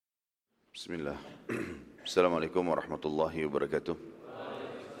Bismillah. Assalamualaikum warahmatullahi wabarakatuh.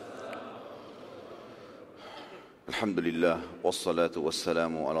 Alhamdulillah, wassalatu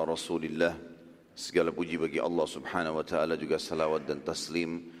wassalamu ala rasulillah. Segala puji bagi Allah subhanahu wa ta'ala, juga salawat dan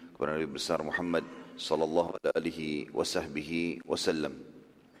taslim kepada Nabi besar Muhammad sallallahu alaihi wasahbihi wasallam.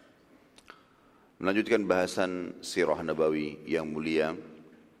 Melanjutkan bahasan Sirah Nabawi yang mulia,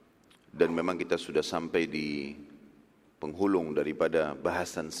 dan memang kita sudah sampai di penghulung daripada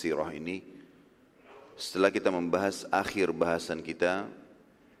bahasan sirah ini. Setelah kita membahas akhir bahasan kita,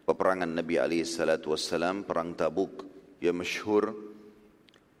 peperangan Nabi SAW, perang Tabuk yang masyhur,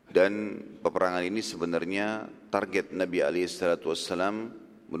 dan peperangan ini sebenarnya target Nabi SAW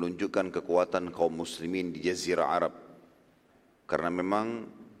menunjukkan kekuatan kaum muslimin di Jazirah Arab, karena memang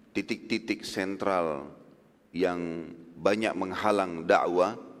titik-titik sentral yang banyak menghalang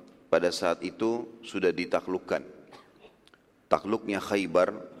dakwah pada saat itu sudah ditaklukkan. Takluknya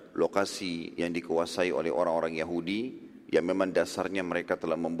Khaybar, lokasi yang dikuasai oleh orang-orang Yahudi, yang memang dasarnya mereka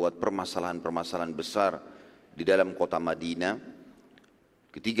telah membuat permasalahan-permasalahan besar di dalam kota Madinah.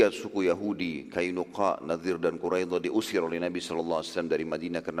 Ketiga suku Yahudi, Qainuqa, Nadir dan Quraidah, diusir oleh Nabi SAW dari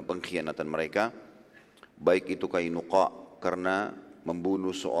Madinah karena pengkhianatan mereka. Baik itu Qainuqa karena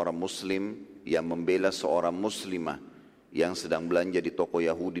membunuh seorang muslim yang membela seorang muslimah yang sedang belanja di toko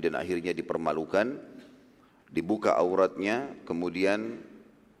Yahudi dan akhirnya dipermalukan, dibuka auratnya. Kemudian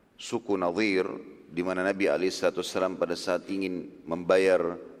suku Nadir, di mana Nabi SAW pada saat ingin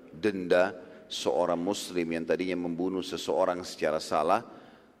membayar denda seorang muslim yang tadinya membunuh seseorang secara salah,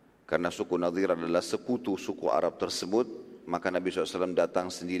 karena suku Nadir adalah sekutu suku Arab tersebut, maka Nabi SAW datang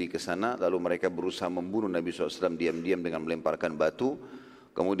sendiri ke sana, lalu mereka berusaha membunuh Nabi SAW diam-diam dengan melemparkan batu.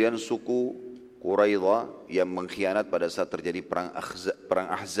 Kemudian suku Quraidah yang mengkhianat pada saat terjadi perang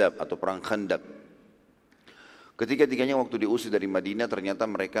Ahzab atau perang Khandaq. Ketiga-tiganya waktu diusir dari Madinah, ternyata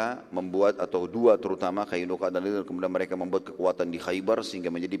mereka membuat, atau dua terutama, Qainuqa dan Nadir, kemudian mereka membuat kekuatan di Khaybar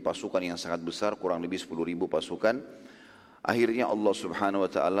sehingga menjadi pasukan yang sangat besar, kurang lebih 10.000 pasukan. Akhirnya Allah Subhanahu wa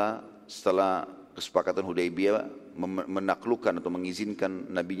taala setelah kesepakatan Hudaybiyah menaklukkan atau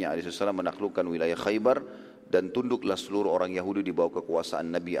mengizinkan Nabi-Nya SAW menaklukkan wilayah Khaybar, dan tunduklah seluruh orang Yahudi di bawah kekuasaan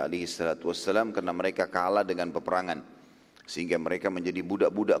Nabi SAW karena mereka kalah dengan peperangan, sehingga mereka menjadi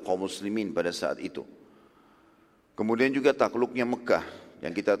budak-budak kaum muslimin pada saat itu. Kemudian juga takluknya Mekah,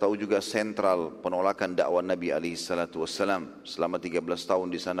 yang kita tahu juga sentral penolakan dakwah Nabi SAW. Selama 13 tahun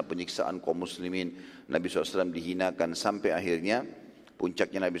di sana penyiksaan kaum muslimin, Nabi SAW dihinakan sampai akhirnya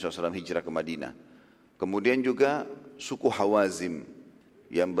puncaknya Nabi SAW hijrah ke Madinah. Kemudian juga suku Hawazim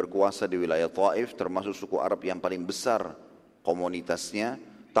yang berkuasa di wilayah Taif, termasuk suku Arab yang paling besar komunitasnya,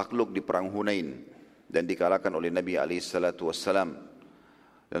 takluk di perang Hunain dan dikalahkan oleh Nabi SAW.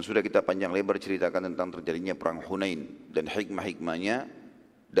 Dan sudah kita panjang lebar ceritakan tentang terjadinya perang Hunain dan hikmah-hikmahnya.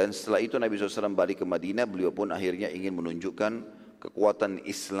 Dan setelah itu Nabi SAW balik ke Madinah, beliau pun akhirnya ingin menunjukkan kekuatan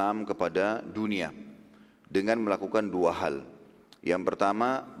Islam kepada dunia dengan melakukan dua hal. Yang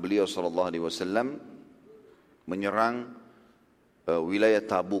pertama, beliau SAW menyerang wilayah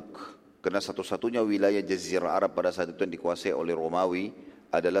Tabuk, karena satu-satunya wilayah Jazirah Arab pada saat itu yang dikuasai oleh Romawi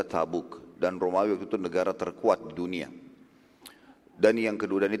adalah Tabuk, dan Romawi waktu itu negara terkuat di dunia. Dan yang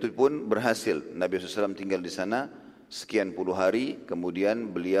kedua, dan itu pun berhasil. Nabi SAW tinggal di sana sekian puluh hari,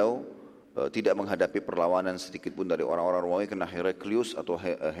 kemudian beliau tidak menghadapi perlawanan sedikit pun dari orang-orang Romawi, karena Heraklius atau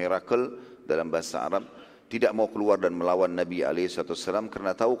Herakel dalam bahasa Arab tidak mau keluar dan melawan Nabi SAW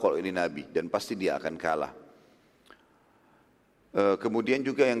karena tahu kalau ini Nabi dan pasti dia akan kalah. Kemudian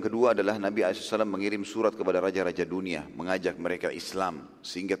juga yang kedua adalah Nabi SAW mengirim surat kepada raja-raja dunia mengajak mereka Islam,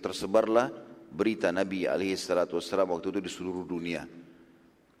 sehingga tersebarlah berita Nabi SAW waktu itu di seluruh dunia.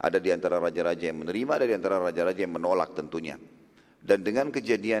 Ada di antara raja-raja yang menerima, ada di antara raja-raja yang menolak tentunya. Dan dengan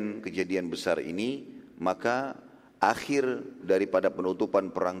kejadian besar ini, maka akhir daripada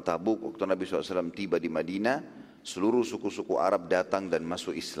penutupan perang Tabuk, waktu Nabi SAW tiba di Madinah, seluruh suku-suku Arab datang dan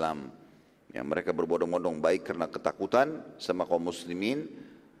masuk Islam. Ya, mereka berbondong-bondong, baik karena ketakutan sama kaum muslimin,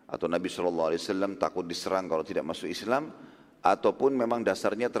 atau Nabi SAW takut diserang kalau tidak masuk Islam, ataupun memang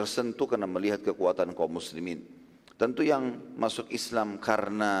dasarnya tersentuh karena melihat kekuatan kaum muslimin. Tentu yang masuk Islam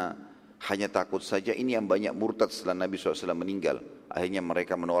karena hanya takut saja, ini yang banyak murtad setelah Nabi SAW meninggal. Akhirnya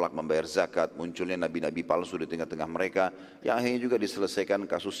mereka menolak membayar zakat, munculnya nabi-nabi palsu di tengah-tengah mereka, yang akhirnya juga diselesaikan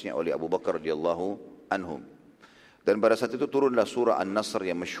kasusnya oleh Abu Bakar radhiyallahu anhum. Dan pada saat itu turunlah surah An-Nasr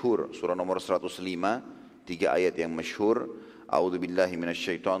yang masyhur, surah nomor 105, 3 ayat yang masyhur. A'udzubillahi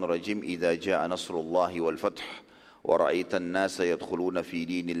minasyaitonirrajim, idza jaa nasrullahi wal fath وَرَأَيْتَ النَّاسَ يَدْخُلُونَ فِي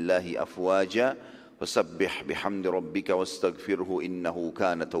دِينِ اللَّهِ أَفْوَاجًا فَسَبِّحْ بِحَمْدِ رَبِّكَ وَاسْتَغْفِرْهُ إِنَّهُ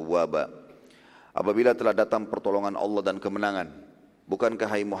كَانَ تَوَّابًا. Apabila telah datang pertolongan Allah dan kemenangan,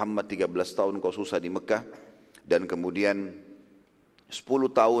 bukankah hai Muhammad 13 tahun kau susah di Mekah, dan kemudian 10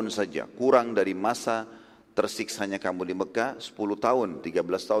 tahun saja kurang dari masa tersiksanya kamu di Mekah, 10 tahun, 13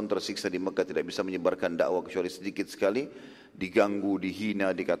 tahun tersiksa di Mekah, tidak bisa menyebarkan dakwah kecuali sedikit sekali, diganggu,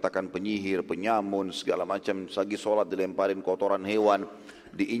 dihina, dikatakan penyihir, penyamun, segala macam, lagi sholat dilemparin kotoran hewan,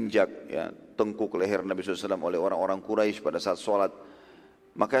 diinjak ya, tengkuk leher Nabi SAW oleh orang-orang Quraisy pada saat sholat.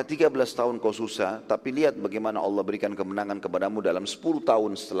 Maka 13 tahun kau susah, tapi lihat bagaimana Allah berikan kemenangan kepadamu dalam 10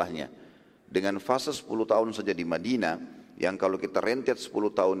 tahun setelahnya. Dengan fase 10 tahun saja di Madinah, yang kalau kita rentet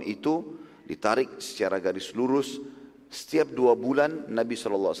 10 tahun itu, ditarik secara garis lurus, setiap 2 bulan Nabi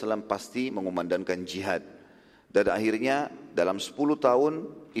SAW pasti mengumandangkan jihad. Dan akhirnya dalam 10 tahun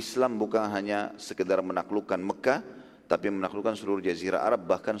Islam bukan hanya sekedar menaklukkan Mekah, tapi menaklukkan seluruh jazirah Arab,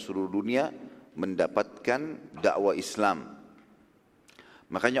 bahkan seluruh dunia mendapatkan dakwah Islam.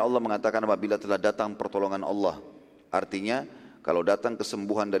 Makanya Allah mengatakan apabila telah datang pertolongan Allah, artinya kalau datang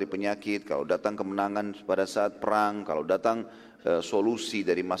kesembuhan dari penyakit, kalau datang kemenangan pada saat perang, kalau datang solusi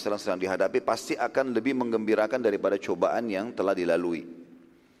dari masalah yang sedang dihadapi, pasti akan lebih menggembirakan daripada cobaan yang telah dilalui.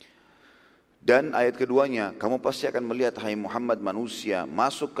 Dan ayat keduanya, kamu pasti akan melihat hai Muhammad manusia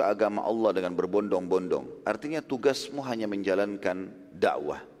masuk ke agama Allah dengan berbondong-bondong. Artinya tugasmu hanya menjalankan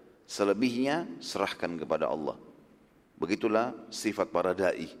dakwah. Selebihnya serahkan kepada Allah. Begitulah sifat para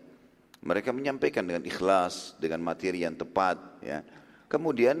da'i. Mereka menyampaikan dengan ikhlas, dengan materi yang tepat. Ya.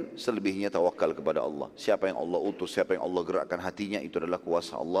 Kemudian selebihnya tawakal kepada Allah. Siapa yang Allah utus, siapa yang Allah gerakkan hatinya, itu adalah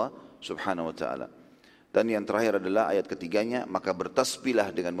kuasa Allah subhanahu wa ta'ala. Dan yang terakhir adalah ayat ketiganya, maka bertasbihlah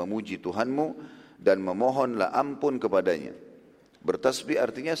dengan memuji Tuhanmu dan memohonlah ampun kepadanya. Bertasbih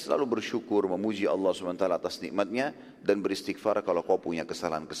artinya selalu bersyukur, memuji Allah SWT atas nikmatnya, dan beristighfar kalau kau punya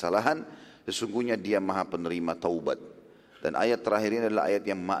kesalahan-kesalahan, sesungguhnya Dia Maha Penerima Taubat. Dan ayat terakhir ini adalah ayat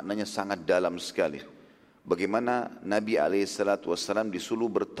yang maknanya sangat dalam sekali. Bagaimana Nabi SAW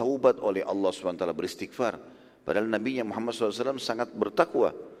disuruh bertaubat oleh Allah SWT, beristighfar. Padahal Nabi Muhammad SAW sangat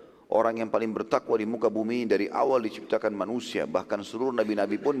bertakwa. Orang yang paling bertakwa di muka bumi dari awal diciptakan manusia. Bahkan seluruh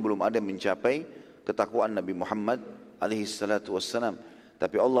nabi-nabi pun belum ada yang mencapai ketakwaan Nabi Muhammad SAW.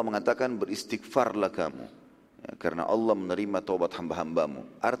 Tapi Allah mengatakan beristighfarlah kamu. Ya, karena Allah menerima taubat hamba-hambamu.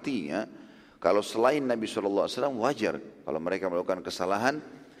 Artinya, kalau selain Nabi SAW wajar kalau mereka melakukan kesalahan.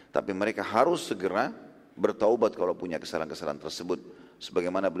 Tapi mereka harus segera bertaubat kalau punya kesalahan-kesalahan tersebut.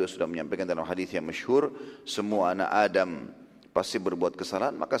 Sebagaimana beliau sudah menyampaikan dalam hadis yang masyhur, semua anak Adam pasti berbuat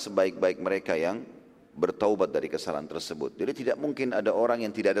kesalahan, maka sebaik-baik mereka yang bertaubat dari kesalahan tersebut. Jadi tidak mungkin ada orang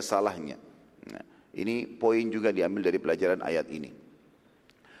yang tidak ada salahnya. Nah, ini poin juga diambil dari pelajaran ayat ini.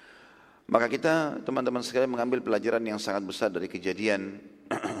 Maka kita teman-teman sekalian mengambil pelajaran yang sangat besar dari kejadian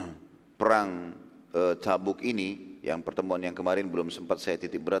perang Tabuk ini. Yang pertemuan yang kemarin belum sempat saya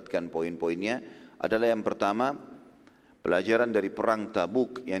titik beratkan poin-poinnya. Adalah yang pertama, pelajaran dari perang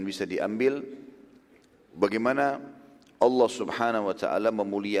Tabuk yang bisa diambil, bagaimana Allah subhanahu wa ta'ala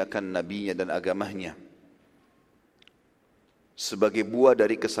memuliakan nabinya dan agamanya sebagai buah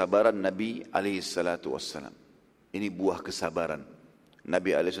dari kesabaran Nabi SAW. Ini buah kesabaran.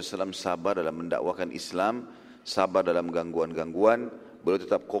 Nabi SAW sabar dalam mendakwakan Islam, sabar dalam gangguan-gangguan, beliau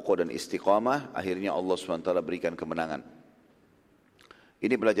tetap kokoh dan istiqamah, akhirnya Allah SWT berikan kemenangan.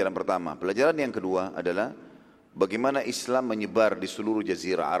 Ini pelajaran pertama. Pelajaran yang kedua adalah bagaimana Islam menyebar di seluruh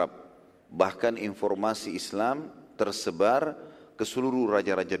jazirah Arab. Bahkan informasi Islam tersebar ke seluruh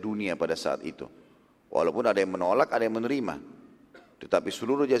raja-raja dunia pada saat itu. Walaupun ada yang menolak, ada yang menerima. Tetapi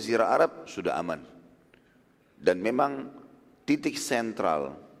seluruh jazirah Arab sudah aman. Dan memang titik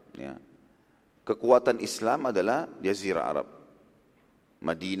sentral ya, kekuatan Islam adalah jazirah Arab.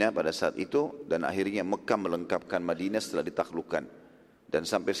 Madinah pada saat itu, dan akhirnya Mekah melengkapkan Madinah setelah ditaklukkan. Dan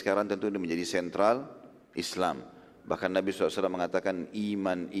sampai sekarang tentu ini menjadi sentral Islam. Bahkan Nabi SAW mengatakan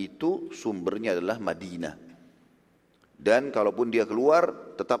iman itu sumbernya adalah Madinah. Dan kalaupun dia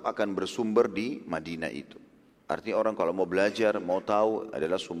keluar, tetap akan bersumber di Madinah itu. Artinya orang kalau mau belajar, mau tahu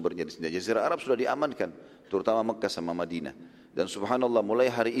adalah sumbernya di sini. Jazirah Arab sudah diamankan, terutama Mekah sama Madinah. Dan subhanallah mulai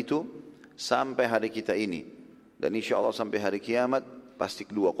hari itu sampai hari kita ini. Dan insya Allah sampai hari kiamat, pasti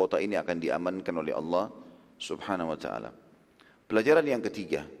kedua kota ini akan diamankan oleh Allah subhanahu wa ta'ala. Pelajaran yang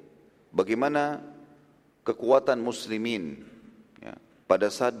ketiga, bagaimana kekuatan muslimin ya, pada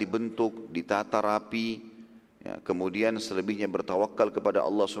saat dibentuk, ditata rapi, ya, kemudian selebihnya bertawakal kepada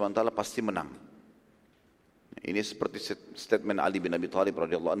Allah SWT pasti menang. Ini seperti statement Ali bin Abi Thalib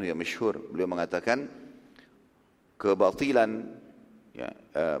radhiyallahu anhu yang masyhur. Beliau mengatakan kebatilan ya,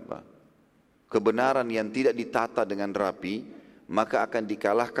 kebenaran yang tidak ditata dengan rapi maka akan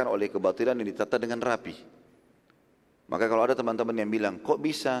dikalahkan oleh kebatilan yang ditata dengan rapi. Maka kalau ada teman-teman yang bilang kok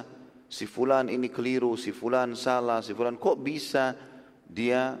bisa si fulan ini keliru, si fulan salah, si fulan kok bisa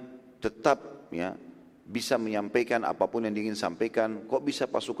dia tetap ya bisa menyampaikan apapun yang ingin sampaikan. Kok bisa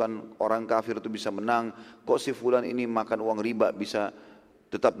pasukan orang kafir itu bisa menang? Kok si fulan ini makan uang riba bisa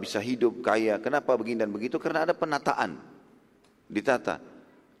tetap bisa hidup kaya? Kenapa begini dan begitu? Karena ada penataan, ditata.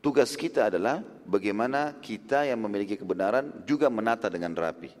 Tugas kita adalah bagaimana kita yang memiliki kebenaran juga menata dengan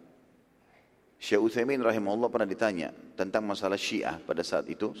rapi. Syekh Utsaimin rahimahullah pernah ditanya tentang masalah Syiah pada saat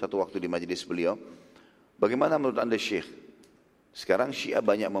itu, satu waktu di majelis beliau. Bagaimana menurut Anda Syekh? Sekarang Syiah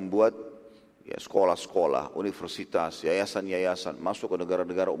banyak membuat ya, sekolah-sekolah, universitas, yayasan-yayasan, masuk ke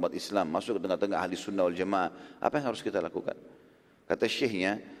negara-negara umat Islam, masuk ke tengah-tengah ahli sunnah wal jamaah. Apa yang harus kita lakukan? Kata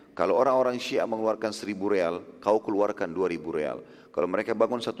syekhnya, kalau orang-orang Syiah mengeluarkan 1.000 real, kau keluarkan 2.000 real. Kalau mereka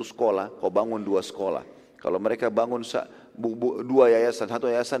bangun satu sekolah, kau bangun 2 sekolah. Kalau mereka bangun 2 yayasan,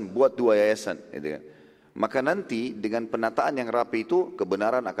 1 yayasan, buat 2 yayasan. Gitu kan. Maka nanti dengan penataan yang rapi itu,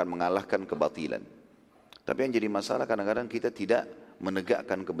 kebenaran akan mengalahkan kebatilan. Tapi yang jadi masalah kadang-kadang kita tidak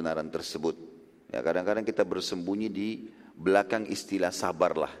menegakkan kebenaran tersebut. Ya, kadang-kadang kita bersembunyi di belakang istilah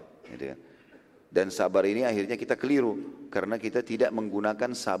sabarlah. Gitu kan. Dan sabar ini akhirnya kita keliru. Karena kita tidak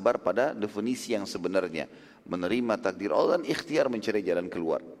menggunakan sabar pada definisi yang sebenarnya. Menerima takdir Allah dan ikhtiar mencari jalan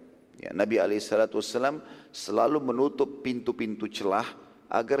keluar. Ya, Nabi SAW selalu menutup pintu-pintu celah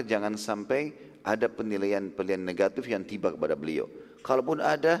agar jangan sampai ada penilaian-penilaian negatif yang tiba kepada beliau. Kalaupun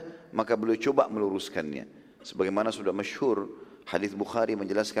ada, maka beliau coba meluruskannya. Sebagaimana sudah masyhur, hadis Bukhari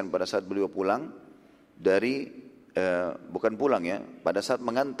menjelaskan pada saat beliau pulang dari bukan pulang ya, pada saat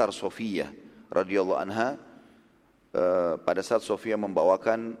mengantar Sofiyah radhiyallahu anha, pada saat Sofiyah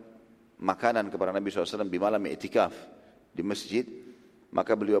membawakan makanan kepada Nabi SAW di malam i'tikaf di masjid,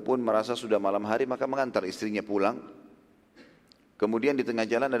 maka beliau pun merasa sudah malam hari, maka mengantar istrinya pulang. Kemudian di tengah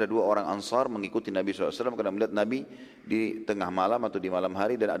jalan ada 2 orang Ansar mengikuti Nabi SAW karena melihat Nabi di tengah malam atau di malam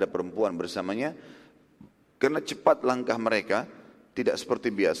hari dan ada perempuan bersamanya. Karena cepat langkah mereka, tidak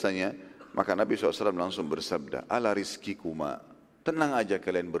seperti biasanya, maka Nabi SAW langsung bersabda, ala rizkikuma, tenang aja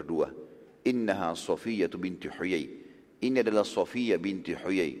kalian berdua. Innaha Sofiyah binti Huyai. Ini adalah Sofiyah binti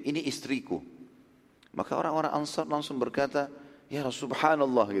Huyai. Ini istriku. Maka orang-orang Ansar langsung berkata, ya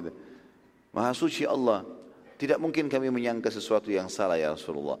Subhanallah gitu. Maha suci Allah. Tidak mungkin kami menyangka sesuatu yang salah ya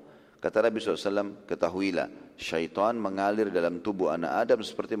Rasulullah. Kata Nabi SAW, ketahuilah, syaitan mengalir dalam tubuh anak Adam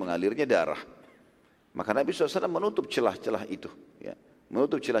seperti mengalirnya darah. Maka Nabi SAW menutup celah-celah itu. Ya.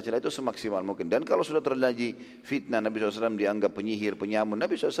 Menutup celah-celah itu semaksimal mungkin. Dan kalau sudah terjadi fitnah, Nabi SAW dianggap penyihir, penyamun.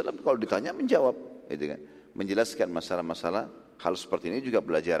 Nabi SAW kalau ditanya menjawab. Gitu kan. Menjelaskan masalah-masalah hal seperti ini juga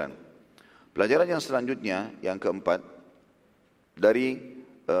pelajaran. Pelajaran yang selanjutnya, yang keempat, dari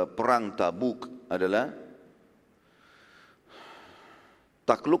perang Tabuk adalah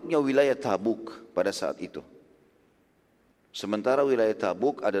takluknya wilayah Tabuk pada saat itu. Sementara wilayah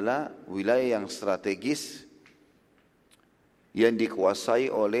Tabuk adalah wilayah yang strategis yang dikuasai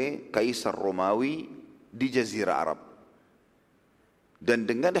oleh Kaisar Romawi di Jazirah Arab. Dan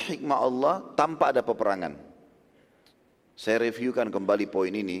dengan hikmah Allah tanpa ada peperangan. Saya reviewkan kembali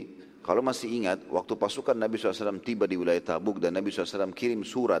poin ini. Kalau masih ingat, waktu pasukan Nabi SAW tiba di wilayah Tabuk dan Nabi SAW kirim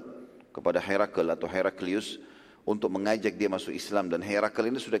surat kepada Herakl atau Heraklius untuk mengajak dia masuk Islam. Dan Herakl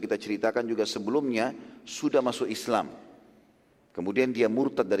ini sudah kita ceritakan juga sebelumnya sudah masuk Islam. Kemudian dia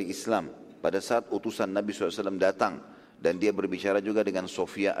murtad dari Islam pada saat utusan Nabi SAW datang. Dan dia berbicara juga dengan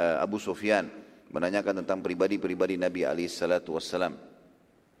Abu Sufyan, menanyakan tentang pribadi-pribadi Nabi SAW.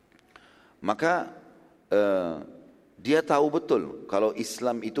 Maka dia tahu betul kalau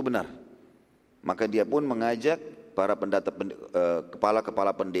Islam itu benar. Maka dia pun mengajak para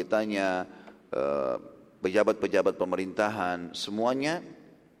kepala-kepala pendetanya, pejabat-pejabat pemerintahan, semuanya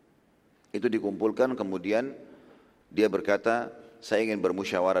itu dikumpulkan. Kemudian dia berkata, saya ingin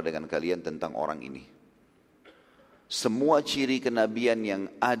bermusyawarah dengan kalian tentang orang ini. Semua ciri kenabian yang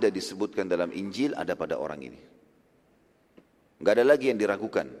ada disebutkan dalam Injil ada pada orang ini. Enggak ada lagi yang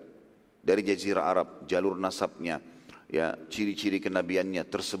diragukan. Dari Jazirah Arab, jalur nasabnya, ya, ciri-ciri kenabiannya,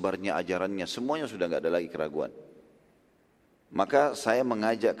 tersebarnya ajarannya, semuanya sudah enggak ada lagi keraguan. Maka saya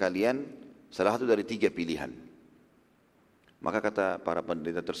mengajak kalian salah satu dari 3 pilihan. Maka kata para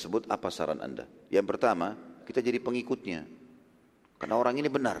pendeta tersebut, apa saran Anda? Yang pertama, kita jadi pengikutnya. Karena orang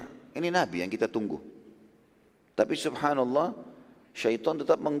ini benar, ini Nabi yang kita tunggu. Tapi subhanallah, syaitan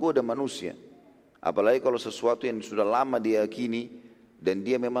tetap menggoda manusia. Apalagi kalau sesuatu yang sudah lama dia yakini, dan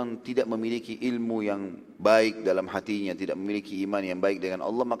dia memang tidak memiliki ilmu yang baik dalam hatinya, tidak memiliki iman yang baik dengan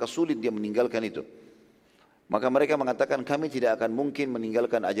Allah, maka sulit dia meninggalkan itu. Maka mereka mengatakan, kami tidak akan mungkin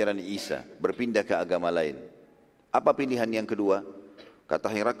meninggalkan ajaran Isa, berpindah ke agama lain. Apa pilihan yang kedua? Kata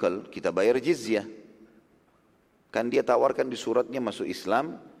Herakl, kita bayar jizyah. Kan dia tawarkan di suratnya masuk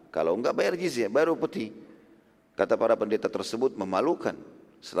Islam, kalau enggak bayar jizyah, baru putih. Kata para pendeta tersebut memalukan.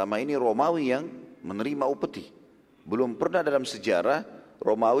 Selama ini Romawi yang menerima upeti. Belum pernah dalam sejarah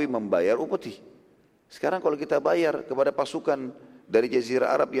Romawi membayar upeti. Sekarang kalau kita bayar kepada pasukan dari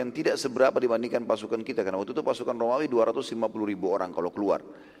Jazirah Arab yang tidak seberapa dibandingkan pasukan kita. Karena waktu itu pasukan Romawi 250 ribu orang kalau keluar.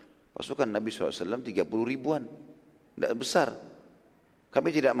 Pasukan Nabi SAW 30 ribuan. Tidak besar. Kami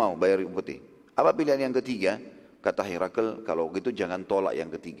tidak mau bayar upeti. Apa pilihan yang ketiga? Kata Herakl, kalau gitu jangan tolak yang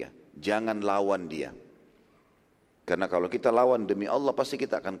ketiga. Jangan lawan dia. Karena kalau kita lawan demi Allah pasti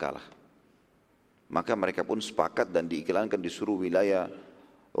kita akan kalah. Maka mereka pun sepakat dan diiklankan di seluruh wilayah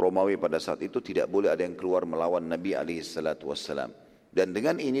Romawi pada saat itu tidak boleh ada yang keluar melawan Nabi SAW. Dan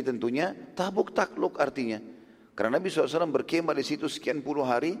dengan ini tentunya Tabuk takluk artinya. Karena Nabi SAW berkemah di situ sekian puluh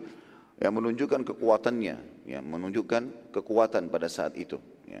hari yang menunjukkan kekuatannya, ya, menunjukkan kekuatan pada saat itu.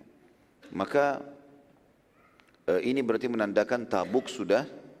 Ya. Maka ini berarti menandakan Tabuk sudah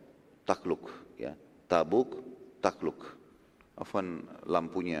takluk. Ya. Tabuk takluk. Afwan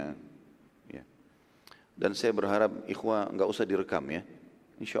lampunya. Ya. Dan saya berharap ikhwah enggak usah direkam ya.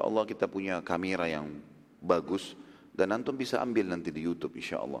 Insya Allah kita punya kamera yang bagus dan antum bisa ambil nanti di YouTube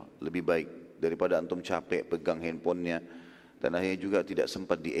insya Allah. Lebih baik daripada antum capek pegang handphonenya dan akhirnya juga tidak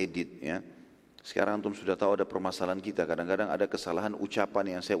sempat diedit ya. Sekarang antum sudah tahu ada permasalahan kita. Kadang-kadang ada kesalahan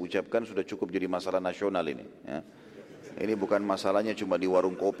ucapan yang saya ucapkan sudah cukup jadi masalah nasional ini. Ya. Ini bukan masalahnya cuma di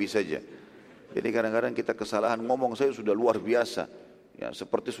warung kopi saja. Jadi kadang-kadang kita kesalahan ngomong saya sudah luar biasa. Ya,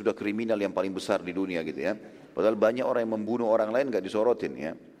 seperti sudah kriminal yang paling besar di dunia gitu ya. Padahal banyak orang yang membunuh orang lain gak disorotin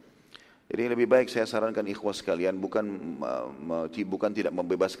ya. Jadi lebih baik saya sarankan ikhwas sekalian bukan tidak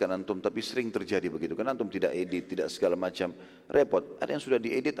membebaskan antum tapi sering terjadi begitu. Karena antum tidak edit, tidak segala macam repot. Ada yang sudah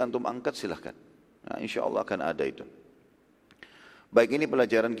diedit antum angkat silahkan. Nah, insya Allah akan ada itu. Baik, ini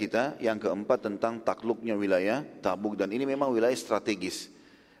pelajaran kita yang keempat tentang takluknya wilayah Tabuk dan ini memang wilayah strategis.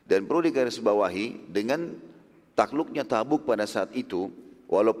 Dan perlu digarisbawahi dengan takluknya Tabuk pada saat itu,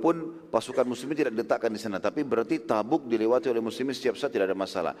 walaupun pasukan muslimin tidak diletakkan di sana, tapi berarti Tabuk dilewati oleh muslimin setiap saat tidak ada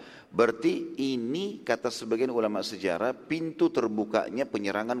masalah. Berarti ini kata sebagian ulama sejarah pintu terbukanya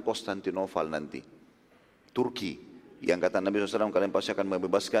penyerangan Konstantinopel nanti. Turki yang kata Nabi SAW kalian pasti akan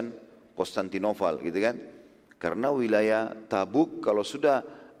membebaskan Konstantinopel gitu kan. Karena wilayah Tabuk kalau sudah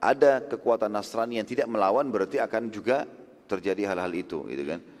ada kekuatan Nasrani yang tidak melawan berarti akan juga terjadi hal-hal itu gitu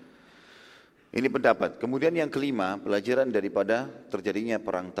kan. Ini pendapat. Kemudian yang kelima, pelajaran daripada terjadinya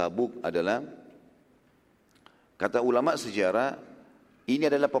perang Tabuk adalah kata ulama sejarah ini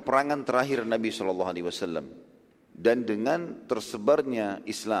adalah peperangan terakhir Nabi SAW dan dengan tersebarnya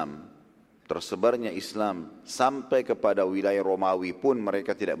Islam sampai kepada wilayah Romawi pun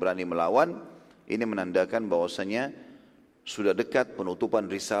mereka tidak berani melawan. Ini menandakan bahwasanya sudah dekat penutupan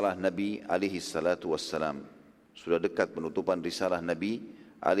risalah Nabi alaihi salatu wassalam. Sudah dekat penutupan risalah Nabi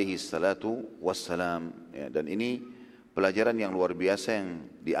alaihi salatu wassalam. Ya, dan ini pelajaran yang luar biasa yang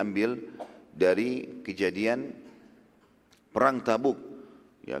diambil dari kejadian perang Tabuk.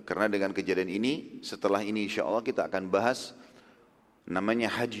 Ya, karena dengan kejadian ini, setelah ini insya Allah kita akan bahas namanya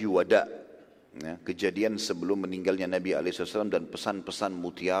Haji Wada. Ya, kejadian sebelum meninggalnya Nabi alaihi salatu wassalam dan pesan-pesan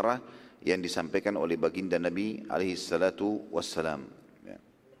mutiara yang disampaikan oleh baginda Nabi alaihi salatu wassalam. Ya.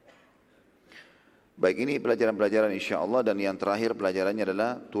 Baik, ini pelajaran-pelajaran insyaAllah dan yang terakhir pelajarannya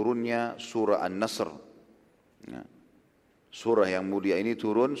adalah turunnya surah An-Nasr. Ya. Surah yang mulia ini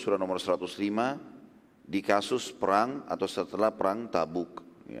turun, surah nomor 105 di kasus perang atau setelah perang Tabuk.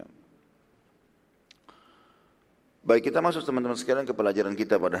 Ya. Baik, kita masuk teman-teman sekalian ke pelajaran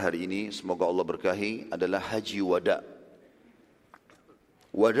kita pada hari ini. Semoga Allah berkahi adalah Haji Wada.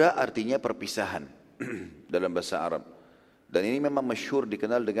 Wada artinya perpisahan dalam bahasa Arab. Dan ini memang masyhur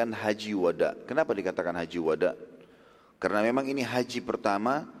dikenal dengan Haji Wada. Kenapa dikatakan Haji Wada? Karena memang ini haji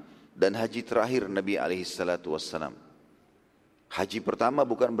pertama dan haji terakhir Nabi alaihissalatu wassalam. Haji pertama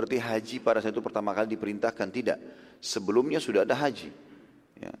bukan berarti haji pada saat itu pertama kali diperintahkan, tidak. Sebelumnya sudah ada haji.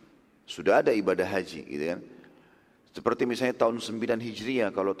 Ya. Sudah ada ibadah haji gitu kan. Seperti misalnya tahun 9 Hijriah,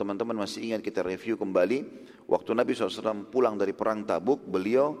 kalau teman-teman masih ingat kita review kembali, waktu Nabi SAW pulang dari perang Tabuk,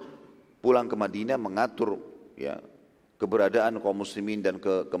 beliau pulang ke Madinah mengatur ya, keberadaan kaum muslimin dan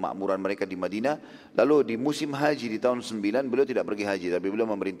kemakmuran mereka di Madinah. Lalu di musim haji di tahun 9 beliau tidak pergi haji, tapi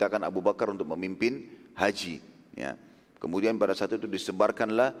beliau memerintahkan Abu Bakar untuk memimpin haji. Ya. Kemudian pada saat itu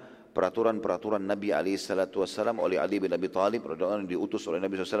disebarkanlah peraturan-peraturan Nabi SAW oleh Ali bin Abi Thalib, yang diutus oleh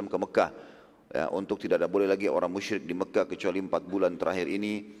Nabi SAW ke Mekah. Ya, untuk tidak ada boleh lagi orang musyrik di Mekah kecuali 4 bulan terakhir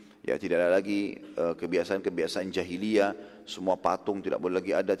ini. Ya, tidak ada lagi kebiasaan-kebiasaan jahiliyah, semua patung tidak boleh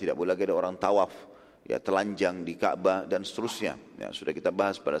lagi ada, tidak boleh lagi ada orang tawaf, ya, telanjang di Ka'bah dan seterusnya. Ya, sudah kita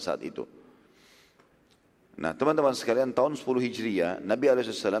bahas pada saat itu. Nah teman-teman sekalian, tahun 10 Hijriah, Nabi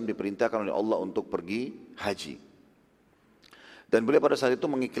SAW diperintahkan oleh Allah untuk pergi haji. Dan beliau pada saat itu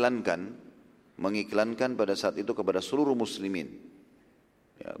mengiklankan pada saat itu kepada seluruh muslimin,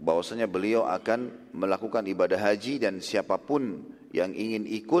 ya, bahwasanya beliau akan melakukan ibadah haji dan siapapun yang ingin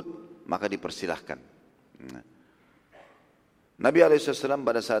ikut maka dipersilahkan. Nah, Nabi SAW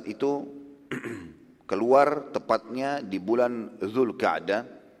pada saat itu keluar tepatnya di bulan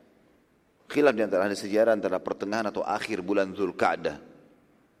Dzulqa'dah. Khilaf di antara ahli sejarah antara pertengahan atau akhir bulan Dzulqa'dah.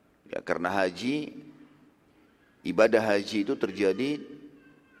 Ya, karena ibadah haji itu terjadi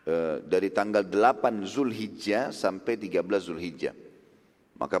dari tanggal 8 Zulhijjah sampai 13 Zulhijjah.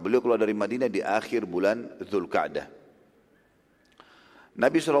 Maka beliau keluar dari Madinah di akhir bulan Dzulqa'dah.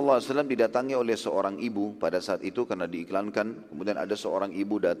 Nabi SAW didatangi oleh seorang ibu pada saat itu karena diiklankan. Kemudian ada seorang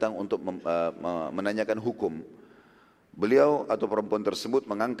ibu datang untuk menanyakan hukum. Beliau atau perempuan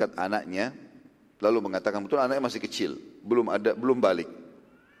tersebut mengangkat anaknya, lalu mengatakan, betul anaknya masih kecil, belum balik.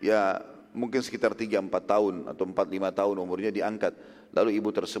 Ya mungkin sekitar 3-4 tahun atau 4-5 tahun umurnya diangkat. Lalu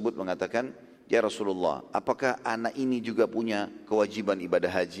ibu tersebut mengatakan, ya Rasulullah, apakah anak ini juga punya kewajiban ibadah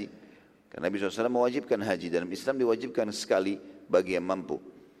haji? Karena Nabi SAW mewajibkan haji, dalam Islam diwajibkan sekali bagi yang mampu.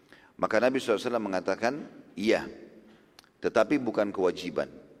 Maka Nabi SAW mengatakan, iya, tetapi bukan kewajiban.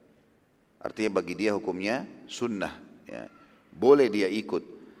 Artinya bagi dia hukumnya sunnah. Ya, boleh dia ikut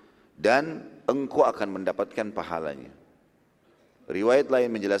dan engkau akan mendapatkan pahalanya. Riwayat lain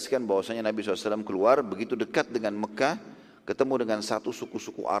menjelaskan bahwasanya Nabi SAW keluar begitu dekat dengan Mekah, ketemu dengan satu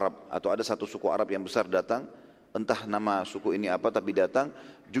suku-suku Arab atau ada satu suku Arab yang besar datang, entah nama suku ini apa, tapi datang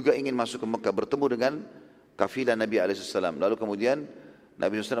juga ingin masuk ke Mekah, bertemu dengan kafilah Nabi SAW. Lalu kemudian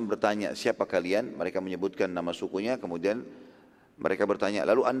Nabi SAW bertanya, siapa kalian? Mereka menyebutkan nama sukunya, kemudian mereka bertanya,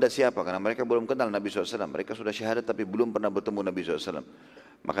 lalu anda siapa? Karena mereka belum kenal Nabi SAW. Mereka sudah syahadat tapi belum pernah bertemu Nabi SAW.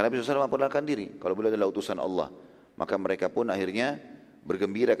 Maka Nabi SAW memperkenalkan diri, kalau beliau adalah utusan Allah. Maka mereka pun akhirnya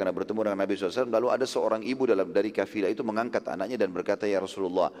bergembira karena bertemu dengan Nabi SAW. Lalu ada seorang ibu dari kafilah itu mengangkat anaknya dan berkata, ya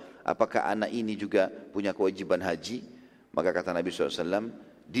Rasulullah, apakah anak ini juga punya kewajiban haji? Maka kata Nabi SAW,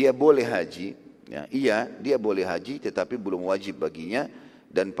 dia boleh haji. Ya, iya, dia boleh haji tetapi belum wajib baginya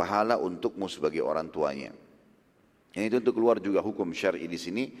dan pahala untukmu sebagai orang tuanya. Yang itu untuk keluar juga hukum syar'i di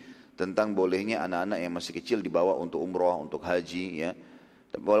sini tentang bolehnya anak-anak yang masih kecil dibawa untuk umroh, untuk haji, ya.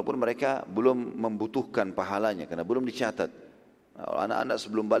 Walaupun mereka belum membutuhkan pahalanya karena belum dicatat. Nah, anak-anak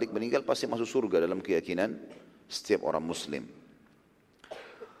sebelum balik meninggal pasti masuk surga dalam keyakinan setiap orang muslim.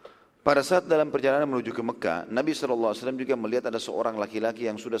 Pada saat dalam perjalanan menuju ke Mekah, Nabi SAW juga melihat ada seorang laki-laki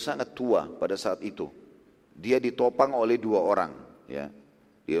yang sudah sangat tua pada saat itu. Dia ditopang oleh 2 orang, ya.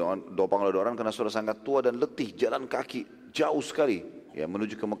 Ditopang oleh 2 orang karena sudah sangat tua dan letih, jalan kaki jauh sekali, ya,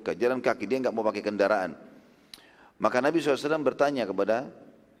 menuju ke Mekah, jalan kaki, dia enggak mau pakai kendaraan. Maka Nabi SAW bertanya kepada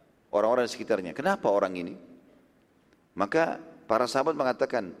orang-orang di sekitarnya, kenapa orang ini? Maka para sahabat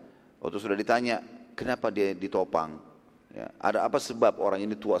mengatakan, waktu sudah ditanya, kenapa dia ditopang? Ya, ada apa sebab orang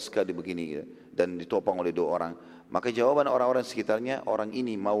ini tua sekali begini, ya, dan ditopang oleh 2 orang? Maka jawaban orang-orang di sekitarnya, orang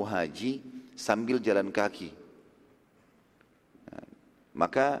ini mau haji sambil jalan kaki.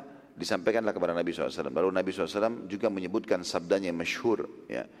 Maka disampaikanlah kepada Nabi SAW. Lalu Nabi SAW juga menyebutkan sabdanya yang masyhur,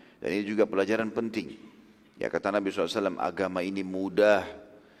 ya. Dan ini juga pelajaran penting. Ya, kata Nabi SAW, agama ini mudah,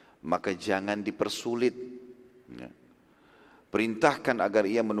 maka jangan dipersulit. Ya. Perintahkan agar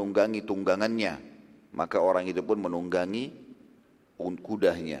ia menunggangi tunggangannya, maka orang itu pun menunggangi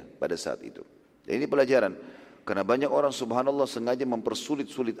kudanya pada saat itu. Dan ini pelajaran, karena banyak orang subhanallah sengaja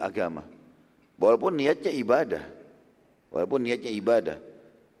mempersulit-sulit agama. Walaupun niatnya ibadah.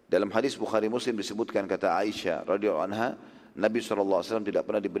 Dalam hadis Bukhari Muslim disebutkan, kata Aisyah radhiyallahu anha, Nabi SAW tidak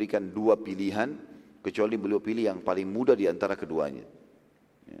pernah diberikan 2 pilihan, kecuali beliau pilih yang paling mudah di antara keduanya.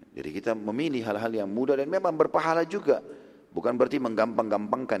 Ya, jadi kita memilih hal-hal yang mudah dan memang berpahala juga. Bukan berarti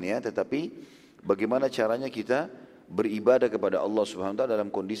menggampang-gampangkan, ya, tetapi bagaimana caranya kita beribadah kepada Allah Subhanahu wa taala dalam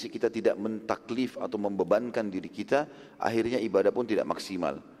kondisi kita tidak mentaklif atau membebankan diri kita, akhirnya ibadah pun tidak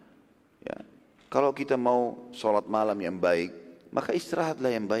maksimal. Ya. Kalau kita mau sholat malam yang baik, maka istirahatlah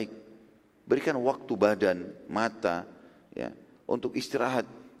yang baik. Berikan waktu badan, mata, ya, untuk istirahat,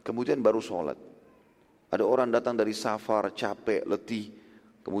 kemudian baru sholat. Ada orang datang dari safar, capek, letih,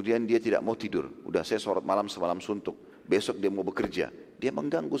 kemudian dia tidak mau tidur. Udah saya sholat malam semalam suntuk, besok dia mau bekerja. Dia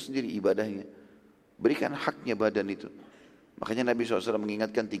mengganggu sendiri ibadahnya. Berikan haknya badan itu. Makanya Nabi SAW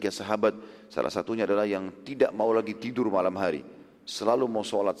mengingatkan 3 sahabat, salah satunya adalah yang tidak mau lagi tidur malam hari, selalu mau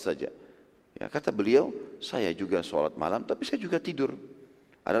sholat saja. Ya, kata beliau, saya juga sholat malam, tapi saya juga tidur.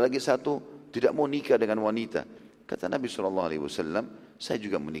 Ada lagi satu, tidak mau nikah dengan wanita. Kata Nabi SAW, saya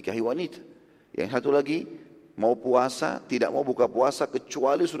juga menikahi wanita. Yang satu lagi, mau puasa, tidak mau buka puasa,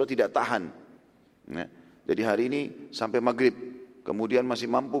 kecuali sudah tidak tahan. Nah, Jadi hari ini sampai maghrib, kemudian masih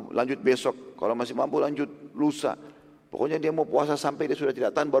mampu lanjut besok, kalau masih mampu lanjut lusa. Pokoknya dia mau puasa sampai dia sudah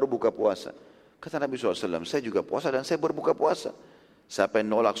tidak tahan baru buka puasa. Kata Nabi SAW, saya juga puasa dan saya berbuka puasa. Siapa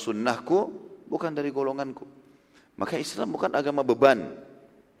yang nolak sunnahku, bukan dari golonganku. Maka Islam bukan agama beban.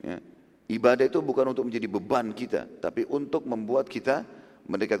 Ya. Ibadah itu bukan untuk menjadi beban kita, tapi untuk membuat kita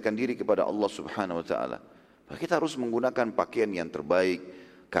mendekatkan diri kepada Allah Subhanahu Wa Taala. Maka kita harus menggunakan pakaian yang terbaik,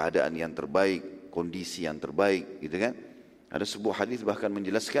 keadaan yang terbaik, kondisi yang terbaik, gitu kan? Ada sebuah hadis bahkan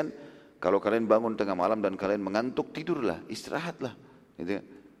menjelaskan, kalau kalian bangun tengah malam dan kalian mengantuk, tidurlah, istirahatlah, gitu kan?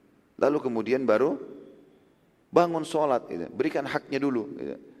 Lalu kemudian baru bangun sholat, gitu. Berikan haknya dulu.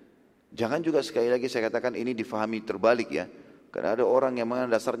 Gitu. Jangan juga sekali lagi saya katakan ini difahami terbalik ya. Karena ada orang yang memang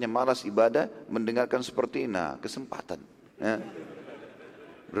dasarnya malas ibadah, mendengarkan seperti ini, nah kesempatan. Ya.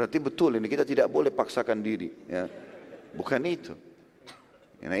 Berarti betul ini kita tidak boleh paksakan diri. Ya. Bukan itu.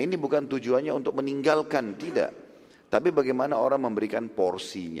 Nah ini bukan tujuannya untuk meninggalkan, tidak. Tapi bagaimana orang memberikan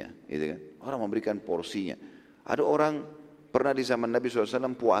porsinya. Gitu kan? Orang memberikan porsinya. Ada orang pernah di zaman Nabi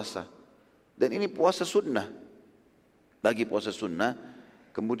SAW puasa. Dan ini puasa sunnah. Bagi puasa sunnah,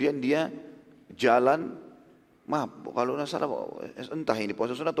 kemudian dia jalan. Maaf, kalau tidak salah, entah ini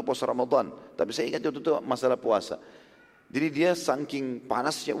puasa sunnah atau puasa Ramadan. Tapi saya ingat itu masalah puasa. Jadi dia saking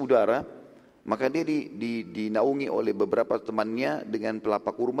panasnya udara, maka dia dinaungi oleh beberapa temannya dengan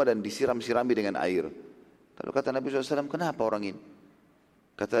pelapa kurma dan disiram-sirami dengan air. Lalu kata Nabi SAW, kenapa orang ini?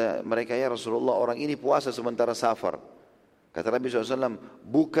 Kata mereka, ya Rasulullah, orang ini puasa sementara safar. Kata Nabi SAW,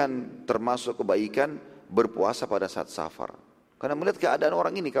 bukan termasuk kebaikan berpuasa pada saat safar. Karena melihat keadaan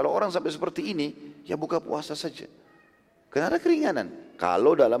orang ini, kalau orang sampai seperti ini, ya buka puasa saja. Karena ada keringanan.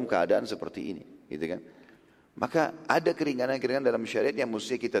 Kalau dalam keadaan seperti ini, gitu kan? Maka ada keringanan-keringanan dalam syariat yang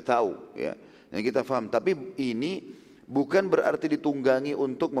mesti kita tahu, ya, yang kita faham. Tapi ini bukan berarti ditunggangi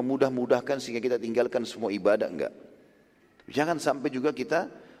untuk memudah-mudahkan sehingga kita tinggalkan semua ibadah, enggak. Jangan sampai juga kita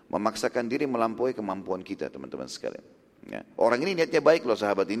memaksakan diri melampaui kemampuan kita, teman-teman sekalian. Ya. Orang ini niatnya baik loh,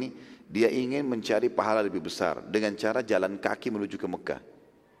 sahabat ini. Dia ingin mencari pahala lebih besar dengan cara jalan kaki menuju ke Mekah,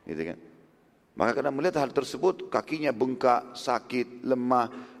 gitu kan? Maka karena melihat hal tersebut, kakinya bengkak, sakit,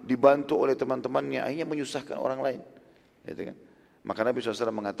 lemah, dibantu oleh teman-temannya, akhirnya menyusahkan orang lain, gitu kan? Maka Nabi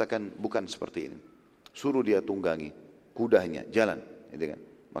SAW mengatakan bukan seperti ini. Suruh dia tunggangi kudanya, jalan, gitu kan?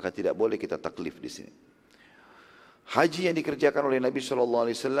 Maka tidak boleh kita taklif di sini. Haji yang dikerjakan oleh Nabi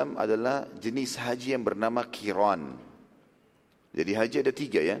SAW adalah jenis haji yang bernama qiran. Jadi haji ada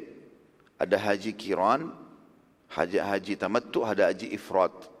 3 ya. Ada haji qiran, haji tamattu, ada haji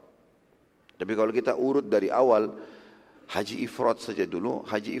ifrat. Tapi kalau kita urut dari awal, haji ifrat saja dulu.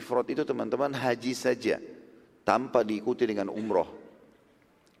 Haji ifrat itu teman-teman haji saja, tanpa diikuti dengan umroh.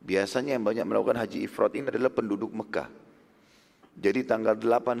 Biasanya yang banyak melakukan haji ifrat ini adalah penduduk Mekah. Jadi tanggal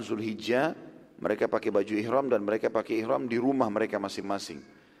 8 Zulhijjah, mereka pakai baju ihram dan mereka pakai ihram di rumah mereka masing-masing.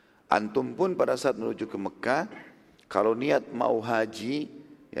 Antum pun pada saat menuju ke Mekah, kalau niat mau haji,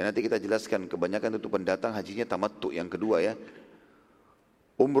 ya nanti kita jelaskan, kebanyakan itu pendatang hajinya tamattu yang kedua ya.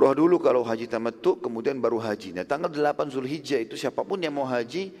 Umroh dulu kalau haji tamattu, kemudian baru haji. Nah tanggal 8 Zulhijjah itu siapapun yang mau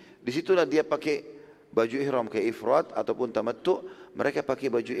haji, disitulah dia pakai baju ihram kayak ifrat ataupun tamattu. Mereka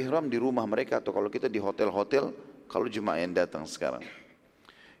pakai baju ihram di rumah mereka atau kalau kita di hotel-hotel, kalau jemaah yang datang sekarang.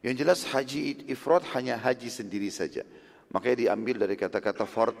 Yang jelas haji ifrat hanya haji sendiri saja. Makanya diambil dari kata-kata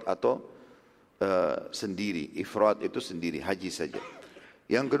fard atau sendiri. Ifrat itu sendiri, haji saja.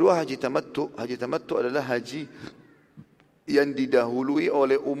 Yang kedua haji tamattu. Haji tamattu adalah haji yang didahului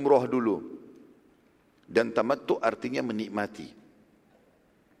oleh umroh dulu. Dan tamattu artinya menikmati.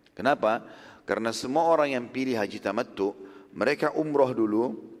 Kenapa? Karena semua orang yang pilih haji tamattu, mereka umroh dulu.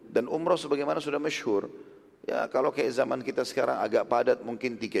 Dan umroh sebagaimana sudah masyhur. Ya kalau kayak zaman kita sekarang agak padat,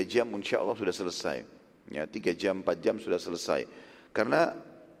 mungkin 3 jam insya Allah sudah selesai. Ya 3 jam, 4 jam sudah selesai. Karena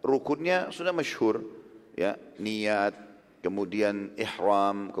rukunnya sudah masyhur. Ya, niat, kemudian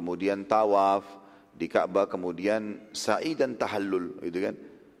ihram, kemudian tawaf di Ka'bah, kemudian sa'i dan tahallul, gitu kan?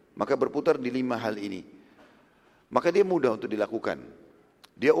 Maka berputar di 5 hal ini. Maka dia mudah untuk dilakukan.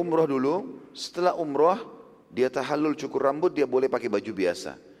 Dia umroh dulu, setelah umroh dia tahallul, cukur rambut, dia boleh pakai baju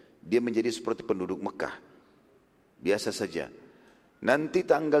biasa. Dia menjadi seperti penduduk Mekah. Biasa saja. Nanti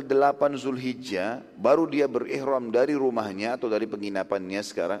tanggal 8 Zulhijjah baru dia berihram dari rumahnya atau dari penginapannya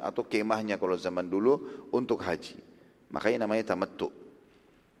sekarang atau kemahnya kalau zaman dulu untuk haji. Makanya namanya tamattu.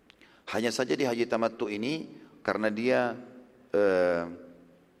 Hanya saja di haji tamattu ini karena dia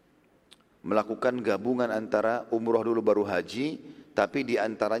melakukan gabungan antara umroh dulu baru haji, tapi di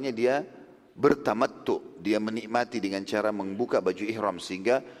antaranya dia bertamattu, dia menikmati dengan cara membuka baju ihram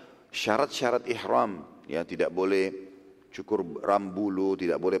sehingga syarat-syarat ihram ya tidak boleh cukur rambulu,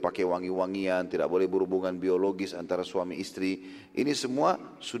 tidak boleh pakai wangi-wangian, tidak boleh berhubungan biologis antara suami istri. Ini semua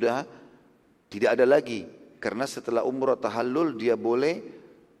sudah tidak ada lagi. Karena setelah umrah tahallul dia boleh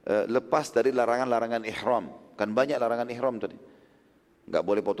lepas dari larangan-larangan ihram. Kan banyak larangan ihram tadi. Enggak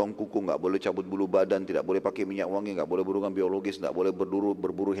boleh potong kuku, enggak boleh cabut bulu badan, tidak boleh pakai minyak wangi, enggak boleh berhubungan biologis, enggak boleh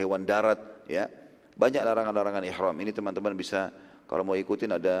berburu hewan darat, ya. Banyak larangan-larangan ihram. Ini teman-teman bisa kalau mau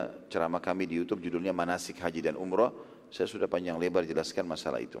ikutin ada ceramah kami di YouTube judulnya Manasik Haji dan Umrah. Saya sudah panjang lebar jelaskan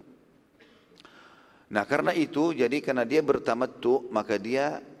masalah itu. Nah, karena itu jadi karena dia bertamattu maka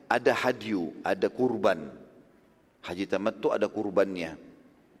dia ada hadyu, ada kurban. Haji tamattu ada kurbannya.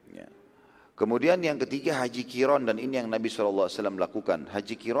 Ya. Kemudian yang ketiga haji qiran, dan ini yang Nabi SAW lakukan.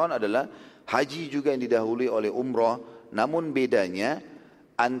 Haji qiran adalah haji juga yang didahului oleh umrah, namun bedanya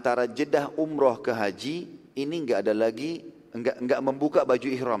antara jedah umrah ke haji ini enggak ada lagi, enggak membuka baju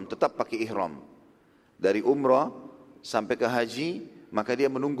ihram, tetap pakai ihram. Dari umrah sampai ke haji maka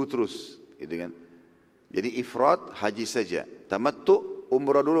dia menunggu terus, gitu kan. Jadi ifrat haji saja, tamattu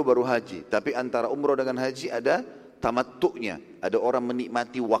umrah dulu baru haji. Tapi antara umrah dengan haji ada tamattu'nya. Ada orang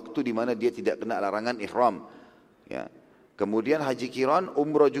menikmati waktu di mana dia tidak kena larangan ihram. Ya. Kemudian haji qiran,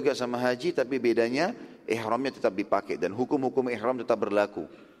 umrah juga sama haji, tapi bedanya ihramnya tetap dipakai dan hukum-hukum ihram tetap berlaku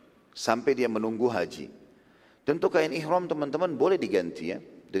sampai dia menunggu haji. Tentu kain ihram teman-teman boleh diganti ya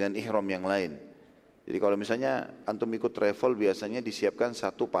dengan ihram yang lain. Jadi kalau misalnya antum ikut travel biasanya disiapkan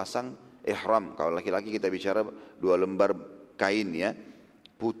satu pasang ihram. Kalau laki-laki kita bicara 2 lembar kain ya,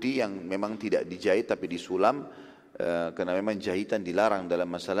 putih yang memang tidak dijahit tapi disulam. Karena memang jahitan dilarang dalam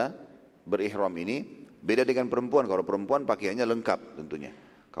masalah berihram ini. Beda dengan perempuan, kalau perempuan pakaiannya lengkap tentunya.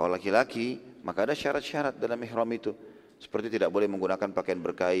 Kalau laki-laki maka ada syarat-syarat dalam ihram itu. Seperti tidak boleh menggunakan pakaian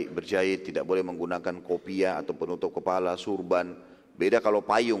berjahit, tidak boleh menggunakan kopiah atau penutup kepala, surban. Beda kalau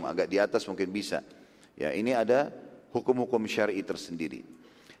payung agak di atas mungkin bisa. Ya, ini ada hukum-hukum syar'i tersendiri.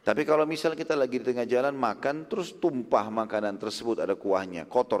 Tapi kalau misal kita lagi di tengah jalan makan terus tumpah makanan tersebut, ada kuahnya,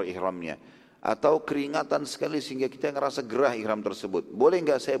 kotor ihramnya, atau keringatan sekali sehingga kita ngerasa gerah ihram tersebut. Boleh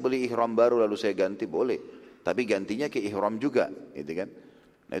enggak saya beli ihram baru lalu saya ganti? Boleh. Tapi gantinya ke ihram juga, gitu kan?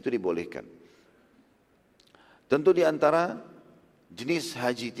 Nah, itu dibolehkan. Tentu di antara jenis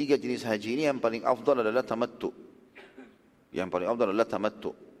haji, 3 jenis haji ini yang paling afdal adalah tamattu. Yang paling afdal adalah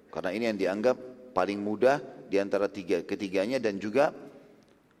tamattu. Karena ini yang dianggap paling mudah di antara ketiganya dan juga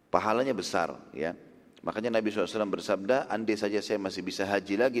pahalanya besar, ya. Makanya Nabi SAW bersabda, andai saja saya masih bisa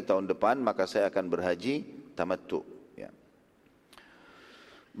haji lagi tahun depan, maka saya akan berhaji tamattu. Ya.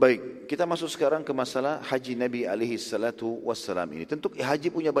 Baik, kita masuk sekarang ke masalah haji Nabi SAW ini. Tentu haji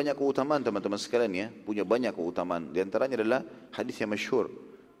punya banyak keutamaan teman-teman sekalian ya, punya banyak keutamaan. Di antaranya adalah hadis yang masyhur.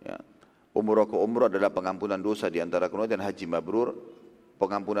 Ya. Umrah ke umrah adalah pengampunan dosa di antara keduanya, dan haji mabrur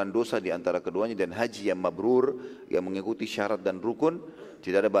pengampunan dosa di antara keduanya, dan haji yang mabrur yang mengikuti syarat dan rukun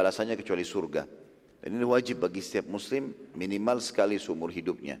tidak ada balasannya kecuali surga. Dan ini wajib bagi setiap muslim minimal sekali seumur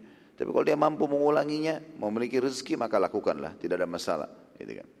hidupnya. Tapi kalau dia mampu mengulanginya, memiliki rezeki, maka lakukanlah, tidak ada masalah.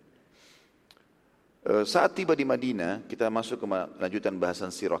 Gitu kan. Saat tiba di Madinah, kita masuk ke lanjutan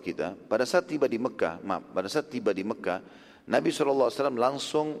bahasan sirah kita. Pada saat tiba di Mekah, Nabi SAW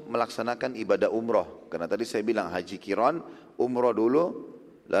langsung melaksanakan ibadah umrah. Karena tadi saya bilang haji qiran, umrah dulu,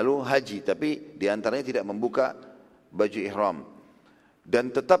 lalu haji. Tapi diantaranya tidak membuka baju ihram.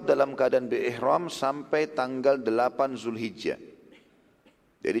 Dan tetap dalam keadaan berihram sampai tanggal 8 Zulhijjah.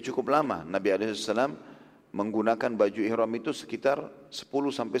 Jadi cukup lama Nabi SAW menggunakan baju ihram itu sekitar 10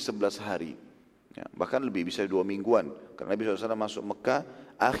 sampai 11 hari. Ya, bahkan lebih, bisa 2 mingguan. Karena Nabi SAW masuk Mekah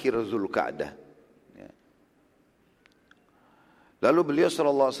akhir Zulqa'dah. Ya. Lalu beliau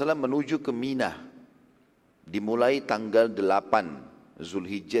SAW menuju ke Mina. Dimulai tanggal 8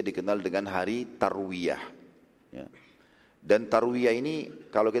 Zulhijjah, dikenal dengan hari Tarwiyah. Ya. Dan Tarwiyah ini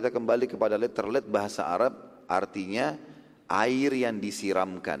kalau kita kembali kepada letterlet bahasa Arab artinya air yang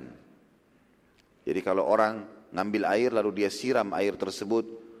disiramkan. Jadi kalau orang ngambil air lalu dia siram air tersebut,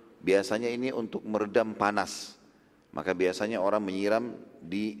 biasanya ini untuk meredam panas. Maka biasanya orang menyiram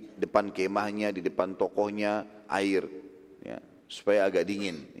di depan kemahnya, di depan tokohnya air, ya, supaya agak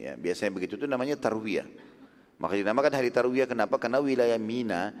dingin. Ya, biasanya begitu, itu namanya Tarwiyah. Maka dinamakan hari Tarwiyah, kenapa? Karena wilayah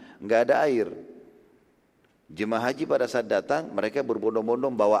Mina enggak ada air. Jemaah haji pada saat datang, mereka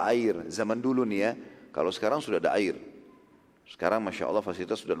berbondong-bondong bawa air. Zaman dulu nih ya, kalau sekarang sudah ada air. Sekarang Masya Allah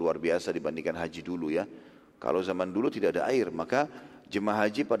fasilitas sudah luar biasa dibandingkan haji dulu ya. Kalau zaman dulu tidak ada air, maka jemaah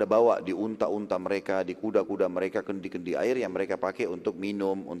haji pada bawa di unta-unta mereka, di kuda-kuda mereka, kendi-kendi air yang mereka pakai untuk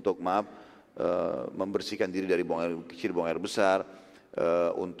minum, untuk membersihkan diri dari buang air kecil, buang air besar,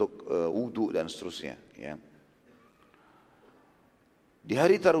 untuk wudu dan seterusnya. Ya. Di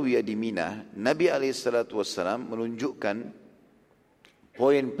hari Tarwiyah di Mina, Nabi SAW menunjukkan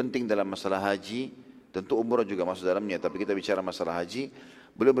poin penting dalam masalah haji, tentu umrah juga masuk dalamnya, tapi kita bicara masalah haji.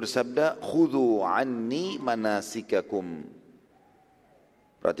 Beliau bersabda, "Khudhu anni manasikakum."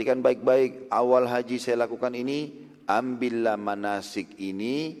 Perhatikan baik-baik, awal haji saya lakukan ini, ambillah manasik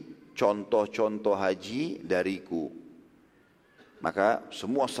ini, contoh-contoh haji dariku. Maka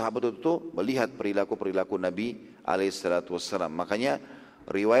semua sahabat itu melihat perilaku-perilaku Nabi SAW. Makanya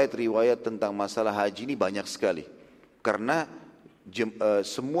riwayat-riwayat tentang masalah haji ini banyak sekali. Karena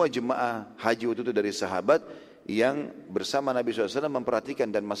semua jemaah haji waktu itu dari sahabat yang bersama Nabi SAW memperhatikan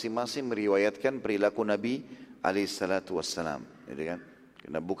dan masing-masing meriwayatkan perilaku Nabi SAW. Gitu kan?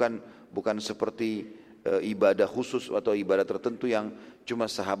 Karena bukan seperti ibadah khusus atau ibadah tertentu yang cuma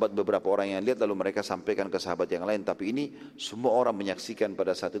sahabat beberapa orang yang lihat lalu mereka sampaikan ke sahabat yang lain. Tapi ini semua orang menyaksikan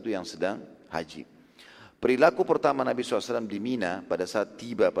pada saat itu yang sedang haji. Perilaku pertama Nabi SAW di Mina pada saat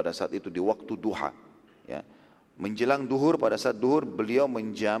tiba pada saat itu di waktu duha. Ya. Menjelang duhur, pada saat duhur beliau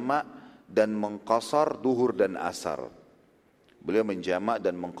menjamak dan mengqasar duhur dan asar. Beliau menjamak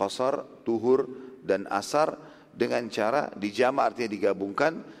dan mengqasar duhur dan asar dengan cara dijamak artinya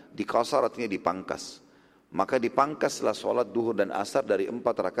digabungkan, diqasar artinya dipangkas. Maka dipangkaslah solat duhur dan asar dari 4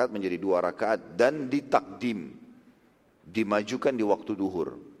 rakaat menjadi 2 rakaat dan ditakdim, dimajukan di waktu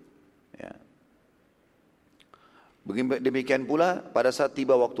duhur. Ya. Demikian pula pada saat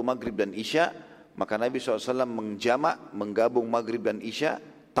tiba waktu maghrib dan isya, maka Nabi SAW menjamak, menggabung maghrib dan isya,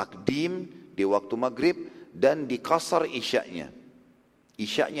 takdim di waktu maghrib dan diqasar isya'nya.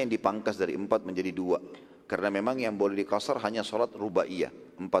 Isya'nya yang dipangkas dari 4 menjadi 2. Karena memang yang boleh diqasar hanya solat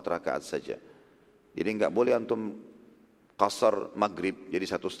rubaiyah, 4 rakaat saja. Jadi enggak boleh antum qasar maghrib jadi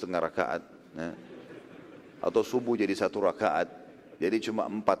 1,5 rakaat. Nah. Atau subuh jadi 1 rakaat. Jadi cuma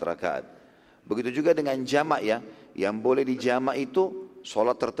 4 rakaat. Begitu juga dengan jamak ya. Yang boleh dijamak itu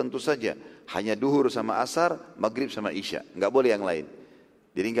solat tertentu saja. Hanya duhur sama asar, maghrib sama isya. Enggak boleh yang lain.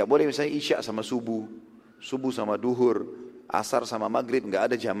 Jadi enggak boleh misalnya isya sama subuh. Subuh sama duhur. Asar sama maghrib.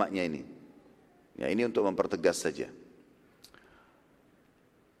 Enggak ada jamaknya ini. Ya, ini untuk mempertegas saja.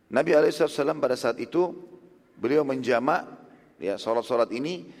 Nabi SAW pada saat itu beliau menjamak ya solat-solat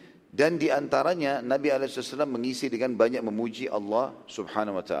ini dan diantaranya Nabi SAW mengisi dengan banyak memuji Allah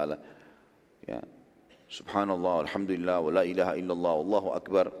Subhanahu Wa Taala. Ya, Subhanallah, Alhamdulillah, wa la ilaha illallah, Allahu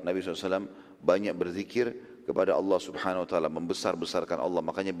Akbar. Nabi SAW banyak berzikir kepada Allah Subhanahu Wa Taala, membesar-besarkan Allah.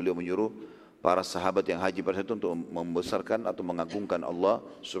 Makanya beliau menyuruh para sahabat yang haji pada saat itu untuk membesarkan atau mengagungkan Allah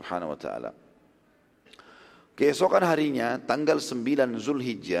Subhanahu Wa Taala. Keesokan harinya tanggal 9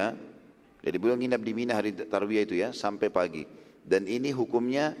 Zulhijjah, jadi beliau nginap di Mina hari Tarwiyah itu ya sampai pagi. Dan ini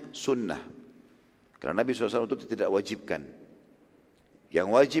hukumnya sunnah. Karena Nabi SAW itu tidak wajibkan. Yang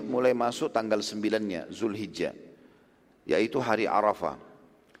wajib mulai masuk tanggal 9-nya Zulhijjah, yaitu hari Arafah.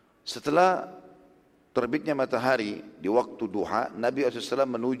 Setelah terbitnya matahari di waktu duha, Nabi SAW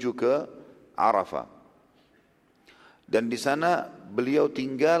menuju ke Arafah. Dan di sana beliau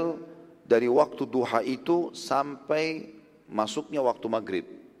tinggal dari waktu duha itu sampai masuknya waktu maghrib.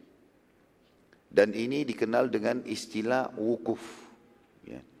 Dan ini dikenal dengan istilah wukuf.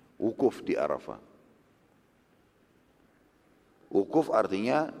 Ya, wukuf di Arafah. Wukuf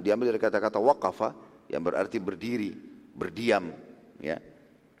artinya diambil dari kata-kata waqafa yang berarti berdiri, berdiam. Ya.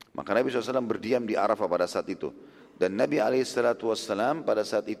 Maka Nabi SAW berdiam di Arafah pada saat itu. Dan Nabi SAW pada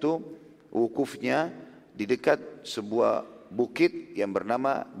saat itu wukufnya di dekat sebuah bukit yang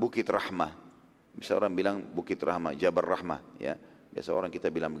bernama Bukit Rahmah. Bisa orang bilang Bukit Rahmah, Jabar Rahmah. Ya. Biasa orang kita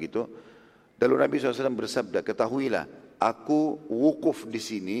bilang begitu. Lalu Nabi SAW bersabda, ketahuilah, aku wukuf di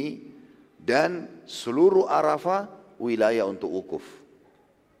sini dan seluruh Arafah wilayah untuk wukuf.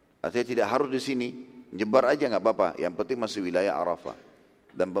 Artinya tidak harus di sini, nyebar aja nggak apa-apa. Yang penting masih wilayah Arafah.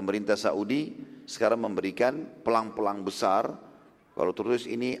 Dan pemerintah Saudi sekarang memberikan pelang-pelang besar. Kalau terus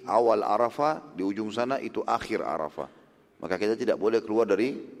ini awal Arafah, di ujung sana itu akhir Arafah. Maka kita tidak boleh keluar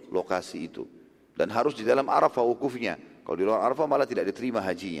dari lokasi itu. Dan harus di dalam Arafah wukufnya. Kalau di luar Arafah malah tidak diterima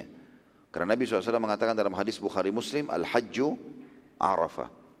hajinya. Karena Nabi SAW mengatakan dalam hadis Bukhari Muslim, Al-Hajju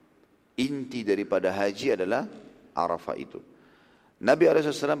Arafah. Inti daripada haji adalah Arafah itu. Nabi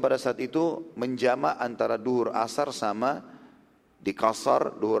SAW pada saat itu menjamak antara duhur asar sama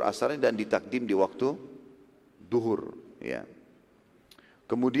diqasar duhur asarnya dan ditakdim di waktu duhur. Ya.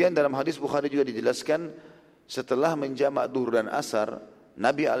 Kemudian dalam hadis Bukhari juga dijelaskan setelah menjamak duhur dan asar,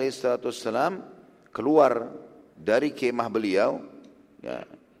 Nabi SAW keluar dari kemah beliau. Ya.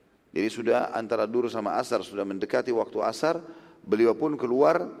 Jadi sudah antara duhur sama asar, sudah mendekati waktu asar, beliau pun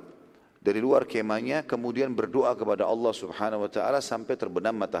keluar dari luar kemahnya, kemudian berdoa kepada Allah Subhanahu Wa Taala sampai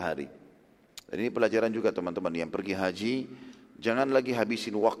terbenam matahari. Dan ini pelajaran juga teman-teman yang pergi haji, Jangan lagi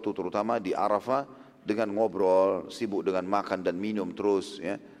habisin waktu terutama di Arafah dengan ngobrol, sibuk dengan makan dan minum terus.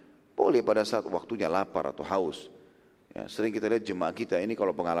 Ya. Boleh pada saat waktunya lapar atau haus. Ya, sering kita lihat jemaah kita ini,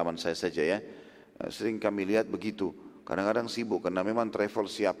 kalau pengalaman saya saja ya, sering kami lihat begitu. Kadang-kadang sibuk karena memang travel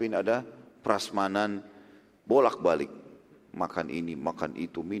siapin ada prasmanan bolak-balik. Makan ini, makan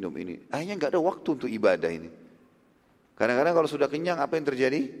itu, minum ini. Akhirnya nggak ada waktu untuk ibadah ini. Kadang-kadang kalau sudah kenyang apa yang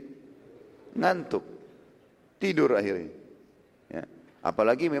terjadi? Ngantuk. Tidur akhirnya. Ya.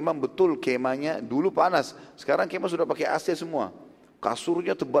 Apalagi memang betul kemahnya dulu panas. Sekarang kemah sudah pakai AC semua.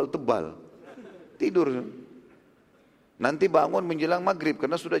 Kasurnya tebal-tebal. Tidur. Nanti bangun menjelang maghrib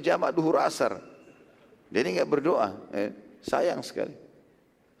karena sudah jamak duhur asar. Jadi nggak berdoa. Sayang sekali.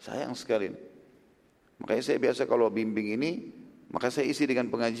 Sayang sekali. Makanya saya biasa kalau bimbing ini, maka saya isi dengan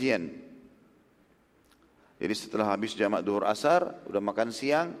pengajian. Jadi setelah habis jamak duhur asar, udah makan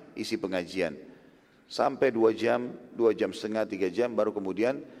siang, isi pengajian. Sampai 2 jam, 2 jam setengah, 3 jam, baru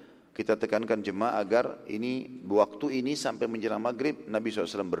kemudian kita tekankan jemaah agar ini, waktu ini sampai menjelang maghrib, Nabi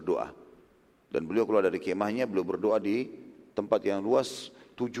SAW berdoa. Dan beliau keluar dari kemahnya, beliau berdoa di tempat yang luas,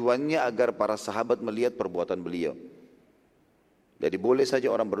 tujuannya agar para sahabat melihat perbuatan beliau. Jadi boleh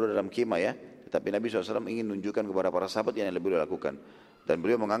saja orang berdoa dalam kemah ya, tetapi Nabi SAW ingin menunjukkan kepada para sahabat yang lebih beliau lakukan. Dan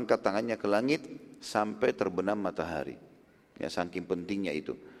beliau mengangkat tangannya ke langit sampai terbenam matahari. Ya, saking pentingnya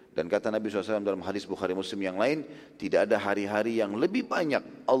itu. Dan kata Nabi SAW dalam hadis Bukhari Muslim yang lain, tidak ada hari-hari yang lebih banyak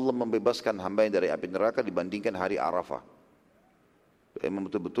Allah membebaskan hambanya dari api neraka dibandingkan hari Arafah. Memang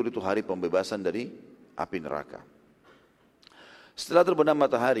betul-betul itu hari pembebasan dari api neraka. Setelah terbenam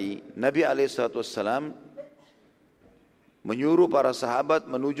matahari, Nabi SAW menyuruh para sahabat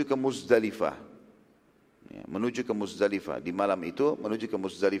menuju ke Muzdalifah. Ya, menuju ke Muzdalifah. Di malam itu menuju ke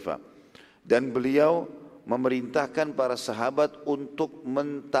Muzdalifah. Dan beliau memerintahkan para sahabat untuk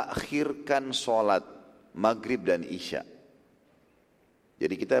mentakhirkan sholat maghrib dan isya.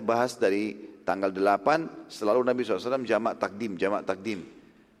 Jadi kita bahas dari tanggal 8 selalu Nabi SAW jamak takdim.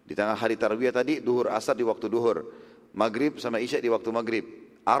 Di tanggal hari Tarwiyah tadi duhur asar di waktu duhur, maghrib sama isya di waktu maghrib.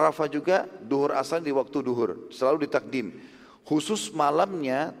 Arafah juga duhur asar di waktu duhur, selalu ditakdim. Khusus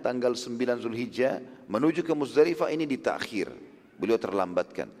malamnya tanggal 9 Zulhijjah menuju ke Muzdalifah ini ditakhir. Beliau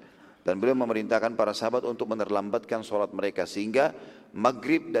terlambatkan. Dan beliau memerintahkan para sahabat untuk menerlambatkan sholat mereka sehingga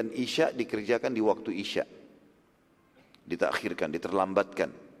maghrib dan isya dikerjakan di waktu isya. Ditakhirkan, diterlambatkan.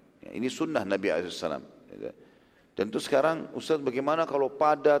 Ya, ini sunnah Nabi SAW. Dan itu sekarang Ustaz bagaimana kalau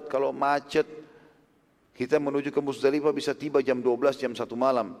padat, kalau macet, kita menuju ke Muzdalifah bisa tiba jam 12, jam 1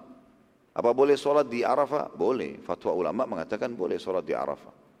 malam. Apa boleh sholat di Arafah? Boleh. Fatwa ulama mengatakan boleh sholat di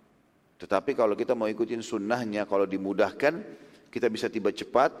Arafah. Tetapi kalau kita mau ikutin sunnahnya, kalau dimudahkan, kita bisa tiba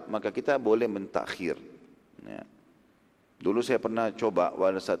cepat, maka kita boleh mentakhir. Ya. Dulu saya pernah coba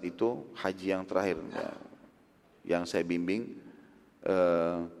pada saat itu, haji yang terakhir, ya, yang saya bimbing,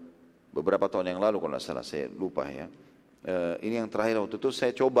 beberapa tahun yang lalu kalau tidak salah, saya lupa ya. Ini yang terakhir waktu itu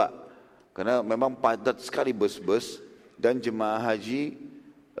saya coba, karena memang padat sekali bus-bus, dan jemaah haji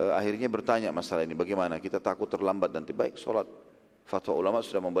akhirnya bertanya masalah ini, bagaimana, kita takut terlambat nanti, baik sholat. Fatwa ulama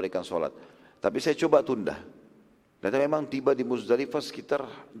sudah membolehkan sholat. Tapi saya coba tunda. Dan memang tiba di Muzdalifah sekitar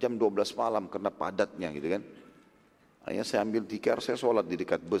jam 12 malam karena padatnya gitu kan. Akhirnya saya ambil tikar, saya sholat di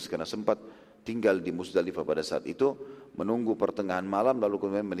dekat bus karena sempat tinggal di Muzdalifah pada saat itu, menunggu pertengahan malam lalu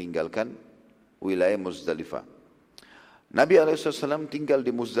kemudian meninggalkan wilayah Muzdalifah. Nabi SAW tinggal di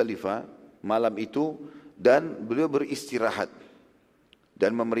Muzdalifah malam itu dan beliau beristirahat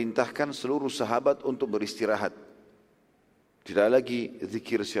dan memerintahkan seluruh sahabat untuk beristirahat. Tidak lagi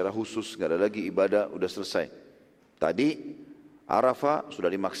zikir secara khusus, tidak ada lagi ibadah, sudah selesai. Tadi Arafah sudah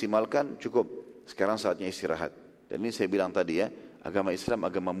dimaksimalkan, cukup. Sekarang saatnya istirahat. Dan ini saya bilang tadi ya, agama Islam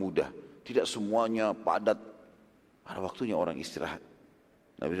agama mudah. Tidak semuanya padat. Ada waktunya orang istirahat.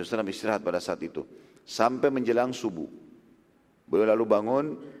 Nabi SAW istirahat pada saat itu. Sampai menjelang subuh. Beliau lalu bangun,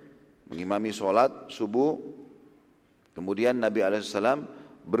 mengimami sholat subuh. Kemudian Nabi SAW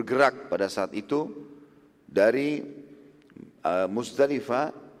bergerak pada saat itu dari Muzdalifah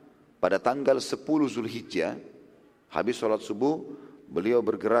pada tanggal 10 Zulhijjah. Habis sholat subuh, beliau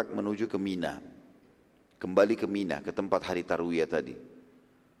bergerak menuju ke Mina. Kembali ke Mina, ke tempat hari Tarwiyah tadi.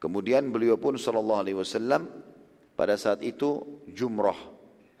 Kemudian beliau pun SAW pada saat itu jumrah,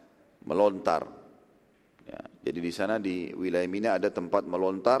 melontar. Ya, jadi di sana di wilayah Mina ada tempat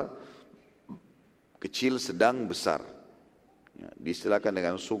melontar, kecil, sedang, besar. Ya, diistilahkan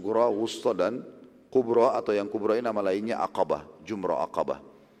dengan sugra, wusta dan kubra, atau yang kubra ini nama lainnya Aqabah, jumrah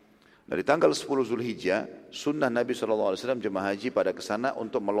Aqabah. Dari tanggal 10 Zulhijjah, sunnah Nabi SAW jemaah haji pada kesana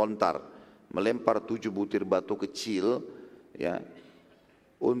untuk melontar, melempar 7 butir batu kecil, ya,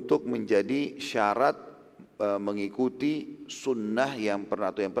 untuk menjadi syarat mengikuti sunnah yang pernah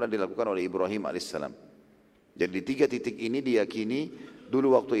dilakukan oleh Ibrahim alaihissalam. Jadi di 3 titik ini diyakini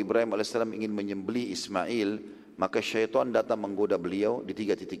dulu waktu Ibrahim alaihissalam ingin menyembelih Ismail, maka syaitan datang menggoda beliau di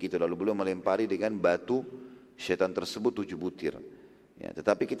 3 titik itu, lalu beliau melempari dengan batu syaitan tersebut 7 butir. Ya,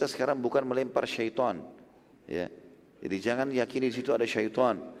 tetapi kita sekarang bukan melempar syaitan. Ya. Jadi jangan yakini di situ ada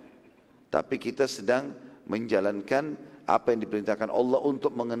syaitan. Tapi kita sedang menjalankan apa yang diperintahkan Allah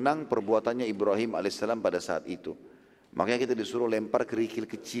untuk mengenang perbuatannya Ibrahim alaihissalam pada saat itu. Makanya kita disuruh lempar kerikil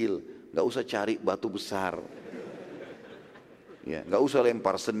kecil, nggak usah cari batu besar. Ya, nggak usah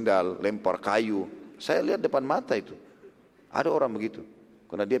lempar sendal, lempar kayu. Saya lihat depan mata itu. Ada orang begitu.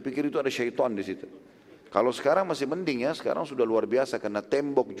 Karena dia pikir itu ada syaitan di situ. Kalau sekarang masih mending ya, sekarang sudah luar biasa karena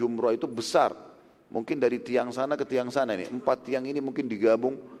tembok jumrah itu besar. Mungkin dari tiang sana ke tiang sana ini, 4 tiang ini mungkin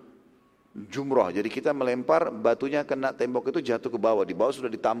digabung jumrah. Jadi kita melempar batunya kena tembok itu jatuh ke bawah, di bawah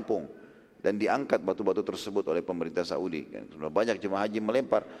sudah ditampung dan diangkat batu-batu tersebut oleh pemerintah Saudi. Sudah banyak jemaah haji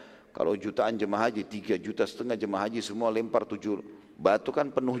melempar. Kalau jutaan jemaah haji, 3,5 juta jemaah haji semua lempar 7 batu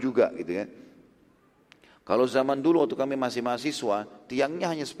kan penuh juga gitu kan. Kalau zaman dulu waktu kami masih mahasiswa,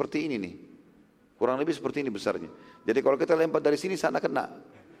 tiangnya hanya seperti ini nih. Kurang lebih seperti ini besarnya. Jadi kalau kita lempar dari sini sana kena.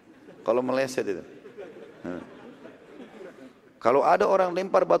 Kalau meleset itu. Kalau ada orang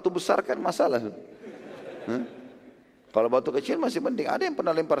lempar batu besar kan masalah. Kalau batu kecil masih penting. Ada yang pernah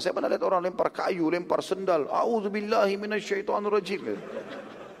lempar. Saya pernah lihat orang lempar kayu, lempar sendal. A'udzubillahi minasyaitonirrajim.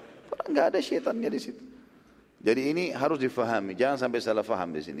 Padahal enggak ada syaitannya di situ. Jadi ini harus difahami. Jangan sampai salah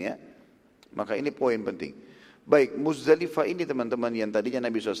faham di sini ya. Maka ini poin penting. Baik, Muzdalifah ini teman-teman yang tadinya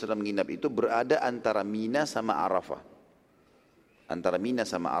Nabi SAW menginap itu berada antara Mina sama Arafah. Antara Mina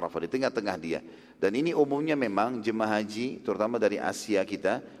sama Arafah, di tengah-tengah dia. Dan ini umumnya memang jemaah haji, terutama dari Asia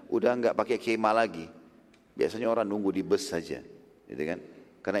kita, udah enggak pakai kemah lagi. Biasanya orang nunggu di bus saja. Gitu kan?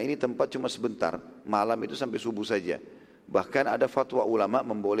 Karena ini tempat cuma sebentar, malam itu sampai subuh saja. Bahkan ada fatwa ulama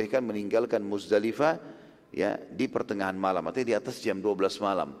membolehkan meninggalkan Muzdalifah ya, di pertengahan malam, artinya di atas jam 12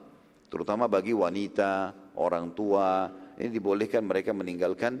 malam. Terutama bagi wanita, orang tua, ini dibolehkan mereka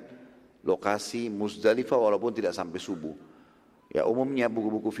meninggalkan lokasi Muzdalifah walaupun tidak sampai subuh. Ya umumnya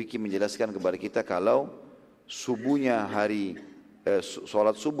buku-buku fikih menjelaskan kepada kita kalau subuhnya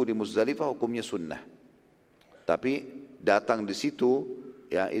sholat subuh di Muzdalifah hukumnya sunnah. Tapi datang di situ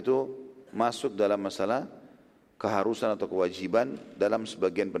ya itu masuk dalam masalah keharusan atau kewajiban dalam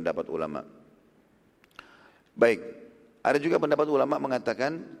sebagian pendapat ulama. Baik, ada juga pendapat ulama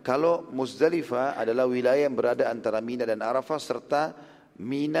mengatakan kalau Muzdalifah adalah wilayah yang berada antara Mina dan Arafah serta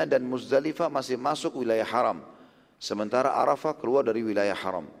Mina dan Muzdalifah masih masuk wilayah haram. Sementara Arafah keluar dari wilayah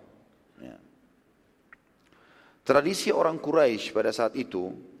haram. Ya. Tradisi orang Quraisy pada saat itu,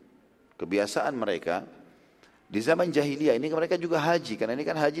 kebiasaan mereka, di zaman jahiliyah ini mereka juga haji. Karena ini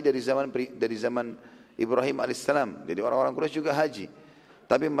kan haji dari zaman Ibrahim alaihissalam. Jadi orang-orang Quraisy juga haji.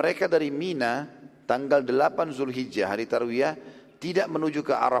 Tapi mereka dari Mina, tanggal 8 Zulhijjah, hari Tarwiyah, tidak menuju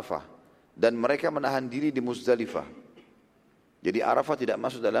ke Arafah. Dan mereka menahan diri di Muzdalifah. Jadi Arafah tidak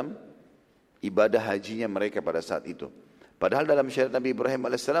masuk dalam ibadah hajinya mereka pada saat itu. Padahal dalam syariat Nabi Ibrahim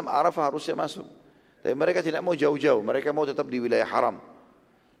alaihissalam Arafah harusnya masuk. Tapi mereka tidak mau jauh-jauh, mereka mau tetap di wilayah haram.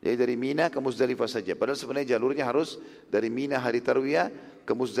 Jadi dari Mina ke Muzdalifah saja. Padahal sebenarnya jalurnya harus dari Mina hari Tarwiyah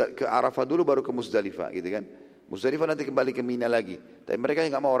ke Arafah dulu baru ke Muzdalifah, gitu kan? Muzdalifah nanti kembali ke Mina lagi. Tapi mereka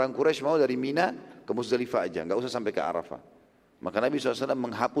yang nggak mau, orang Quraisy mau dari Mina ke Muzdalifah aja, nggak usah sampai ke Arafah. Maka Nabi SAW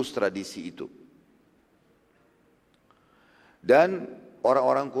menghapus tradisi itu. Dan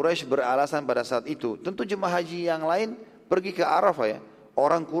orang-orang Quraisy beralasan pada saat itu, tentu jemaah haji yang lain pergi ke Arafah ya.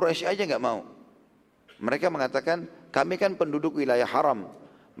 Orang Quraisy aja nggak mau. Mereka mengatakan, kami kan penduduk wilayah haram,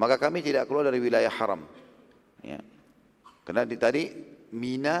 maka kami tidak keluar dari wilayah haram. Ya. Karena tadi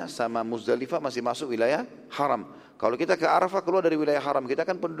Mina sama Muzdalifah masih masuk wilayah haram. Kalau kita ke Arafah keluar dari wilayah haram, kita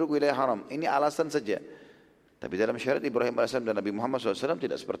kan penduduk wilayah haram. Ini alasan saja. Tapi dalam syariat Ibrahim AS dan Nabi Muhammad SAW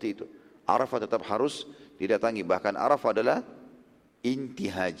tidak seperti itu. Arafah tetap harus didatangi. Bahkan Arafah adalah inti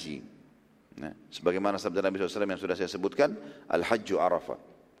haji. Nah, sebagaimana sabda Nabi SAW yang sudah saya sebutkan, Al-Hajju Arafah.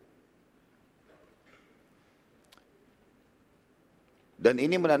 Dan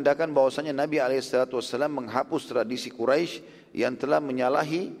ini menandakan bahwasanya Nabi SAW menghapus tradisi Quraisy yang telah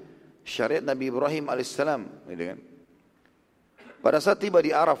menyalahi syariat Nabi Ibrahim AS. Gitu kan? Pada saat tiba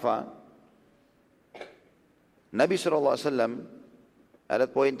di Arafah, Nabi SAW, ada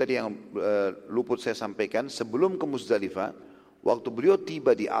poin tadi yang luput saya sampaikan, sebelum ke Muzdalifah, waktu beliau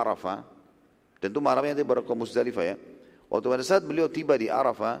tiba di Arafah, tentu malamnya nanti baru ke Muzdalifah ya, waktu pada saat beliau tiba di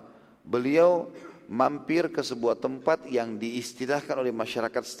Arafah, beliau mampir ke sebuah tempat yang diistilahkan oleh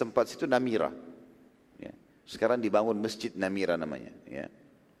masyarakat setempat situ Namira. Ya. Sekarang dibangun masjid Namira namanya. Ya.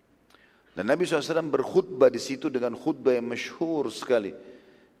 Dan Nabi SAW berkhutbah di situ dengan khutbah yang masyhur sekali,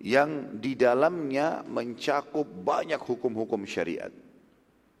 yang di dalamnya mencakup banyak hukum-hukum syariat.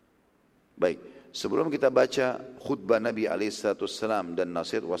 Baik, sebelum kita baca khutbah Nabi SAW dan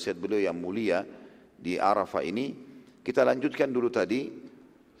nasihat wasiat beliau yang mulia di Arafah ini, kita lanjutkan dulu tadi.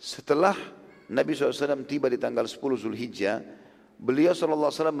 Setelah Nabi SAW tiba di tanggal 10 Zulhijjah, beliau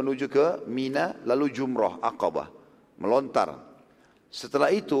SAW menuju ke Mina, lalu Jumrah Aqabah, melontar.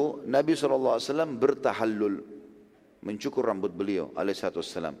 Setelah itu Nabi SAW bertahallul, mencukur rambut beliau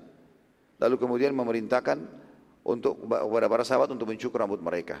alaihissalam. Lalu kemudian memerintahkan kepada para sahabat untuk mencukur rambut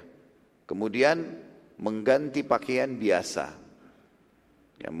mereka. Kemudian mengganti pakaian biasa.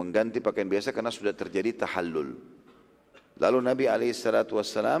 Ya, mengganti pakaian biasa karena sudah terjadi tahallul. Lalu Nabi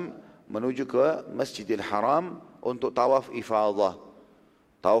alaihissalam menuju ke Masjidil Haram untuk tawaf ifadah,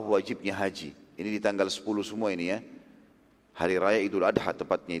 tawaf wajibnya haji. Ini di tanggal 10 semua ini ya. Hari Raya Idul Adha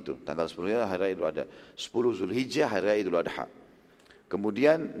tepatnya itu. Tanggal 10 Hari Raya Idul Adha. 10 Zulhijjah Hari Raya Idul Adha.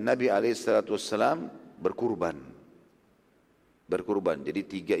 Kemudian Nabi SAW berkurban. Jadi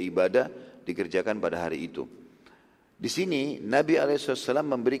 3 ibadah dikerjakan pada hari itu. Di sini Nabi SAW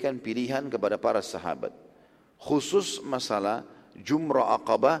memberikan pilihan kepada para sahabat. Khusus masalah Jumrah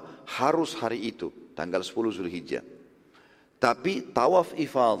Aqabah harus hari itu. Tanggal 10 Zulhijjah. Tapi tawaf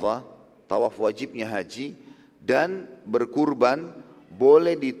ifadah, tawaf wajibnya haji, dan berkurban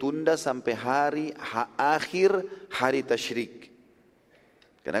boleh ditunda sampai akhir hari tasyrik.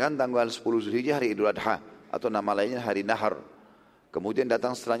 Karena kan tanggal 10 Zulhijjah hari Idul Adha, atau nama lainnya hari Nahar. Kemudian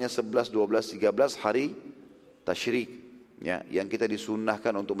datang setelahnya 11, 12, 13 hari tasyrik, ya, yang kita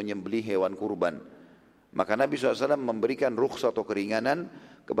disunnahkan untuk menyembelih hewan kurban. Maka Nabi SAW memberikan rukhsah atau keringanan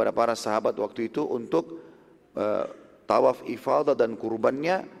kepada para sahabat waktu itu untuk tawaf ifadah dan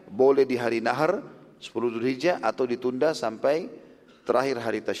kurbannya boleh di hari Nahar 10 Dzulhijjah atau ditunda sampai terakhir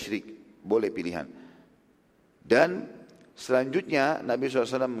hari tasyrik, boleh pilihan. Dan selanjutnya Nabi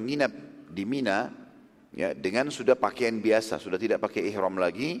SAW menginap di Mina, ya, dengan sudah pakaian biasa, sudah tidak pakai ihram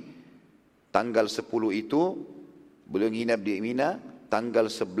lagi. Tanggal 10 itu beliau menginap di Mina, tanggal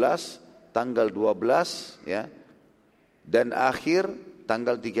 11, tanggal 12, ya, dan akhir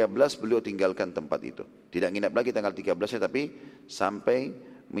tanggal 13 beliau tinggalkan tempat itu. Tidak nginap lagi tanggal 13-nya, tapi sampai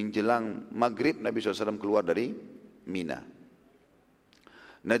menjelang maghrib Nabi SAW keluar dari Mina.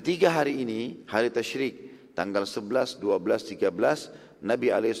 Nah 3 hari ini, hari tasyrik, tanggal 11, 12, 13, Nabi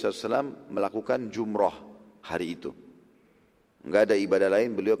SAW melakukan jumrah hari itu. Enggak ada ibadah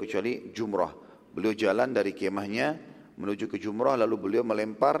lain beliau kecuali jumrah. Beliau jalan dari kemahnya menuju ke jumrah, lalu beliau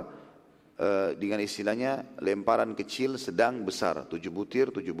melempar dengan istilahnya lemparan kecil, sedang, besar. 7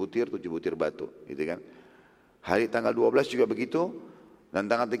 butir batu. Gitu kan. Hari tanggal 12 juga begitu. Dan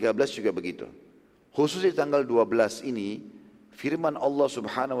tanggal 13 juga begitu. Khusus di tanggal 12 ini, firman Allah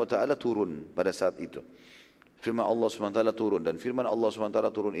Subhanahu wa taala turun pada saat itu. Firman Allah Subhanahu wa taala turun, dan firman Allah Subhanahu wa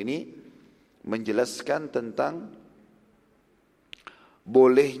taala turun ini menjelaskan tentang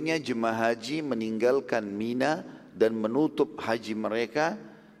bolehnya jemaah haji meninggalkan Mina dan menutup haji mereka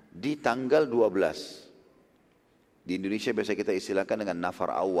di tanggal 12. Di Indonesia biasa kita istilahkan dengan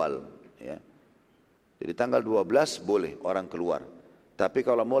nafar awal, ya. Jadi tanggal 12 boleh orang keluar. Tapi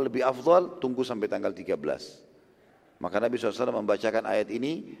kalau mau lebih afdal, tunggu sampai tanggal 13. Maka Nabi SAW membacakan ayat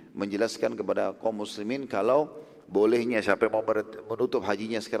ini, menjelaskan kepada kaum muslimin kalau bolehnya siapa yang mau menutup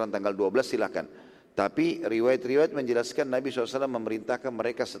hajinya sekarang tanggal 12 silakan. Tapi riwayat-riwayat menjelaskan Nabi SAW memerintahkan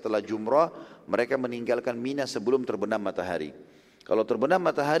mereka setelah jumrah, mereka meninggalkan Mina sebelum terbenam matahari. Kalau terbenam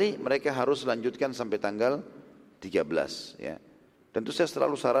matahari, mereka harus lanjutkan sampai tanggal 13. Ya. Tentu saya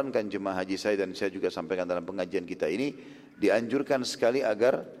selalu sarankan jemaah haji saya, dan saya juga sampaikan dalam pengajian kita ini, dianjurkan sekali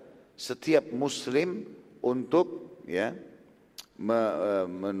agar setiap muslim untuk, ya,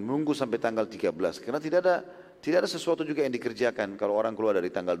 menunggu sampai tanggal 13. Karena tidak ada sesuatu juga yang dikerjakan kalau orang keluar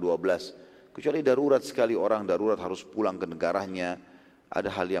dari tanggal 12. Kecuali darurat sekali, orang darurat harus pulang ke negaranya, ada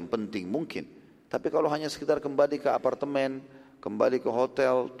hal yang penting mungkin. Tapi kalau hanya sekitar kembali ke apartemen, kembali ke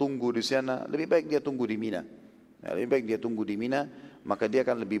hotel, tunggu di sana, lebih baik dia tunggu di Mina. Ya, lebih baik dia tunggu di Mina, maka dia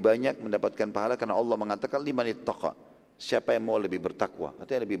akan lebih banyak mendapatkan pahala, karena Allah mengatakan liman ittaqa, siapa yang mau lebih bertakwa,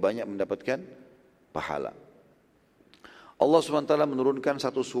 artinya lebih banyak mendapatkan pahala. Allah SWT menurunkan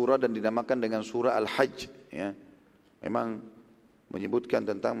satu surah dan dinamakan dengan surah Al-Hajj, ya. Memang menyebutkan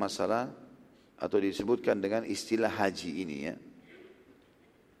tentang masalah atau disebutkan dengan istilah haji ini, ya.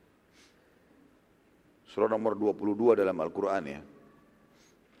 Surah nomor 22 dalam Al-Quran, ya.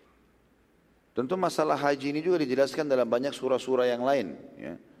 Tentu masalah haji ini juga dijelaskan dalam banyak surah-surah yang lain,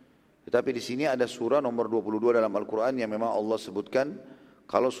 ya. Tetapi di sini ada surah nomor 22 dalam Al-Quran yang memang Allah sebutkan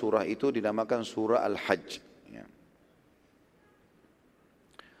kalau surah itu dinamakan surah Al-Hajj, ya.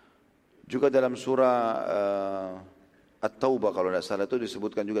 Juga dalam surah At-Taubah kalau tidak salah itu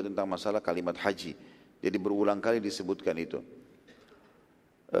disebutkan juga tentang masalah kalimat haji. Jadi berulang kali disebutkan itu.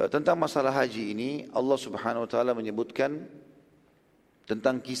 Tentang masalah haji ini Allah Subhanahu wa taala menyebutkan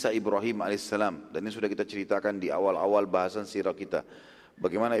tentang kisah Ibrahim alaihissalam, dan ini sudah kita ceritakan di awal-awal bahasan sirah kita.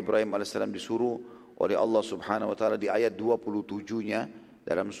 Bagaimana Ibrahim alaihissalam disuruh oleh Allah Subhanahu wa taala di ayat 27-nya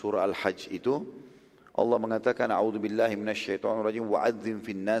dalam surah Al-Hajj itu Allah mengatakan a'udzubillahi minasyaitonirrajim wa'adzim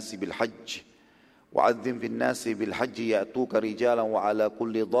fin nasi bil hajj wa'adzim fin nasi bil hajj ya'tuka rijalan wa 'ala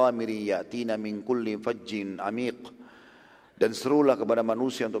kulli dhamirin ya'tina min kulli fajjin amiq. Dan serulah kepada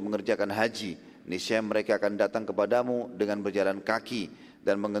manusia untuk mengerjakan haji. Niscaya mereka akan datang kepadamu dengan berjalan kaki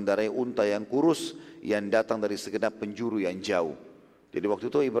dan mengendarai unta yang kurus yang datang dari segenap penjuru yang jauh. Jadi waktu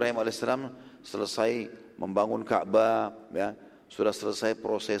itu Ibrahim alaihissalam selesai membangun Ka'bah, ya, sudah selesai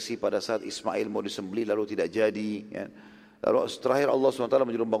prosesi pada saat Ismail mau disembelih lalu tidak jadi. Ya. Lalu terakhir Allah SWT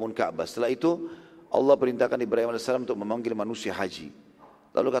menyuruh membangun Ka'bah. Setelah itu Allah perintahkan Ibrahim alaihissalam untuk memanggil manusia haji.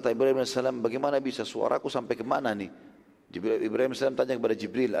 Lalu kata Ibrahim alaihissalam, bagaimana bisa suaraku sampai kemana nih? Ibrahim AS tanya kepada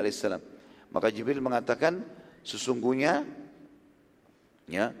Jibril AS. Maka Jibril mengatakan sesungguhnya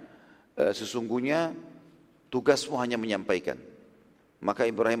tugasmu hanya menyampaikan. Maka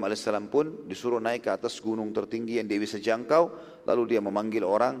Ibrahim AS pun disuruh naik ke atas gunung tertinggi yang dia bisa jangkau. Lalu dia memanggil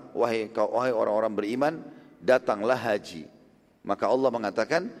orang, wahai orang-orang beriman, datanglah haji. Maka Allah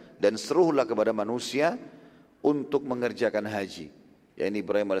mengatakan, dan serulah kepada manusia untuk mengerjakan haji. Ya, ini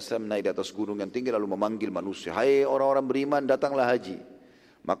Ibrahim AS naik di atas gunung yang tinggi lalu memanggil manusia, hai orang-orang beriman, datanglah haji.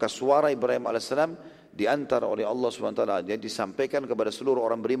 Maka suara Ibrahim AS diantar oleh Allah SWT, dia disampaikan kepada seluruh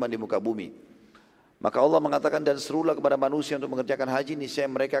orang beriman di muka bumi. Maka Allah mengatakan, dan serulah kepada manusia untuk mengerjakan haji, niscaya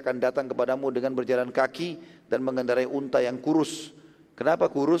mereka akan datang kepadamu dengan berjalan kaki dan mengendarai unta yang kurus.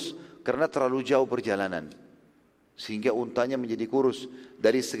 Kenapa kurus? Karena terlalu jauh perjalanan, sehingga untanya menjadi kurus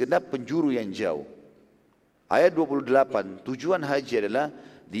dari segenap penjuru yang jauh. Ayat 28, tujuan haji adalah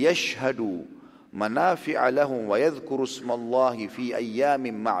liyashhadu manafi'a lahum wa yadhkuru ismallahi fi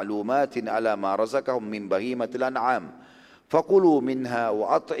ayyamin ma'lumatin ala ma razaqahum min bahimatil an'am faqulu minha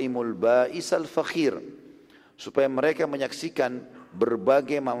wa at'imul ba'isal fakhir, supaya mereka menyaksikan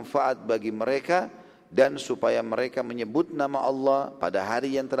berbagai manfaat bagi mereka dan supaya mereka menyebut nama Allah pada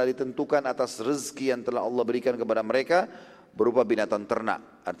hari yang telah ditentukan atas rezeki yang telah Allah berikan kepada mereka berupa binatang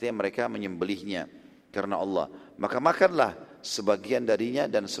ternak, artinya mereka menyembelihnya karena Allah. Maka makanlah sebagian darinya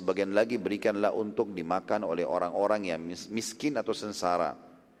dan sebagian lagi berikanlah untuk dimakan oleh orang-orang yang miskin atau sengsara.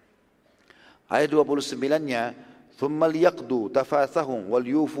 Ayat 29-nya, thumma liyaqdu tafathahum wal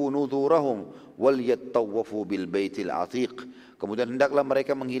yufu nudhurahum wal yattawafu bil baitil atiq. Kemudian hendaklah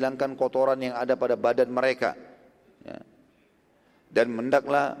mereka menghilangkan kotoran yang ada pada badan mereka. Ya. Dan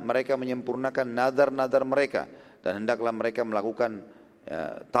hendaklah mereka menyempurnakan nazar-nazar mereka, dan hendaklah mereka melakukan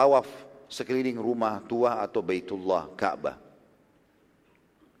tawaf sekeliling rumah tua atau Baitullah, Ka'bah.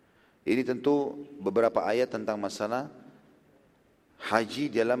 Ini tentu beberapa ayat tentang masalah haji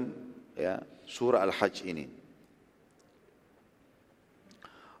dalam surah Al-Hajj ini.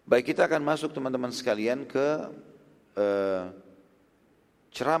 Baik, kita akan masuk teman-teman sekalian ke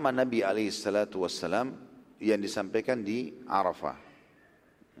ceramah Nabi SAW yang disampaikan di Arafah.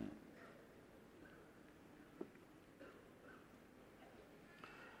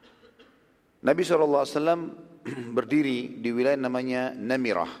 Nabi SAW berdiri di wilayah namanya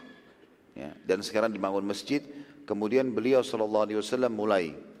Namirah, ya, dan sekarang dibangun masjid. Kemudian beliau SAW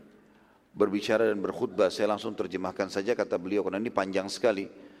mulai berbicara dan berkhutbah. Saya langsung terjemahkan saja kata beliau karena ini panjang sekali.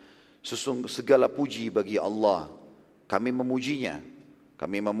 Segala puji bagi Allah, kami memujinya,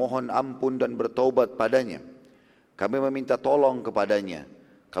 kami memohon ampun dan bertaubat padanya, kami meminta tolong kepadanya,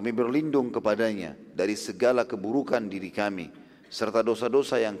 kami berlindung kepadanya dari segala keburukan diri kami serta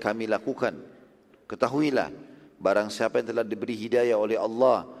dosa-dosa yang kami lakukan. Ketahuilah, barang siapa yang telah diberi hidayah oleh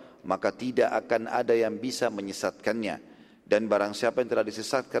Allah, maka tidak akan ada yang bisa menyesatkannya. Dan barang siapa yang telah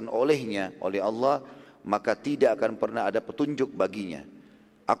disesatkan olehnya, oleh Allah, maka tidak akan pernah ada petunjuk baginya.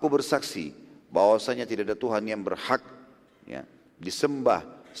 Aku bersaksi bahwasanya tidak ada Tuhan yang berhak disembah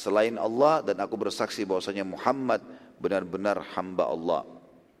selain Allah, dan aku bersaksi bahwasanya Muhammad benar-benar hamba Allah.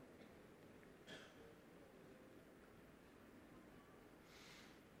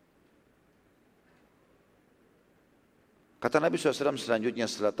 Kata Nabi SAW selanjutnya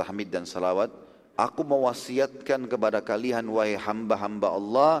setelah tahmid dan salawat, aku mewasiatkan kepada kalian wahai hamba-hamba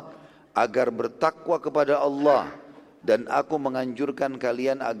Allah agar bertakwa kepada Allah, dan aku menganjurkan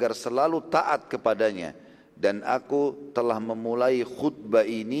kalian agar selalu taat kepadanya. Dan aku telah memulai khutbah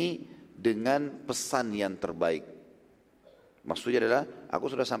ini dengan pesan yang terbaik. Maksudnya adalah aku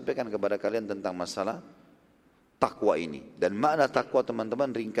sudah sampaikan kepada kalian tentang masalah takwa ini. Dan makna takwa teman-teman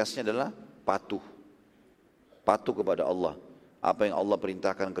ringkasnya adalah patuh. Patuh kepada Allah. Apa yang Allah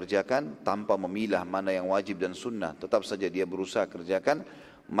perintahkan kerjakan tanpa memilah mana yang wajib dan sunnah. Tetap saja dia berusaha kerjakan.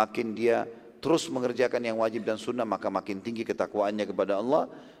 Makin dia terus mengerjakan yang wajib dan sunnah, maka makin tinggi ketakwaannya kepada Allah.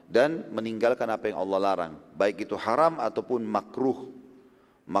 Dan meninggalkan apa yang Allah larang. Baik itu haram ataupun makruh.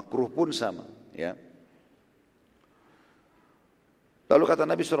 Makruh pun sama. Ya. Lalu kata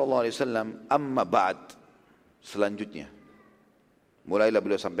Nabi SAW, amma ba'd. Selanjutnya. Mulailah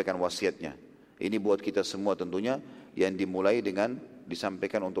beliau sampaikan wasiatnya. Ini buat kita semua tentunya. Yang dimulai dengan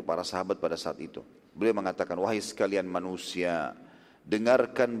disampaikan untuk para sahabat pada saat itu. Beliau mengatakan, wahai sekalian manusia,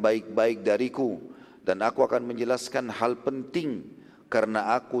 dengarkan baik-baik dariku. Dan aku akan menjelaskan hal penting.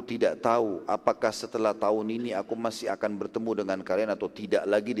 Karena aku tidak tahu apakah setelah tahun ini aku masih akan bertemu dengan kalian atau tidak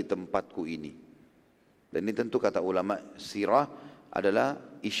lagi di tempatku ini. Dan ini tentu kata ulama sirah adalah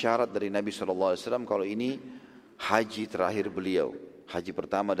isyarat dari Nabi SAW kalau ini haji terakhir beliau. Haji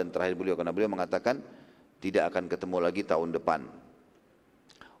pertama dan terakhir beliau. Karena beliau mengatakan tidak akan ketemu lagi tahun depan.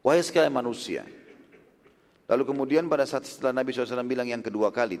 Wahai sekalian manusia. Lalu kemudian pada saat setelah Nabi SAW bilang yang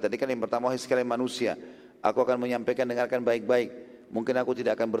kedua kali. Tadi kan yang pertama, wahai sekalian manusia. Aku akan menyampaikan, dengarkan baik-baik. Mungkin aku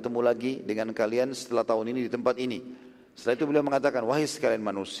tidak akan bertemu lagi dengan kalian setelah tahun ini di tempat ini. Setelah itu beliau mengatakan, wahai sekalian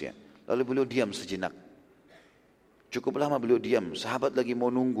manusia. Lalu beliau diam sejenak. Cukup lama beliau diam. Sahabat lagi mau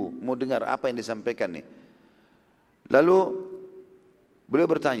nunggu, mau dengar apa yang disampaikan nih. Lalu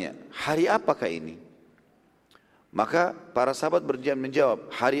beliau bertanya, hari apakah ini? Maka para sahabat menjawab,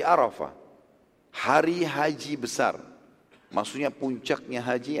 hari Arafah. Hari haji besar. Maksudnya puncaknya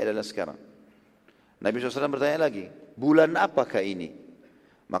haji adalah sekarang. Nabi SAW bertanya lagi, bulan apakah ini?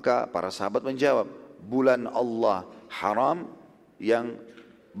 Maka para sahabat menjawab, bulan Allah haram yang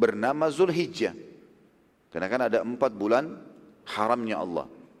bernama Zulhijjah. Karena kan ada 4 bulan haramnya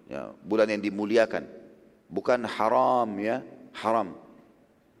Allah. Ya, bulan yang dimuliakan. Bukan haram ya, haram.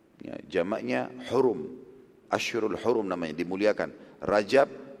 Ya, jamaknya hurum. Asyurul hurum namanya, dimuliakan.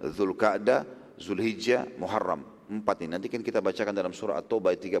 Rajab, Dzulqa'dah, Zulhijjah, Muharram. 4 ini. Nanti kan kita bacakan dalam surah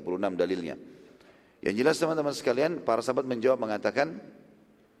At-Taubah 36 dalilnya. Yang jelas teman-teman sekalian, para sahabat menjawab mengatakan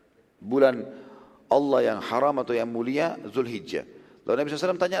bulan Allah yang haram atau yang mulia Zulhijjah. Lalu Nabi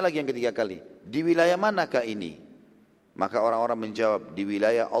SAW tanya lagi yang ketiga kali, di wilayah manakah ini? Maka orang-orang menjawab, di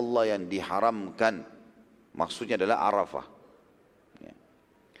wilayah Allah yang diharamkan. Maksudnya adalah Arafah. Ya.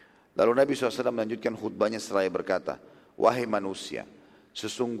 Lalu Nabi SAW melanjutkan khutbahnya seraya berkata, wahai manusia,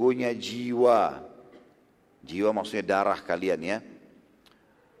 sesungguhnya jiwa maksudnya darah kalian ya,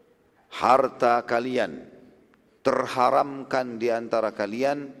 harta kalian terharamkan di antara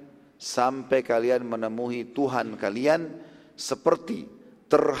kalian sampai kalian menemui Tuhan kalian seperti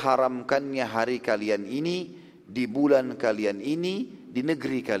terharamkannya hari kalian ini, di bulan kalian ini, di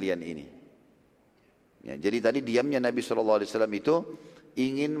negeri kalian ini. Ya, jadi tadi diamnya Nabi SAW itu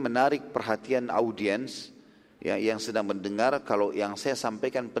ingin menarik perhatian audiens ya, yang sedang mendengar kalau yang saya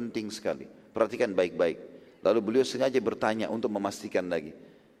sampaikan penting sekali. Perhatikan baik-baik. Lalu beliau sengaja bertanya untuk memastikan lagi.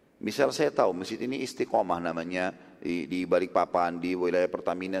 Misal saya tahu masjid ini Istiqomah namanya di Balikpapan, di wilayah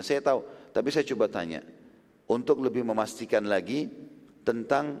Pertamina, saya tahu. Tapi saya coba tanya, untuk lebih memastikan lagi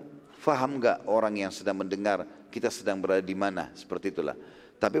tentang faham enggak orang yang sedang mendengar kita sedang berada di mana, seperti itulah.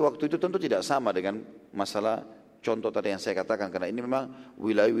 Tapi waktu itu tentu tidak sama dengan masalah contoh tadi yang saya katakan, karena ini memang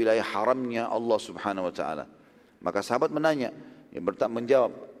wilayah-wilayah haramnya Allah Subhanahu Wa Taala. Maka sahabat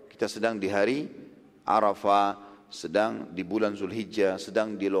menjawab, kita sedang di hari Arafah, sedang di bulan Zulhijjah,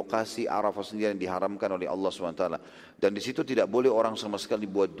 sedang di lokasi Arafah sendiri yang diharamkan oleh Allah SWT. Dan di situ tidak boleh orang sama sekali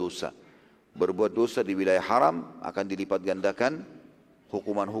buat dosa. Berbuat dosa di wilayah haram akan dilipat gandakan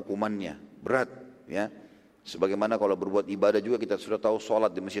hukuman-hukumannya. Berat. Ya. Sebagaimana kalau berbuat ibadah juga kita sudah tahu sholat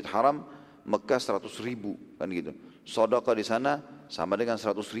di Masjid Haram, Mekah 100.000. Kan gitu. Sedekah di sana sama dengan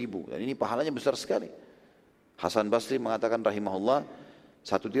 100.000. Dan ini pahalanya besar sekali. Hasan Basri mengatakan rahimahullah,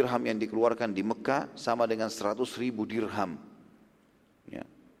 1 dirham yang dikeluarkan di Mekah sama dengan 100.000 dirham. Ya.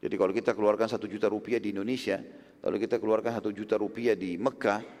 Jadi kalau kita keluarkan 1 juta rupiah di Indonesia, lalu kita keluarkan 1 juta rupiah di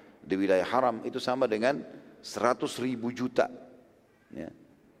Mekah, di wilayah haram, itu sama dengan 100.000 juta. Ya.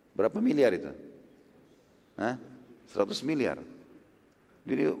 Berapa miliar itu? 100 miliar.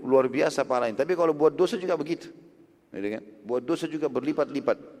 Jadi luar biasa pahalanya. Tapi kalau buat dosa juga begitu. Buat dosa juga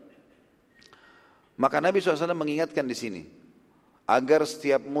berlipat-lipat. Maka Nabi SAW mengingatkan di sini, agar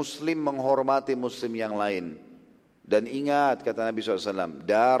setiap muslim menghormati muslim yang lain. Dan ingat kata Nabi SAW,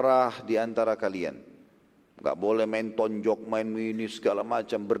 darah di antara kalian. Gak boleh main tonjok, main ini segala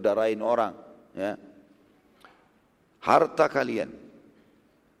macam, berdarahin orang. Ya. Harta kalian,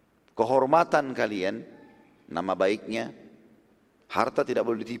 kehormatan kalian, nama baiknya, harta tidak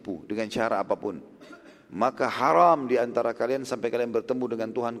boleh ditipu dengan cara apapun. maka haram di antara kalian sampai kalian bertemu dengan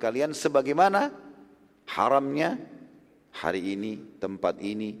Tuhan kalian sebagaimana haramnya hari ini, tempat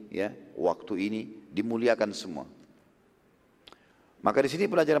ini, ya, waktu ini dimuliakan semua. Maka di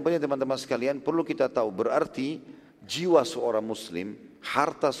sini pelajaran penting teman-teman sekalian, perlu kita tahu berarti jiwa seorang muslim,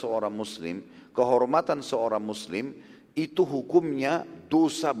 harta seorang muslim, kehormatan seorang muslim itu hukumnya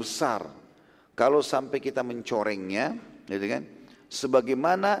dosa besar. Kalau sampai kita mencorengnya, gitu kan?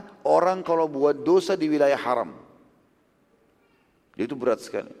 Sebagaimana orang kalau buat dosa di wilayah haram. Itu berat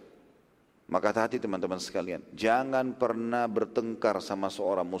sekali. Maka hati-hati teman-teman sekalian, jangan pernah bertengkar sama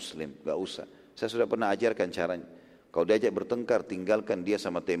seorang muslim, gak usah. Saya sudah pernah ajarkan caranya. Kalau diajak bertengkar, tinggalkan dia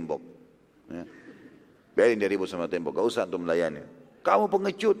sama tembok. Ya. Biarin dia ribut sama tembok, gak usah untuk melayani. Kamu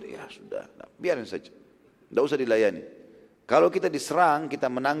pengecut, ya sudah, biarin saja. Gak usah dilayani. Kalau kita diserang,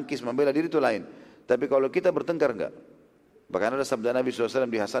 kita menangkis, membela diri itu lain. Tapi kalau kita bertengkar enggak. Bahkan ada sabda Nabi SAW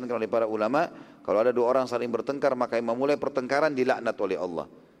dihasankan oleh para ulama, kalau ada dua orang saling bertengkar, maka yang memulai pertengkaran dilaknat oleh Allah.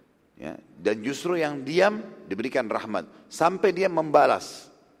 Ya. Dan justru yang diam diberikan rahmat. Sampai dia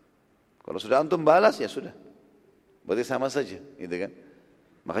membalas. Kalau sudah antum balas, ya sudah. Berarti sama saja, gitu kan?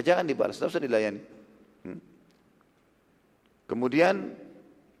 Maka jangan dibalas, tidak usah dilayani. Kemudian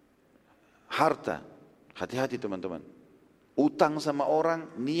harta, hati-hati teman-teman. Utang sama orang,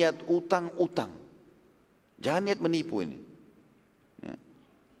 niat utang. Jangan niat menipu ini. Ya.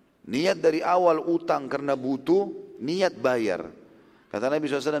 Niat dari awal utang karena butuh, niat bayar. Kata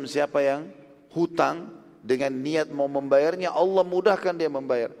Nabi SAW, siapa yang hutang dengan niat mau membayarnya, Allah mudahkan dia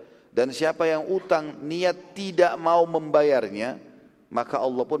membayar. Dan siapa yang utang niat tidak mau membayarnya, maka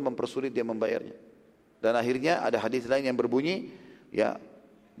Allah pun mempersulit dia membayarnya. Dan akhirnya ada hadis lain yang berbunyi, ya,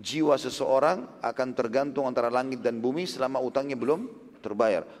 jiwa seseorang akan tergantung antara langit dan bumi selama utangnya belum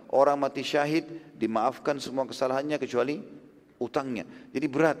terbayar. Orang mati syahid dimaafkan semua kesalahannya kecuali utangnya. Jadi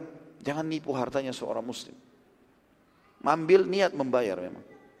berat, jangan nipu hartanya seorang muslim. Ambil niat membayar memang.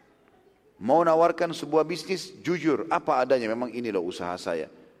 Mau nawarkan sebuah bisnis, jujur, apa adanya, memang ini loh usaha saya.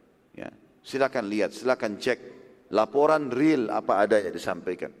 Ya, silakan lihat, silakan cek, laporan real apa adanya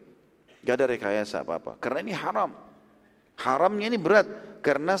disampaikan. Gak ada rekayasa apa-apa, karena ini haram. Haramnya ini berat,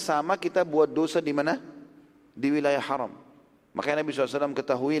 karena sama kita buat dosa di mana? Di wilayah haram. Makanya Nabi SAW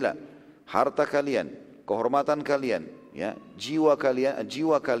ketahuilah, harta kalian, kehormatan kalian, ya, jiwa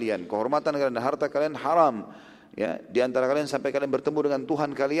kalian, kehormatan kalian dan harta kalian haram. Ya, di antara kalian sampai kalian bertemu dengan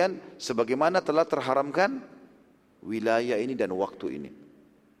Tuhan kalian, sebagaimana telah terharamkan wilayah ini dan waktu ini.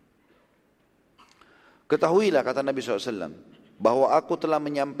 Ketahuilah, kata Nabi SAW, bahwa aku telah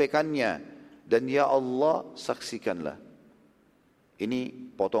menyampaikannya dan ya Allah saksikanlah.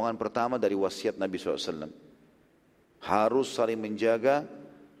 Ini potongan pertama dari wasiat Nabi SAW. Harus saling menjaga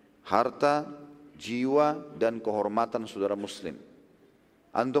harta, jiwa dan kehormatan saudara muslim.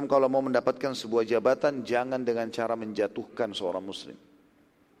 Antum kalau mau mendapatkan sebuah jabatan, jangan dengan cara menjatuhkan seorang muslim.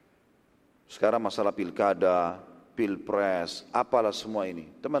 Sekarang masalah pilkada, pilpres, apalah semua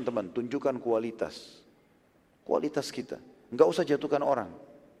ini. Teman-teman, tunjukkan kualitas. Kualitas kita. Enggak usah jatuhkan orang.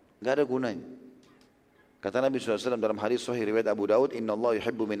 Enggak ada gunanya. Kata Nabi SAW dalam hadis sahih riwayat Abu Daud, Inna Allah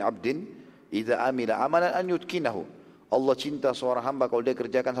yuhibbu min abdin idza amila amalan an yutkinahu. Allah cinta seorang hamba kalau dia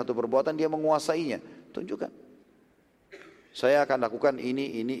kerjakan satu perbuatan, dia menguasainya. Tunjukkan. Saya akan lakukan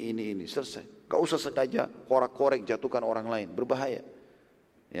ini. Selesai. Enggak usah sengaja korek-korek jatuhkan orang lain. Berbahaya.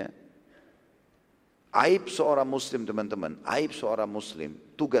 Ya. Aib seorang muslim teman-teman. Aib seorang muslim.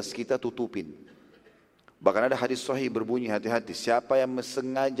 Tugas kita tutupin. Bahkan ada hadis sahih berbunyi, hati-hati, siapa yang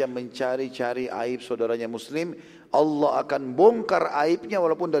sengaja mencari-cari aib saudaranya muslim, Allah akan bongkar aibnya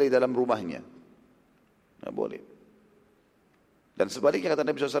walaupun dari dalam rumahnya. Tidak boleh. Dan sebaliknya kata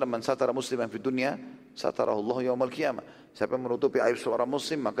Nabi SAW, man satara musliman fi dunya, satarahullahu yawmal qiyamah. Siapa yang menutupi aib seorang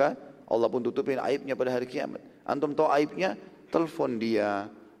muslim, maka Allah pun tutupin aibnya pada hari kiamat. Antum tahu aibnya, telepon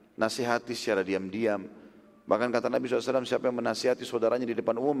dia, nasihati secara diam-diam. Bahkan kata Nabi SAW, siapa yang menasihati saudaranya di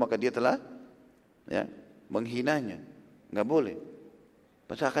depan umum, maka dia telah, ya, menghinanya. Enggak boleh.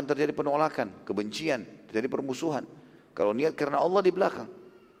 Pasti akan terjadi penolakan, kebencian, terjadi permusuhan. Kalau niat karena Allah di belakang,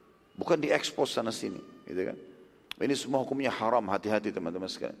 bukan diekspos sana sini, gitu kan? Ini semua hukumnya haram, hati-hati teman-teman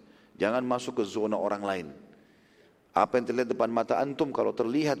sekalian. Jangan masuk ke zona orang lain. Apa yang terlihat depan mata antum, kalau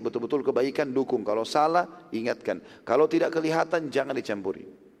terlihat betul-betul kebaikan, dukung. Kalau salah, ingatkan. Kalau tidak kelihatan, jangan dicampuri.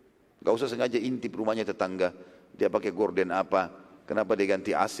 Enggak usah sengaja intip rumahnya tetangga. Dia pakai gorden apa? Kenapa dia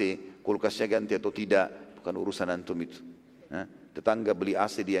ganti AC? Kulkasnya ganti atau tidak? Bukan urusan antum itu. Nah, tetangga beli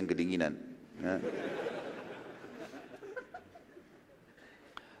AC dia yang kedinginan. Nah.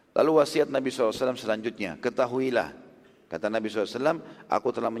 Lalu wasiat Nabi SAW selanjutnya, ketahuilah, kata Nabi SAW, aku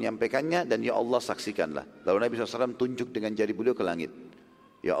telah menyampaikannya dan ya Allah saksikanlah. Lalu Nabi SAW tunjuk dengan jari beliau ke langit.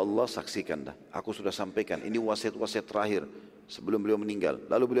 Ya Allah, saksikanlah, aku sudah sampaikan, ini wasiat-wasiat terakhir sebelum beliau meninggal.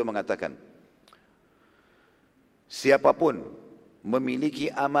 Lalu beliau mengatakan, siapapun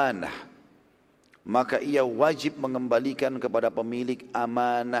memiliki amanah, maka ia wajib mengembalikan kepada pemilik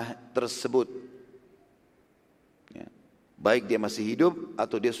amanah tersebut. Ya. Baik dia masih hidup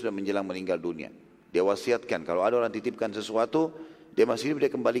atau dia sudah menjelang meninggal dunia. Dia wasiatkan, kalau ada orang titipkan sesuatu, dia masih hidup dia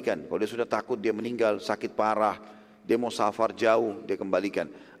kembalikan. Kalau dia sudah takut dia meninggal, sakit parah, dia mau safar jauh, dia kembalikan.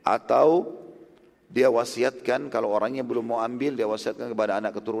 Atau dia wasiatkan, kalau orangnya belum mau ambil, dia wasiatkan kepada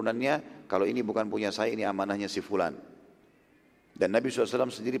anak keturunannya, kalau ini bukan punya saya, ini amanahnya si fulan. Dan Nabi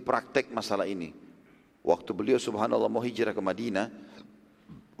SAW sendiri praktek masalah ini. Waktu beliau subhanallah mau hijrah ke Madinah,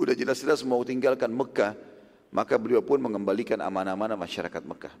 udah jelas-jelas mau tinggalkan Mekah, maka beliau pun mengembalikan amanah-amanah masyarakat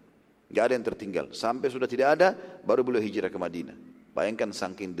Mekah. Gak ada yang tertinggal. Sampai sudah tidak ada, baru beliau hijrah ke Madinah. Bayangkan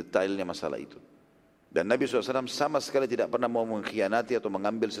saking detailnya masalah itu. Dan Nabi SAW sama sekali tidak pernah mau mengkhianati atau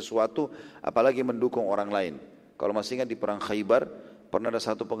mengambil sesuatu, apalagi mendukung orang lain. Kalau masih ingat di perang Khaybar, pernah ada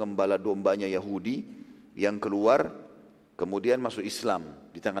satu pengembala dombanya Yahudi yang keluar, kemudian masuk Islam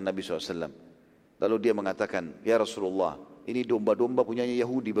di tangan Nabi SAW. Lalu dia mengatakan, ya Rasulullah, ini domba-domba punyanya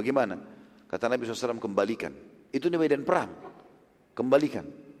Yahudi, bagaimana? Kata Nabi SAW, kembalikan. Itu di medan perang, kembalikan.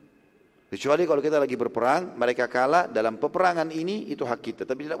 Kecuali kalau kita lagi berperang, mereka kalah dalam peperangan ini, itu hak kita.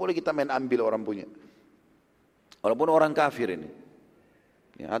 Tapi tidak boleh kita main ambil orang punya. Walaupun orang kafir ini.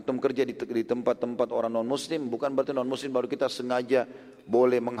 Ya, antum kerja di tempat-tempat orang non-muslim, bukan berarti non-muslim baru kita sengaja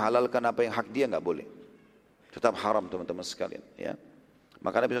boleh menghalalkan apa yang hak dia, enggak boleh. Tetap haram teman-teman sekalian. Ya.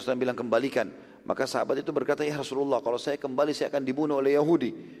 Maka Nabi SAW bilang kembalikan. Maka sahabat itu berkata, ya Rasulullah, kalau saya kembali saya akan dibunuh oleh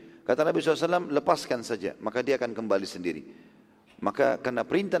Yahudi. Kata Nabi SAW, lepaskan saja, maka dia akan kembali sendiri. Maka karena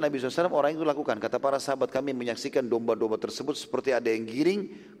perintah Nabi SAW orang itu lakukan. Kata para sahabat, kami menyaksikan domba-domba tersebut seperti ada yang giring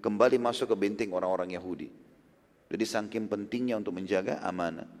kembali masuk ke benteng orang-orang Yahudi. Jadi saking pentingnya untuk menjaga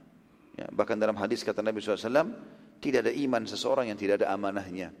amanah. Ya, bahkan dalam hadis kata Nabi SAW, tidak ada iman seseorang yang tidak ada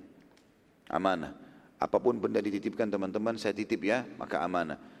amanahnya. Amanah. Apapun benda dititipkan teman-teman, saya titip ya, maka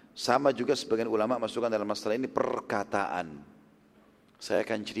amanah. Sama juga sebagian ulama masukkan dalam masalah ini perkataan. Saya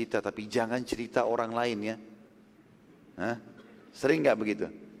akan cerita, tapi jangan cerita orang lain ya. Hah? Sering nggak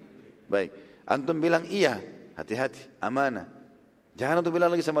begitu? Baik. Antum bilang iya, hati-hati, amanah. Jangan antum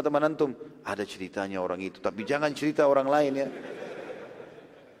bilang lagi sama teman antum, ada ceritanya orang itu, tapi jangan cerita orang lain ya.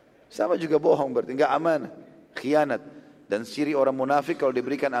 Sama juga bohong berarti, nggak amanah, khianat. Dan ciri orang munafik kalau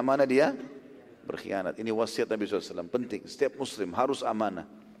diberikan amanah dia berkhianat. Ini wasiat Nabi SAW, penting. Setiap muslim harus amanah.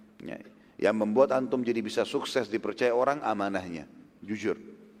 Ya. Yang membuat antum jadi bisa sukses dipercaya orang, amanahnya. Jujur.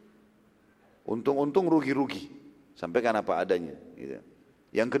 Untung-untung rugi-rugi. Sampaikan apa adanya. Gitu.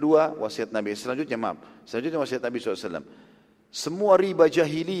 Yang kedua, wasiat Nabi. Selanjutnya wasiat Nabi SAW. Semua riba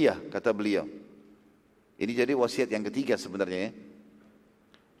jahiliyah, kata beliau. Ini jadi wasiat yang ketiga sebenarnya ya.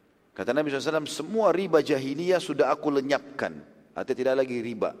 Kata Nabi SAW, semua riba jahiliyah sudah aku lenyapkan. Artinya tidak lagi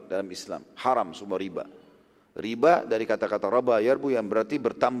riba dalam Islam. Haram semua riba. Riba dari kata-kata raba yarbu yang berarti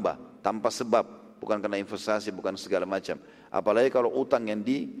bertambah tanpa sebab. Bukan karena investasi, bukan segala macam. Apalagi kalau utang yang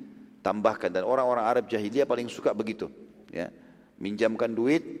ditambahkan. Dan orang-orang Arab jahiliyah paling suka begitu. Ya. Minjamkan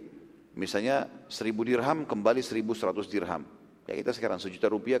duit, misalnya 1.000 dirham kembali 1.100 dirham. Ya kita sekarang 1 juta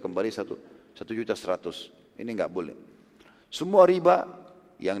rupiah kembali 1.100.000. Ini enggak boleh. Semua riba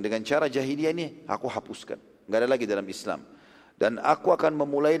yang dengan cara jahiliyah ini aku hapuskan. Enggak ada lagi dalam Islam. Dan aku akan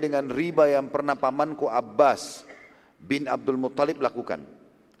memulai dengan riba yang pernah pamanku Abbas bin Abdul Muttalib lakukan.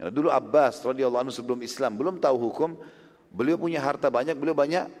 Ya, dulu Abbas radhiyallahu anhu sebelum Islam belum tahu hukum, beliau punya harta banyak, beliau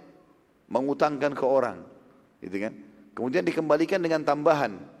banyak mengutangkan ke orang, gitu kan? Kemudian dikembalikan dengan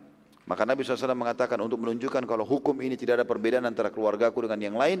tambahan. Maka Nabi SAW mengatakan untuk menunjukkan kalau hukum ini tidak ada perbedaan antara keluargaku dengan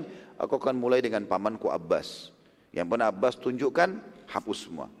yang lain, aku akan mulai dengan pamanku Abbas. Yang pernah Abbas tunjukkan, hapus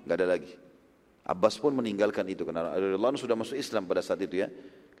semua, enggak ada lagi. Abbas pun meninggalkan itu karena Rasulullah sudah masuk Islam pada saat itu ya.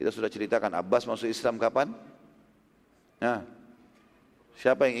 Kita sudah ceritakan Abbas masuk Islam kapan? Nah,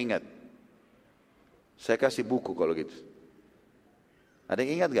 siapa yang ingat? Saya kasih buku kalau gitu. Ada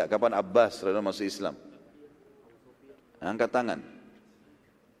yang ingat enggak kapan Abbas Rasulullah masuk Islam? Angkat tangan.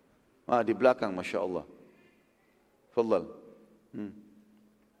 Di belakang, Masya Allah. Fadhal.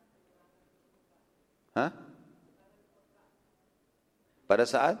 Pada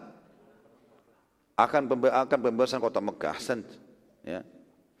saat akan pembebasan kota Mekah. Ahsant. Ya.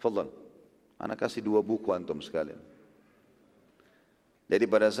 Fadhal. Anak kasih 2 buku antum sekalian. Jadi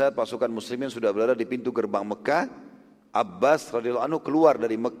pada saat pasukan muslimin sudah berada di pintu gerbang Mekah, Abbas radhiyallahu anhu keluar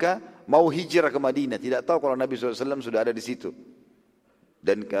dari Mekah mau hijrah ke Madinah. Tidak tahu kalau Nabi SAW sudah ada di situ.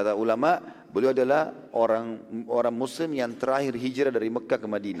 Dan kata ulama, beliau adalah orang muslim yang terakhir hijrah dari Mekah ke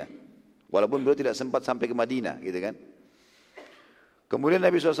Madinah. Walaupun beliau tidak sempat sampai ke Madinah, gitu kan. Kemudian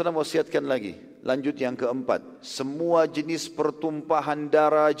Nabi SAW wasiatkan lagi, lanjut yang keempat, semua jenis pertumpahan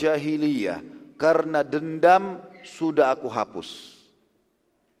darah jahiliyah karena dendam sudah aku hapus.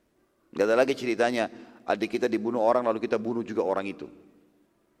 Gak ada lagi ceritanya adik kita dibunuh orang lalu kita bunuh juga orang itu.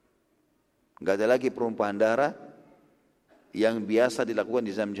 Gak ada lagi pertumpahan darah yang biasa dilakukan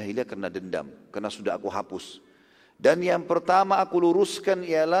di zaman jahiliyah karena dendam, karena sudah aku hapus. Dan yang pertama aku luruskan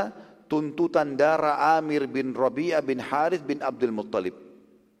ialah tuntutan darah Amir bin Rabi'ah bin Harith bin Abdul Muttalib.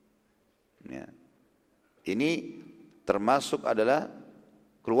 Ya. Ini termasuk adalah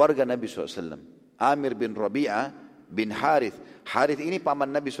keluarga Nabi SAW. Amir bin Rabi'ah bin Harith. Harith ini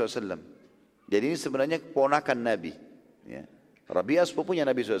paman Nabi SAW. Jadi ini sebenarnya keponakan Nabi. Ya. Rabi'ah sepupunya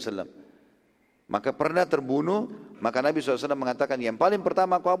Nabi SAW. Maka pernah terbunuh, maka Nabi SAW mengatakan yang paling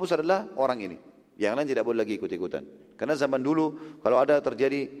pertama aku hapus adalah orang ini. Yang lain tidak boleh lagi ikut-ikutan. Karena zaman dulu kalau ada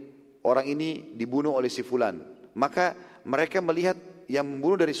terjadi orang ini dibunuh oleh si fulan, maka mereka melihat yang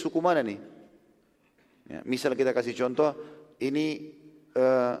membunuh dari suku mana nih. Ya, misal kita kasih contoh, ini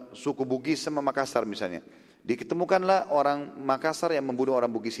suku Bugis sama Makassar misalnya. Diketemukanlah orang Makassar yang membunuh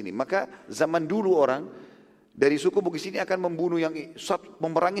orang Bugis ini. Maka zaman dulu orang dari suku Bugis ini akan membunuh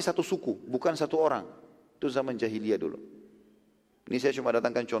memerangi satu suku, bukan satu orang. Itu zaman jahiliyah dulu. Ini saya cuma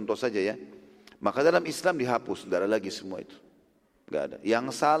datangkan contoh saja ya. Maka dalam Islam dihapus, tidak ada lagi semua itu. Tidak ada.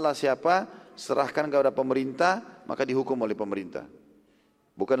 Yang salah siapa, serahkan kepada pemerintah, maka dihukum oleh pemerintah.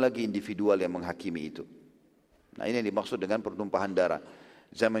 Bukan lagi individual yang menghakimi itu. Nah ini yang dimaksud dengan pertumpahan darah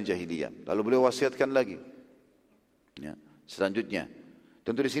zaman jahiliyah. Lalu beliau wasiatkan lagi. Ya, selanjutnya,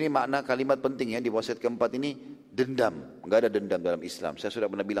 tentu di sini makna kalimat penting ya di wasiat keempat ini dendam. Enggak ada dendam dalam Islam. Saya sudah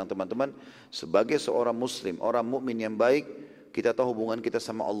pernah bilang teman-teman, sebagai seorang muslim, orang mukmin yang baik, kita tahu hubungan kita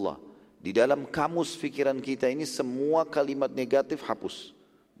sama Allah. Di dalam kamus pikiran kita ini semua kalimat negatif hapus.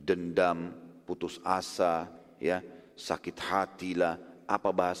 Dendam, putus asa, ya, sakit hatilah,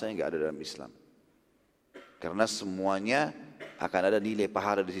 apa bahasanya enggak ada dalam Islam. Karena semuanya akan ada nilai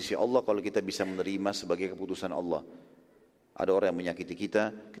pahala di sisi Allah kalau kita bisa menerima sebagai keputusan Allah. Ada orang yang menyakiti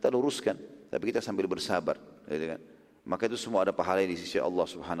kita, kita luruskan, tapi kita sambil bersabar. Maka itu semua ada pahala di sisi Allah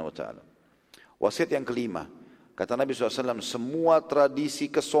Subhanahu Wa Taala. Wasiat yang kelima, kata Nabi SAW, semua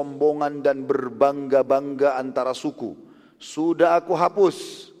tradisi kesombongan dan berbangga-bangga antara suku sudah aku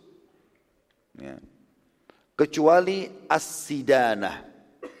hapus. Ya. Kecuali as-sidanah.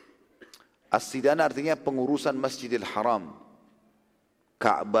 As-sidanah artinya pengurusan Masjidil Haram,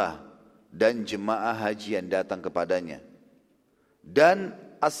 Ka'bah dan jemaah haji yang datang kepadanya. Dan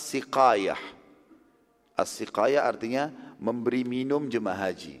as-siqayah. As-siqayah artinya memberi minum jemaah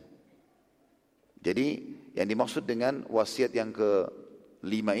haji. Jadi yang dimaksud dengan wasiat yang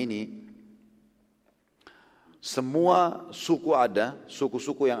kelima ini, semua suku ada,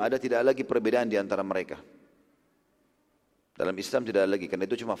 suku-suku yang ada tidak lagi perbedaan di antara mereka. Dalam Islam tidak ada lagi, karena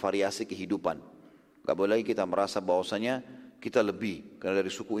itu cuma variasi kehidupan. Gak boleh lagi kita merasa bahwasanya kita lebih karena dari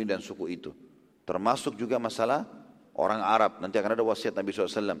suku ini dan suku itu. Termasuk juga masalah orang Arab. Nanti akan ada wasiat Nabi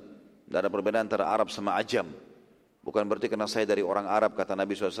SAW. Tidak ada perbedaan antara Arab sama Ajam. Bukan berarti karena saya dari orang Arab, kata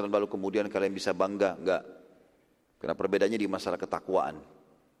Nabi SAW, lalu kemudian kalian bisa bangga. Enggak. Karena perbedaannya di masalah ketakwaan.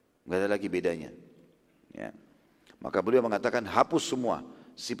 Enggak ada lagi bedanya. Ya. Maka beliau mengatakan hapus semua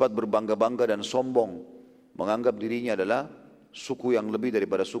sifat berbangga-bangga dan sombong, menganggap dirinya adalah suku yang lebih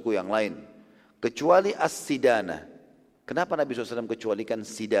daripada suku yang lain. Kecuali as-sidana. Kenapa Nabi SAW kecualikan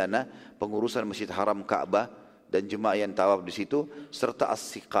sidana, pengurusan Masjid Haram, Ka'bah dan jemaah yang tawaf di situ, serta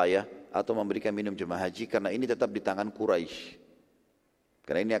as-siqayah atau memberikan minum jemaah haji, karena ini tetap di tangan Quraisy.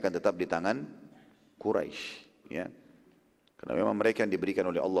 Karena ini akan tetap di tangan Quraisy, ya. Karena memang mereka yang diberikan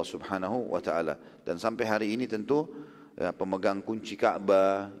oleh Allah Subhanahu wa taala, dan sampai hari ini tentu ya, pemegang kunci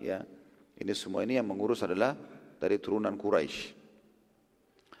Ka'bah, ya. Ini semua ini yang mengurus adalah dari turunan Quraisy.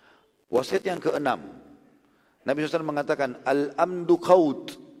 Wasiat yang keenam, Nabi SAW mengatakan al-amdu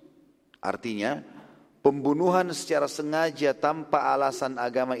qaut, artinya pembunuhan secara sengaja tanpa alasan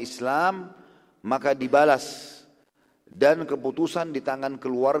agama Islam maka dibalas, dan keputusan di tangan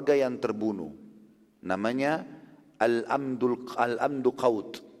keluarga yang terbunuh. Namanya al-amdu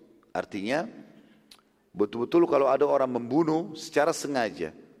qaut, artinya betul-betul kalau ada orang membunuh secara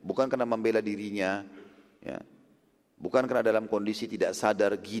sengaja, bukan karena membela dirinya, ya, bukan karena dalam kondisi tidak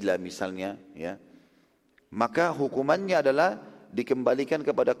sadar, gila misalnya, ya, maka hukumannya adalah dikembalikan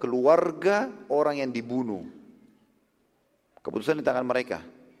kepada keluarga orang yang dibunuh. Keputusan di tangan mereka.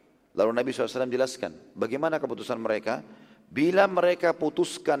 Lalu Nabi SAW jelaskan bagaimana keputusan mereka. Bila mereka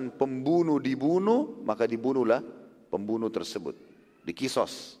putuskan pembunuh dibunuh, maka dibunuhlah pembunuh tersebut,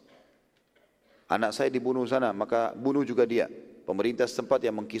 dikisos. Anak saya dibunuh sana, maka bunuh juga dia. Pemerintah setempat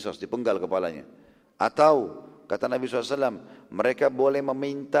yang mengkisos, dipenggal kepalanya. Atau kata Nabi SAW, mereka boleh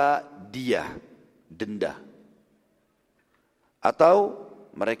meminta diyah, denda. Atau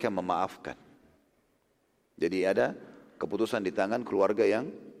mereka memaafkan. Jadi ada keputusan di tangan keluarga yang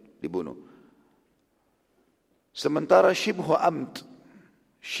dibunuh. Sementara shibhu amd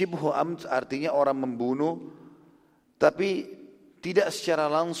artinya orang membunuh tapi tidak secara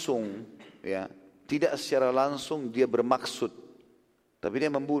langsung, ya, tidak secara langsung dia bermaksud, tapi dia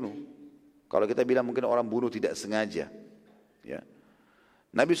membunuh. Kalau kita bilang mungkin orang bunuh tidak sengaja, ya.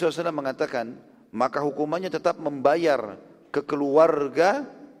 Nabi SAW mengatakan, maka hukumannya tetap membayar ke keluarga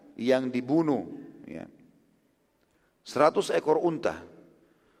yang dibunuh, ya. 100 ekor unta.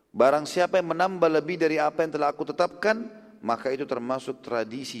 Barang siapa yang menambah lebih dari apa yang telah aku tetapkan, maka itu termasuk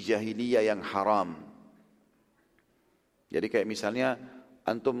tradisi jahiliyah yang haram. Jadi kayak misalnya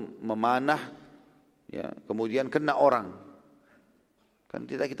antum memanah, ya, kemudian kena orang, kan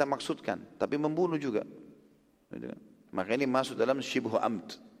tidak kita maksudkan, tapi membunuh juga. Maka ini masuk dalam shibhu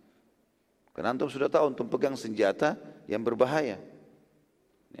amd. Karena antum sudah tahu antum pegang senjata yang berbahaya,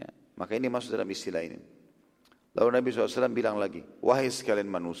 ya, maka ini masuk dalam istilah ini. Lalu Nabi SAW bilang lagi, wahai sekalian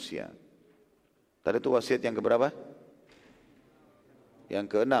manusia. Tadi itu wasiat yang keberapa?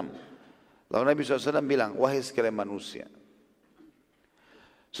 Yang keenam. Lalu Nabi SAW bilang, wahai sekalian manusia,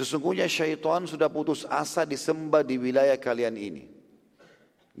 sesungguhnya syaitan sudah putus asa disembah di wilayah kalian ini.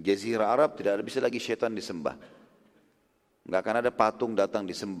 Jazirah Arab tidak bisa lagi syaitan disembah. Enggak akan ada patung datang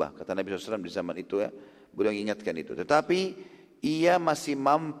disembah. Kata Nabi SAW di zaman itu, ya, beliau ingatkan itu. Tetapi ia masih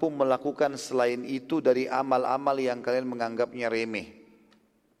mampu melakukan selain itu dari amal-amal yang kalian menganggapnya remeh.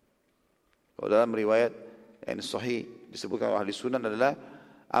 Kalau dalam riwayat yang sahih disebutkan oleh ahli sunnah adalah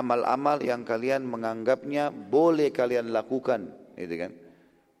amal-amal yang kalian menganggapnya boleh kalian lakukan, gitu kan?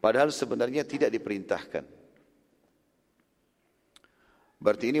 Padahal sebenarnya tidak diperintahkan.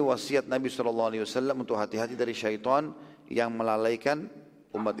 Berarti ini wasiat Nabi SAW untuk hati-hati dari syaitan yang melalaikan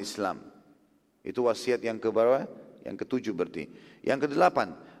umat Islam. Itu wasiat yang keberapa? Yang ketujuh berarti. Yang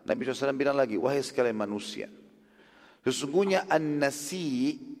kedelapan, Nabi SAW bilang lagi, wahai sekalian manusia, sesungguhnya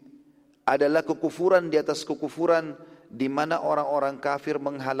an-nasi adalah kekufuran di atas kekufuran, di mana orang-orang kafir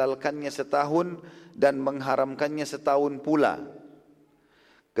menghalalkannya setahun dan mengharamkannya setahun pula.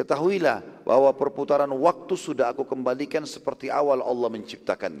 Ketahuilah bahwa perputaran waktu sudah aku kembalikan seperti awal Allah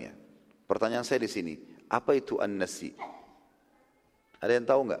menciptakannya. Pertanyaan saya di sini, apa itu an-nasi? Ada yang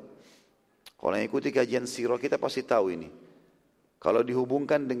tahu enggak? Kalau yang ikuti kajian sirah kita pasti tahu ini. Kalau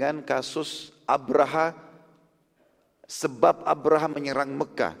dihubungkan dengan kasus Abraha, sebab Abraha menyerang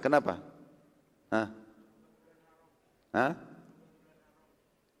Mekah, kenapa?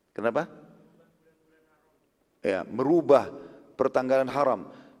 Kenapa? Ya, merubah pertanggalan haram.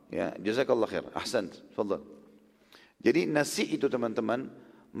 Ya, jazakallah khair. Ahsan. Tafadhal. Jadi nasi itu teman-teman,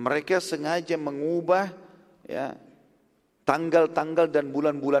 mereka sengaja mengubah, ya, tanggal-tanggal dan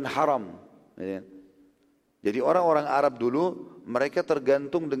bulan-bulan haram. Ya. Jadi orang-orang Arab dulu mereka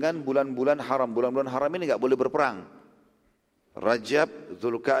tergantung dengan bulan-bulan haram. Bulan-bulan haram ini enggak boleh berperang. Rajab,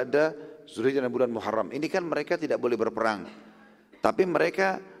 Dzulqa'dah, Zulhijjah dan bulan Muharram. Ini kan mereka tidak boleh berperang. Tapi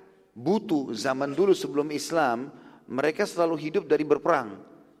mereka butuh zaman dulu sebelum Islam, mereka selalu hidup dari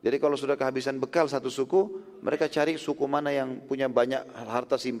berperang. Jadi kalau sudah kehabisan bekal satu suku, mereka cari suku mana yang punya banyak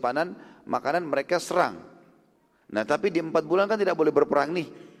harta simpanan, makanan mereka serang. Nah tapi di 4 bulan kan tidak boleh berperang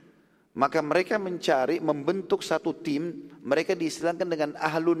nih. Maka mereka mencari, membentuk satu tim, mereka diistilahkan dengan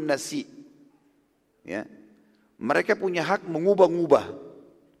ahlun nasi. Ya. Mereka punya hak mengubah-ubah.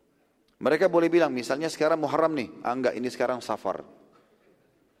 Mereka boleh bilang, misalnya sekarang Muharram nih, enggak ini sekarang Safar.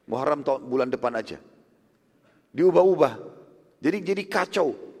 Muharram bulan depan aja. Diubah-ubah. Jadi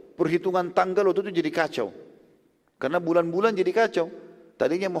kacau. Perhitungan tanggal waktu itu jadi kacau. Karena bulan-bulan jadi kacau.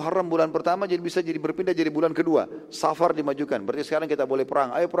 Tadinya Muharram bulan pertama jadi bisa jadi berpindah jadi bulan kedua. Safar dimajukan. Berarti sekarang kita boleh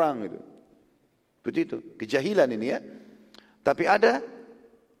perang. Ayo perang gitu. Seperti itu. Kejahilan ini ya. Tapi ada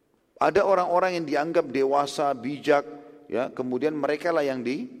orang-orang yang dianggap dewasa, bijak, ya, kemudian mereka lah yang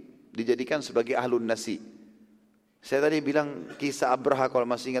dijadikan sebagai ahlun nasi. Saya tadi bilang kisah Abraha, kalau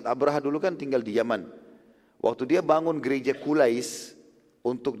masih ingat, Abraha dulu kan tinggal di Yaman. Waktu dia bangun gereja Qulais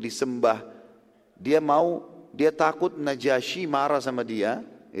untuk disembah, dia takut Najasyi marah sama dia,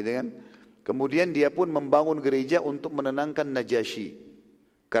 gitu kan? Kemudian dia pun membangun gereja untuk menenangkan Najasyi.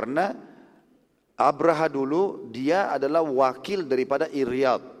 Karena Abraha dulu dia adalah wakil daripada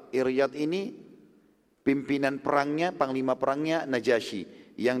Iryad. Iryad ini pimpinan perangnya, panglima perangnya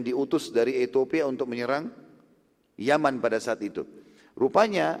Najasyi yang diutus dari Ethiopia untuk menyerang Yaman pada saat itu.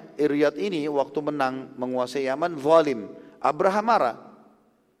 Rupanya Iryad ini waktu menang menguasai Yaman zalim. Abraha marah.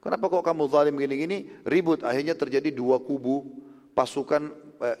 Kenapa kok kamu zalim gini-gini? Ribut. Akhirnya terjadi 2 kubu pasukan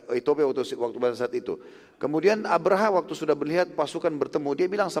Ethiopia waktu pada saat itu. Kemudian Abraha waktu sudah melihat pasukan bertemu, dia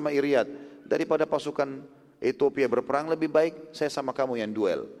bilang sama Iryad, daripada pasukan Ethiopia berperang lebih baik saya sama kamu yang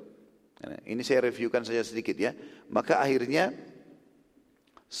duel. Ini saya reviewkan saja sedikit ya. Maka akhirnya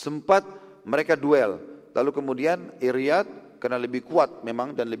sempat mereka duel. Lalu kemudian Iryad karena lebih kuat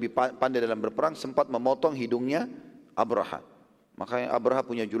memang dan lebih pandai dalam berperang sempat memotong hidungnya Abraha. Makanya Abraha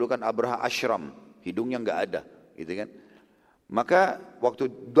punya julukan Abraha Ashram, hidungnya enggak ada, gitu kan. Maka waktu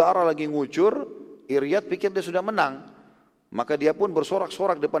darah lagi ngucur, Iryad pikir dia sudah menang. Maka dia pun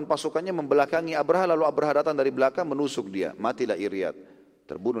bersorak-sorak depan pasukannya membelakangi Abraha, lalu Abraha datang dari belakang menusuk dia. Matilah Iryad,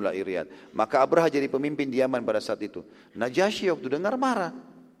 terbunuhlah Iryad. Maka Abraha jadi pemimpin di Yaman pada saat itu. Najasyi waktu dengar marah.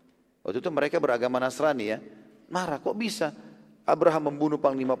 Waktu itu mereka beragama Nasrani ya. Marah, kok bisa Abraha membunuh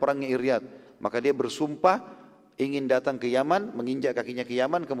panglima perangnya Iryad? Maka dia bersumpah ingin datang ke Yaman, menginjak kakinya ke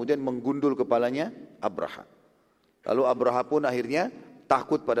Yaman, kemudian menggundul kepalanya Abraha. Lalu Abraha pun akhirnya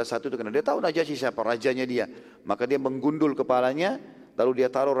takut pada saat itu karena dia tahu Najasyi siapa, rajanya dia. Maka dia menggundul kepalanya, lalu dia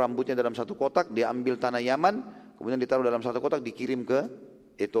taruh rambutnya dalam satu kotak, dia ambil tanah Yaman, kemudian ditaruh dalam satu kotak, dikirim ke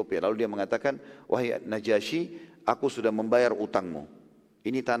Ethiopia. Lalu dia mengatakan, wahai Najasyi, aku sudah membayar utangmu.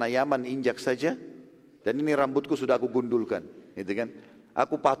 Ini tanah Yaman injak saja, dan ini rambutku sudah aku gundulkan. Gitu kan?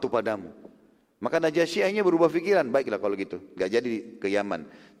 Aku patuh padamu. Maka Najasyi akhirnya berubah pikiran, baiklah kalau gitu, gak jadi ke Yaman.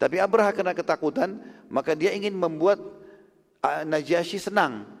 Tapi Abraha kena ketakutan, maka dia ingin membuat Najasyi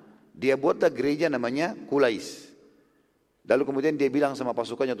senang. Dia buatlah gereja namanya Qulais. Lalu kemudian dia bilang sama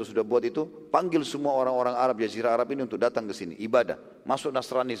pasukannya untuk sudah buat itu, panggil semua orang-orang Arab, Jazirah Arab ini untuk datang ke sini, ibadah, masuk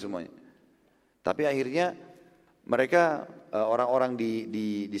Nasrani semuanya. Tapi akhirnya mereka orang-orang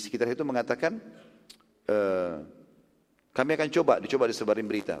di sekitar itu mengatakan, kami akan dicoba disebarin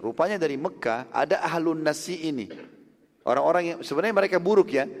berita. Rupanya dari Mekah ada ahlun nasi ini. Orang-orang yang sebenarnya mereka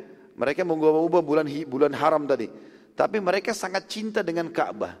buruk ya. Mereka mengubah bulan haram tadi. Tapi mereka sangat cinta dengan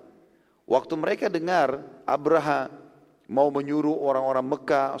Ka'bah. Waktu mereka dengar Abraha mau menyuruh orang-orang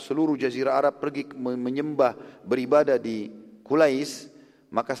Mekah, seluruh Jazirah Arab pergi menyembah, beribadah di Qulais,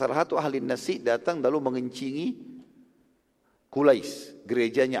 maka salah satu ahli nasi datang lalu mengencingi Qulais,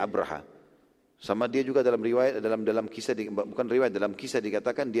 gerejanya Abraha. Sama dia juga dalam riwayat, dalam kisah, bukan riwayat, dalam kisah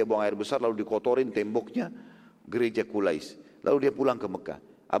dikatakan dia buang air besar lalu dikotorin temboknya gereja Qulais. Lalu dia pulang ke Mekah.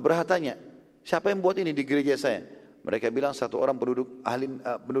 Abraha tanya, siapa yang buat ini di gereja saya? Mereka bilang satu orang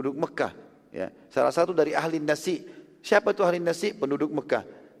penduduk Mekah. Ya. Salah satu dari ahli nasi. Siapa itu ahli nasi? Penduduk Mekah.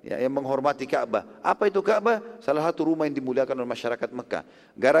 Ya, yang menghormati Ka'bah. Apa itu Ka'bah? Salah satu rumah yang dimuliakan oleh masyarakat Mekah.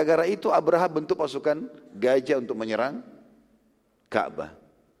 Gara-gara itu Abraha bentuk pasukan gajah untuk menyerang Ka'bah.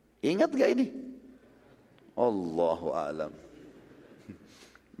 Ingat gak ini? Allahu a'lam.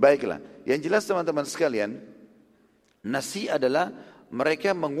 Baiklah. Yang jelas teman-teman sekalian, nasi adalah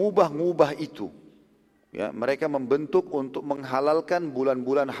mereka mengubah-ngubah itu. Ya, mereka membentuk untuk menghalalkan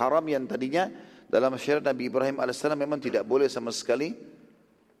bulan-bulan haram yang tadinya dalam syariat Nabi Ibrahim AS memang tidak boleh sama sekali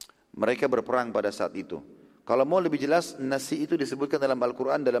mereka berperang pada saat itu. Kalau mau lebih jelas, nasi itu disebutkan dalam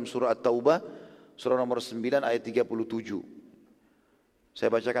Al-Quran dalam surah At-Taubah, surah nomor 9 ayat 37. Saya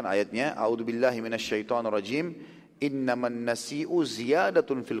bacakan ayatnya. A'udzubillahi minasyaitonirrajim. Innaman nasi'u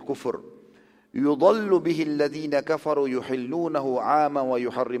ziyadatun fil kufur. Yudallu bihi alladhina kafaru yuhillunahu 'aman wa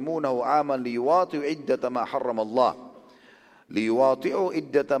yuharrimunahu 'aman liyuwati'u iddata ma harrama Allah. Liyuwati'u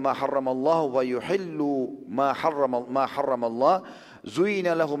iddata ma harrama Allah wa yuhillu ma harrama Allah.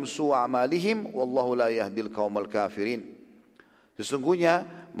 Zuina lahum su'a amalihim wallahu la yahdil qaumal kafirin. Sesungguhnya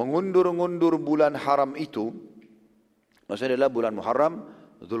mengundur-undur bulan haram itu, maksudnya adalah bulan Muharram,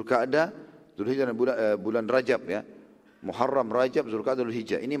 Dzulqa'dah, Dzulhijjah dan bulan Rajab ya. Muharram, Rajab, Dzulqa'dah,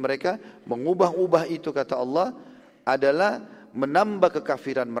 Dzulhijjah. Ini mereka mengubah-ubah itu kata Allah adalah menambah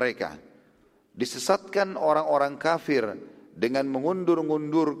kekafiran mereka. Disesatkan orang-orang kafir dengan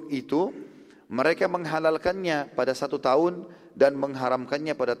mengundur-undur itu, mereka menghalalkannya pada satu tahun dan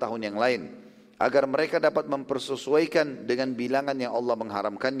mengharamkannya pada tahun yang lain, agar mereka dapat mempersesuaikan dengan bilangan yang Allah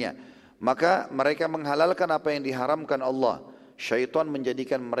mengharamkannya. Maka mereka menghalalkan apa yang diharamkan Allah. Syaitan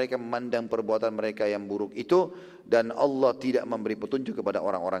menjadikan mereka memandang perbuatan mereka yang buruk itu, dan Allah tidak memberi petunjuk kepada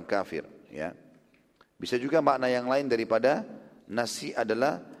orang-orang kafir. Ya. Bisa juga makna yang lain daripada nasi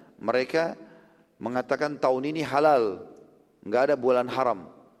adalah mereka mengatakan tahun ini halal, enggak ada bulan haram.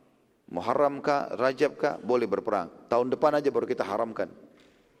 Muharram kah, Rajab kah, boleh berperang. Tahun depan aja baru kita haramkan.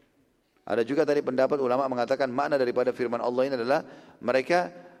 Ada juga tadi pendapat ulama mengatakan makna daripada firman Allah ini adalah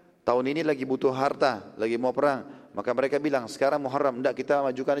mereka tahun ini lagi butuh harta, lagi mau perang. Maka mereka bilang sekarang Muharram, enggak kita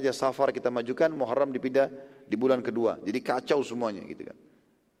majukan aja Safar, kita majukan Muharram dipindah di bulan kedua. Jadi kacau semuanya gitu kan.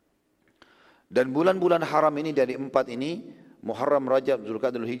 Dan bulan-bulan haram ini dari 4 ini, Muharram, Rajab,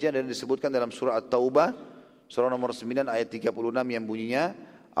 Dzulqa'dah, Dzulhijjah, dan disebutkan dalam surah At-Taubah, surah nomor 9 ayat 36 yang bunyinya,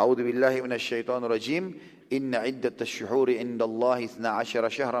 A'udzu billahi minasyaitonir rajim. Inna iddatash syuhuri indallahi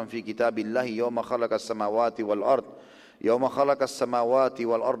 12 syahran fi kitabillahi yawma khalaqas samawati wal ard. Yawma khalaqas samawati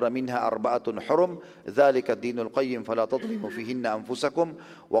wal arda minha arba'atun hurum. Dzalika ad-dinul qayyim fala tadhlimu fihinna anfusakum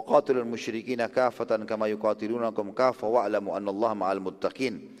wa qatilul musyrikina kafatan kama yuqatilunakum kafa wa'lamu annallaha ma'al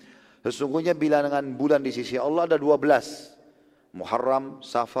muttaqin. Sesungguhnya bilangan bulan di sisi Allah ada 12. Muharram,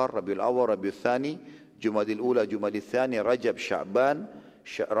 Safar, Rabiul Awwal, Rabiul Tsani, Jumadil Ula, Jumadil Tsani, Rajab, Sya'ban,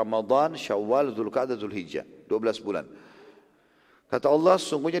 Ramadan, Syawal, Dzulqa'dah, Dzulhijjah. 12 bulan. Kata Allah,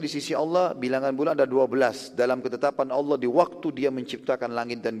 sesungguhnya di sisi Allah bilangan bulan ada 12. Dalam ketetapan Allah di waktu dia menciptakan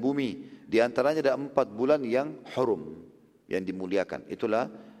langit dan bumi. Di antaranya ada 4 bulan yang hurum, yang dimuliakan.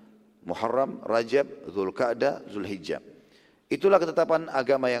 Itulah Muharram, Rajab, Dzulqa'dah, Dzulhijjah. Itulah ketetapan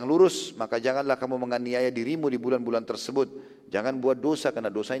agama yang lurus. Maka janganlah kamu menganiaya dirimu di bulan-bulan tersebut. Jangan buat dosa karena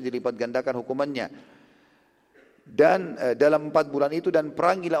dosanya dilipat gandakan hukumannya. Dan dalam 4 bulan itu dan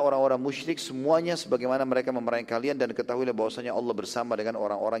perangilah orang-orang musyrik semuanya sebagaimana mereka memerangi kalian dan ketahuilah bahwasanya Allah bersama dengan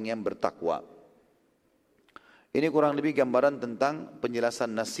orang-orang yang bertakwa. Ini kurang lebih gambaran tentang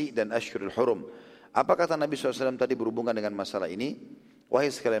penjelasan nasi dan Ashhurul Hurum. Apa kata Nabi SAW tadi berhubungan dengan masalah ini? Wahai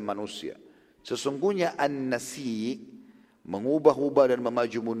sekalian manusia, sesungguhnya an-nasi, mengubah-ubah dan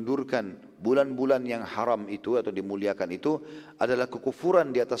memaju mundurkan bulan-bulan yang haram itu atau dimuliakan itu adalah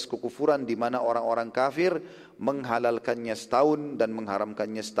kekufuran di atas kekufuran, di mana orang-orang kafir menghalalkannya setahun dan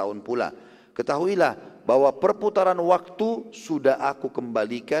mengharamkannya setahun pula. Ketahuilah bahwa perputaran waktu sudah aku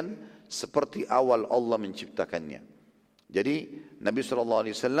kembalikan seperti awal Allah menciptakannya. Jadi Nabi SAW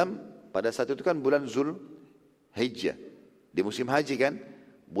pada saat itu kan bulan Zulhijjah, di musim haji kan,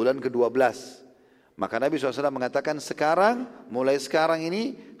 bulan ke-12. Maka Nabi SAW mengatakan sekarang, mulai sekarang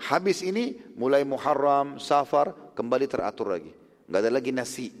ini, habis ini, mulai Muharram, Safar, kembali teratur lagi. Enggak ada lagi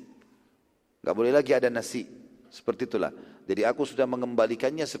nasi. Enggak boleh lagi ada nasi. Seperti itulah. Jadi aku sudah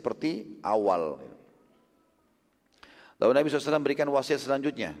mengembalikannya seperti awal. Lalu Nabi SAW berikan wasiat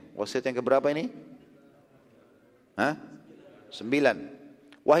selanjutnya. Wasiat yang keberapa ini? 9.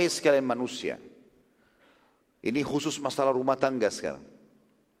 Wahai sekalian manusia. Ini khusus masalah rumah tangga sekarang.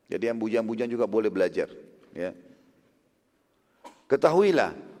 Jadi yang bujang-bujang juga boleh belajar. Ya.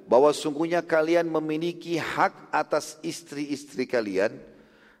 Ketahuilah bahwa sungguhnya kalian memiliki hak atas istri-istri kalian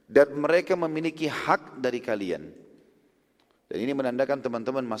dan mereka memiliki hak dari kalian. Dan ini menandakan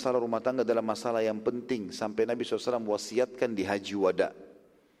teman-teman masalah rumah tangga adalah masalah yang penting sampai Nabi SAW wasiatkan di Haji Wada.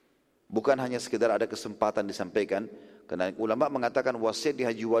 Bukan hanya sekedar ada kesempatan disampaikan, karena ulama mengatakan wasiat di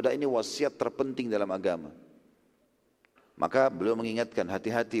Haji Wada ini wasiat terpenting dalam agama. Maka beliau mengingatkan,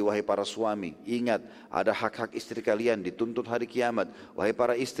 hati-hati wahai para suami, ingat ada hak-hak istri kalian dituntut hari kiamat. Wahai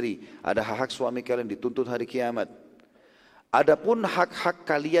para istri, ada hak-hak suami kalian dituntut hari kiamat. Adapun hak-hak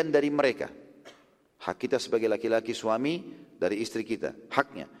kalian dari mereka, hak kita sebagai laki-laki suami dari istri kita,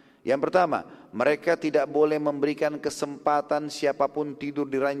 haknya. Yang pertama, mereka tidak boleh memberikan kesempatan siapapun tidur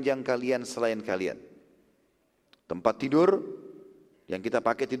di ranjang kalian selain kalian. Tempat tidur yang kita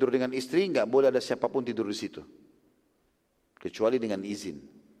pakai tidur dengan istri, enggak boleh ada siapapun tidur di situ. Kecuali dengan izin.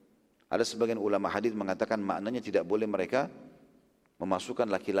 Ada sebagian ulama hadis mengatakan maknanya tidak boleh mereka memasukkan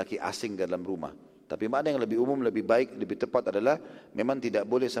laki-laki asing ke dalam rumah. Tapi makna yang lebih umum, lebih baik, lebih tepat adalah memang tidak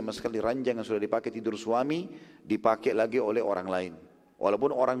boleh sama sekali ranjang yang sudah dipakai tidur suami dipakai lagi oleh orang lain.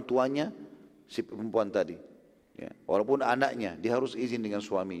 Walaupun orang tuanya si perempuan tadi, ya. Walaupun anaknya, dia harus izin dengan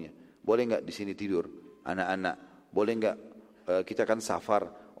suaminya. Boleh enggak di sini tidur anak-anak? Boleh enggak kita kan safar,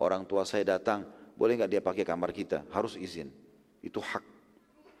 orang tua saya datang, boleh enggak dia pakai kamar kita? Harus izin. Itu hak.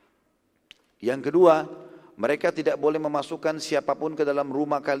 Yang kedua, mereka tidak boleh memasukkan siapapun ke dalam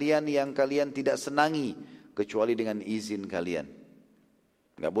rumah kalian yang kalian tidak senangi kecuali dengan izin kalian.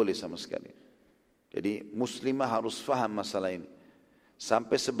 Enggak boleh sama sekali. Jadi muslimah harus faham masalah ini.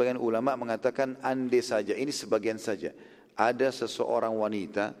 Sampai sebagian ulama mengatakan andai saja, ini sebagian saja, ada seseorang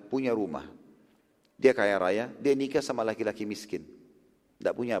wanita punya rumah. Dia kaya raya, dia nikah sama laki-laki miskin.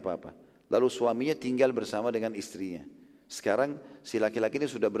 Tidak punya apa-apa. Lalu suaminya tinggal bersama dengan istrinya. Sekarang si laki-laki ini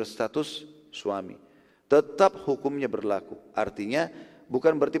sudah berstatus suami. Tetap hukumnya berlaku. Artinya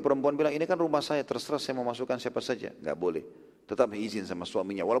bukan berarti perempuan bilang ini kan rumah saya, terserah saya mau masukkan siapa saja. Enggak boleh. Tetap izin sama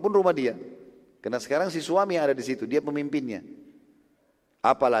suaminya walaupun rumah dia. Karena sekarang si suami yang ada di situ, dia pemimpinnya.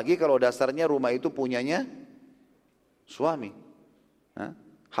 Apalagi kalau dasarnya rumah itu punyanya suami.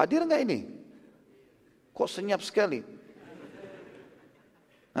 Hadir enggak ini? Kok senyap sekali?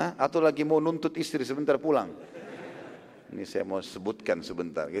 Atau lagi mau nuntut istri sebentar pulang? Ini saya mau sebutkan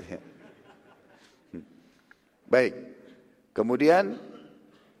sebentar gitu ya. Baik. Kemudian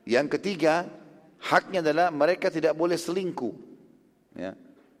yang ketiga, haknya adalah mereka tidak boleh selingkuh. Ya.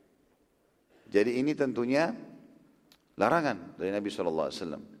 Jadi ini tentunya Larangan dari Nabi SAW.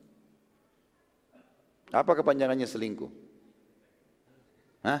 Apa kepanjangannya selingkuh?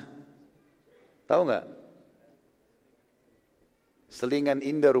 Hah? Tahu nggak? Selingan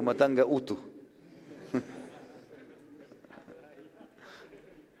indah rumah tangga utuh.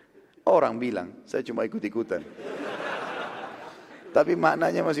 Orang bilang, saya cuma ikut-ikutan. Tapi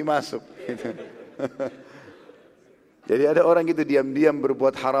maknanya masih masuk. Jadi ada orang gitu diam-diam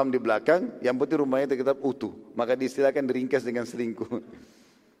berbuat haram di belakang, yang penting rumahnya tetap utuh. Maka diistilahkan diringkas dengan selingkuh.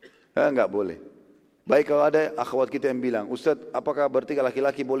 Enggak boleh. Baik kalau ada akhwat kita yang bilang, Ustaz, apakah berarti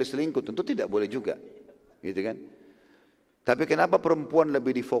laki-laki boleh selingkuh? Tentu tidak boleh juga. Gitu kan? Tapi kenapa perempuan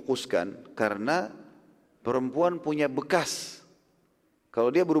lebih difokuskan? Karena perempuan punya bekas. Kalau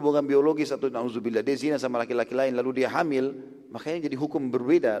dia berhubungan biologis atau na'udzubillah, dia zina sama laki-laki lain lalu dia hamil, makanya jadi hukum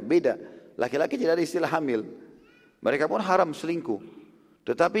berbeda, beda. Laki-laki tidak ada istilah hamil. Mereka pun haram selingkuh.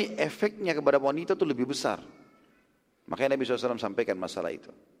 Tetapi efeknya kepada wanita itu lebih besar. Makanya Nabi SAW sampaikan masalah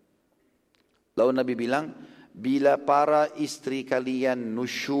itu. Lalu Nabi bilang, bila para istri kalian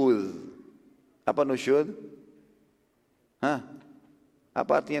nusyud. Apa nusyud? Hah?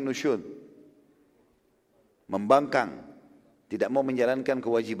 Apa artinya nusyud? Membangkang. Tidak mau menjalankan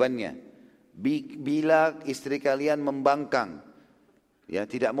kewajibannya. Bila istri kalian membangkang, ya,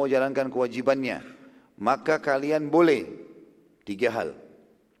 tidak mau jalankan kewajibannya, maka kalian boleh 3 hal.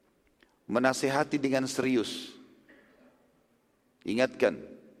 Menasihati dengan serius. Ingatkan.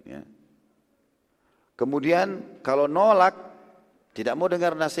 Ya. Kemudian kalau nolak, tidak mau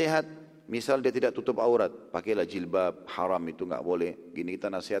dengar nasihat, misal dia tidak tutup aurat, pakailah jilbab, haram itu enggak boleh, gini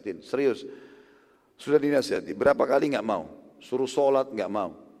kita nasihatin, serius. Sudah dinasihati, berapa kali enggak mau, suruh sholat enggak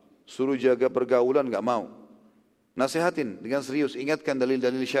mau, suruh jaga pergaulan enggak mau. Nasihatin dengan serius, ingatkan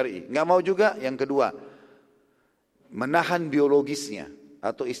dalil-dalil syar'i. Enggak mau juga, yang kedua, menahan biologisnya,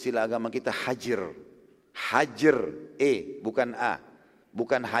 atau istilah agama kita hajir. Hajir, bukan A,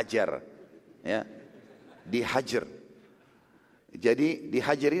 bukan hajar. Ya. Dihajar. Jadi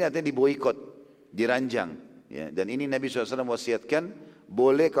dihajar ini artinya diboikot, diranjang. Ya. Dan ini Nabi SAW wasiatkan,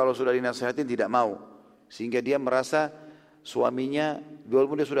 boleh kalau sudah dinasihatin tidak mau. Sehingga dia merasa suaminya,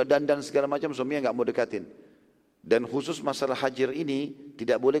 walaupun dia sudah dandan segala macam, suaminya enggak mau dekatin. Dan khusus masalah hajar ini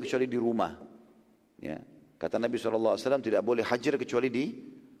tidak boleh kecuali di rumah. Ya. Kata Nabi SAW tidak boleh hajar kecuali di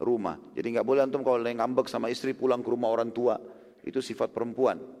rumah. Jadi enggak boleh antum kalau ngambek sama istri pulang ke rumah orang tua. Itu sifat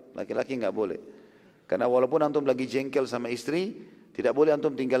perempuan. Laki-laki enggak boleh. Karena walaupun antum lagi jengkel sama istri, tidak boleh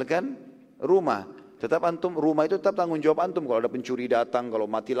antum tinggalkan rumah. Tetap antum, rumah itu tetap tanggung jawab antum. Kalau ada pencuri datang,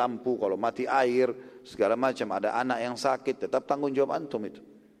 kalau mati lampu, kalau mati air, segala macam. Ada anak yang sakit, tetap tanggung jawab antum itu.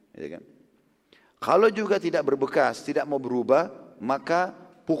 Ya kan? Kalau juga tidak berbekas, tidak mau berubah, maka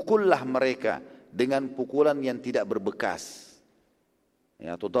pukullah mereka dengan pukulan yang tidak berbekas.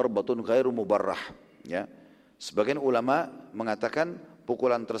 Ya, atau darbatun ghairu mubarrah. Ya. Sebagian ulama mengatakan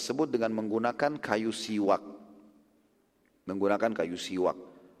pukulan tersebut dengan menggunakan kayu siwak. Menggunakan kayu siwak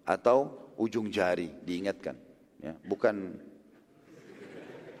atau ujung jari, diingatkan. Ya, bukan.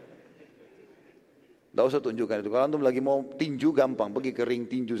 Tidak usah tunjukkan itu. Kalau antum lagi mau tinju gampang, pergi ke ring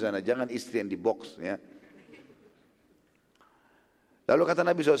tinju sana. Jangan istri yang di box. Ya. Lalu kata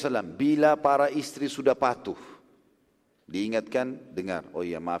Nabi SAW, bila para istri sudah patuh, diingatkan, dengar. Oh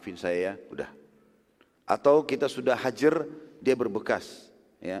iya maafin saya ya, udah. Atau kita sudah hajar, dia berbekas.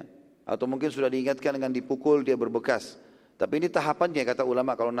 Ya. Atau mungkin sudah diingatkan dengan dipukul, dia berbekas. Tapi ini tahapannya kata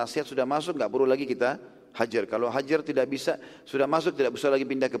ulama, kalau nasihat sudah masuk, nggak perlu lagi kita hajar. Kalau hajar tidak bisa, sudah masuk tidak bisa lagi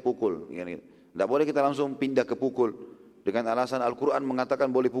pindah ke pukul. Tidak boleh kita langsung pindah ke pukul. Dengan alasan Al-Quran mengatakan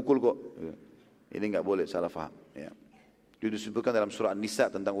boleh pukul kok. Ini nggak boleh, salah faham. Ya. Itu disebutkan dalam surah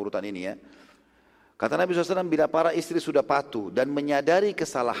An-Nisa tentang urutan ini ya. Kata Nabi SAW, bila para istri sudah patuh dan menyadari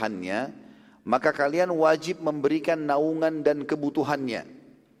kesalahannya, maka kalian wajib memberikan naungan dan kebutuhannya.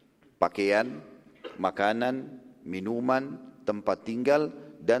 Pakaian, makanan, minuman, tempat tinggal,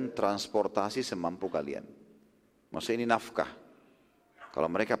 dan transportasi semampu kalian. Maksudnya ini nafkah. Kalau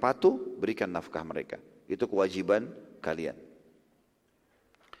mereka patuh, berikan nafkah mereka. Itu kewajiban kalian.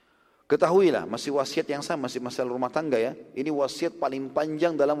 Ketahuilah, masih wasiat yang sama, masih masalah rumah tangga ya. Ini wasiat paling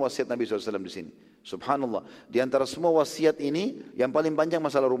panjang dalam wasiat Nabi SAW di sini. Subhanallah. Di antara semua wasiat ini, yang paling panjang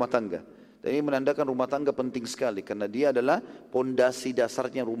masalah rumah tangga. Dan ini menandakan rumah tangga penting sekali. Karena dia adalah pondasi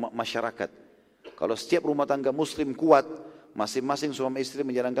dasarnya rumah masyarakat. Kalau setiap rumah tangga muslim kuat, masing-masing suami istri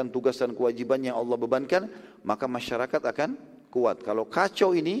menjalankan tugas dan kewajiban yang Allah bebankan, maka masyarakat akan kuat. Kalau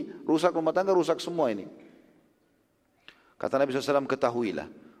kacau ini, rusak rumah tangga, rusak semua ini. Kata Nabi SAW, ketahuilah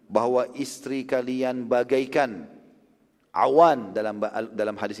bahwa istri kalian bagaikan awan.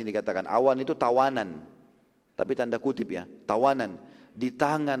 Dalam hadis ini dikatakan awan itu tawanan, tapi tanda kutip ya, tawanan di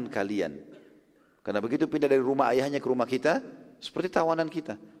tangan kalian. Karena begitu pindah dari rumah ayahnya ke rumah kita, seperti tawanan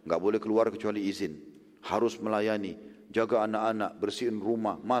kita. Nggak boleh keluar kecuali izin. Harus melayani, jaga anak-anak, bersihin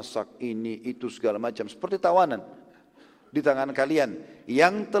rumah, masak ini, itu segala macam. Seperti tawanan. Di tangan kalian.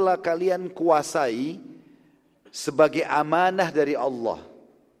 Yang telah kalian kuasai sebagai amanah dari Allah.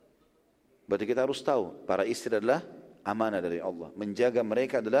 Berarti kita harus tahu, para istri adalah amanah dari Allah. Menjaga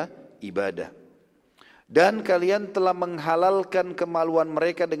mereka adalah ibadah. Dan kalian telah menghalalkan kemaluan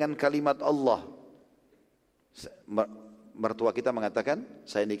mereka dengan kalimat Allah. Mertua kita mengatakan,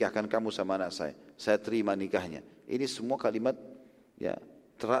 saya nikahkan kamu sama anak saya terima nikahnya. Ini semua kalimat ya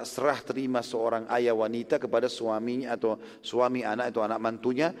serah terima seorang ayah wanita kepada suaminya atau suami anak atau anak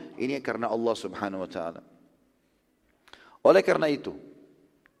mantunya, ini karena Allah Subhanahu wa taala. Oleh karena itu,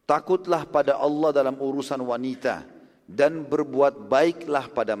 takutlah pada Allah dalam urusan wanita dan berbuat baiklah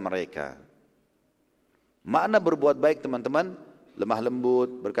pada mereka. Makna berbuat baik teman-teman, lemah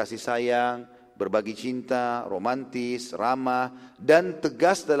lembut, berkasih sayang, berbagi cinta, romantis, ramah, dan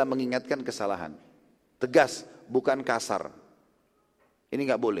tegas dalam mengingatkan kesalahan. Tegas, bukan kasar. Ini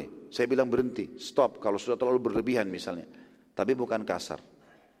nggak boleh. Saya bilang berhenti, stop kalau sudah terlalu berlebihan misalnya. Tapi bukan kasar.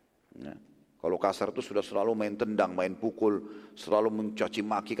 Nah, kalau kasar itu sudah selalu main tendang, main pukul, selalu mencaci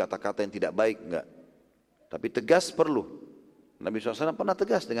maki kata-kata yang tidak baik, enggak. Tapi tegas perlu. Nabi SAW pernah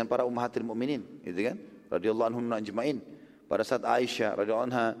tegas dengan para ummahatil mu'minin, gitu kan? Radhiyallahu anhum ajma'in. Pada saat Aisyah radhiyallahu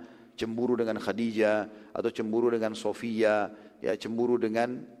anha cemburu dengan Khadijah atau cemburu dengan Sofia, ya cemburu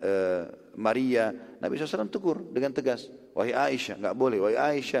dengan Maria, Nabi SAW tegur dengan tegas, wahai Aisyah, enggak boleh, wahai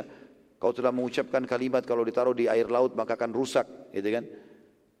Aisyah, kau telah mengucapkan kalimat kalau ditaruh di air laut maka akan rusak, gitu kan?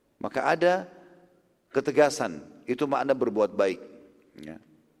 Maka ada ketegasan, itu makna berbuat baik. Ya.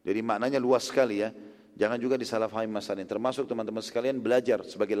 Jadi maknanya luas sekali ya. Jangan juga disalahfahami masalah ini. Termasuk teman-teman sekalian belajar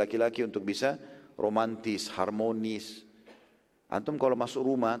sebagai laki-laki untuk bisa romantis, harmonis. Antum kalau masuk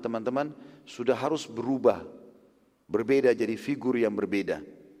rumah teman-teman sudah harus berubah. Berbeda jadi figur yang berbeda.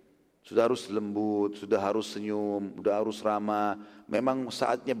 Sudah harus lembut, sudah harus senyum, sudah harus ramah. Memang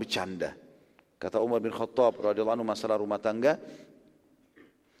saatnya bercanda. Kata Umar bin Khattab radhiyallahu anhu masalah rumah tangga,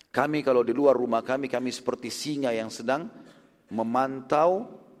 kami kalau di luar rumah kami seperti singa yang sedang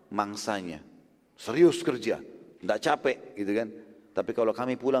memantau mangsanya. Serius kerja, tidak capek gitu kan. Tapi kalau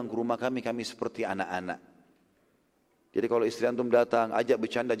kami pulang ke rumah kami seperti anak-anak. Jadi kalau istri antum datang, ajak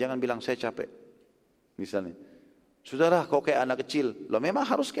bercanda, jangan bilang saya capek. Misalnya, sudahlah kau kayak anak kecil. Loh memang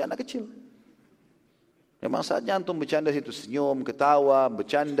harus kayak anak kecil. Memang saatnya antum bercanda situ, senyum, ketawa,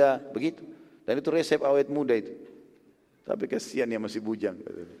 bercanda, begitu. Dan itu resep awet muda itu. Tapi kasihan yang masih bujang.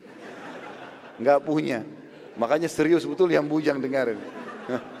 Enggak punya. Makanya serius betul yang bujang dengarin.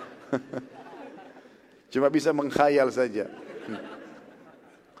 Cuma bisa mengkhayal saja.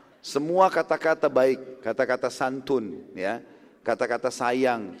 Semua kata-kata baik, kata-kata santun, ya, kata-kata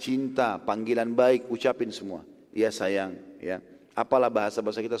sayang, cinta, panggilan baik, ucapin semua. Ya sayang, ya. Apalah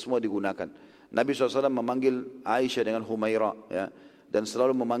bahasa-bahasa kita semua digunakan. Nabi SAW memanggil Aisyah dengan Humaira, ya, dan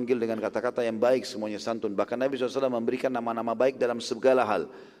selalu memanggil dengan kata-kata yang baik, semuanya santun. Bahkan Nabi SAW memberikan nama-nama baik dalam segala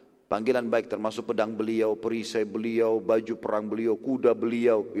hal. Panggilan baik termasuk pedang beliau, perisai beliau, baju perang beliau, kuda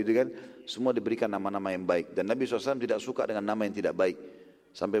beliau, gitu kan. Semua diberikan nama-nama yang baik. Dan Nabi SAW tidak suka dengan nama yang tidak baik.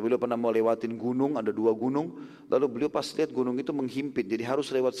 Sampai beliau pernah mau lewatin gunung, ada 2 gunung. Lalu beliau pas lihat gunung itu menghimpit, jadi harus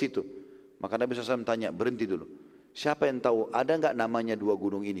lewat situ. Maka Nabi SAW tanya, berhenti dulu. Siapa yang tahu, ada enggak namanya 2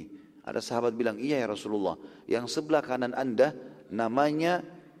 gunung ini? Ada sahabat bilang, iya ya Rasulullah. Yang sebelah kanan anda namanya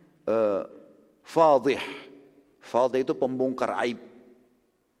Fadih. Fadih itu pembongkar aib.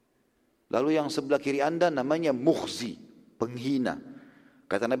 Lalu yang sebelah kiri anda namanya Mukhzi, penghina.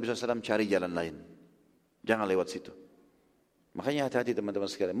 Kata Nabi SAW, cari jalan lain. Jangan lewat situ. Makanya hati-hati teman-teman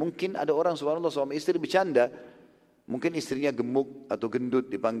sekalian. Mungkin ada orang subhanallah suami istri bercanda. Mungkin istrinya gemuk atau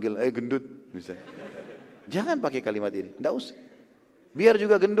gendut dipanggil, gendut misalnya. Jangan pakai kalimat ini, tidak usah. Biar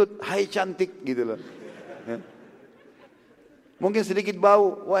juga gendut, hai cantik gitu loh. Ya. Mungkin sedikit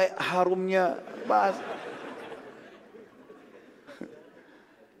bau, wah harumnya bahas.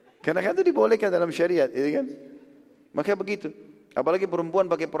 Karena kan itu dibolehkan dalam syariat, itu kan? Maka begitu. Apalagi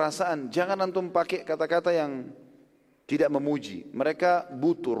perempuan pakai perasaan, jangan antum pakai kata-kata yang tidak memuji. Mereka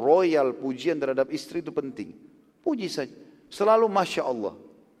butuh royal pujian terhadap istri itu penting. Puji saja. Selalu Masya Allah.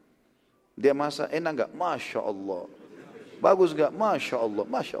 Dia masak, enak enggak? Masya Allah. Bagus enggak? Masya Allah.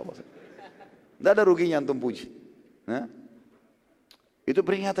 Masya Allah. Tidak ada ruginya antum puji. Nah? Itu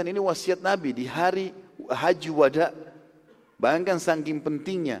peringatan, ini wasiat Nabi di hari haji wada. Bayangkan saking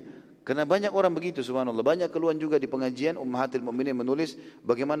pentingnya. Karena banyak orang begitu subhanallah. Banyak keluhan juga di pengajian Ummahatil Mu'minin menulis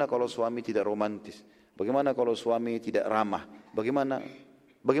bagaimana kalau suami tidak romantis. Bagaimana kalau suami tidak ramah.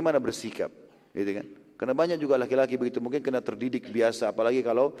 Bagaimana bersikap. Gitu kan? Karena banyak juga laki-laki begitu, mungkin kena terdidik biasa, apalagi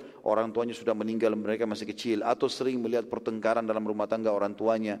kalau orang tuanya sudah meninggal, mereka masih kecil, atau sering melihat pertengkaran dalam rumah tangga orang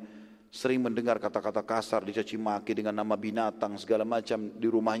tuanya, sering mendengar kata-kata kasar, dicaci maki dengan nama binatang, segala macam di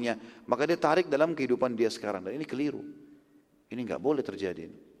rumahnya, maka dia tarik dalam kehidupan dia sekarang, dan ini keliru. Ini nggak boleh terjadi,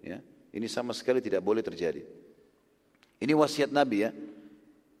 ya. Ini sama sekali tidak boleh terjadi. Ini wasiat Nabi, ya.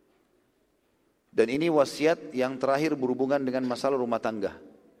 Dan ini wasiat yang terakhir berhubungan dengan masalah rumah tangga.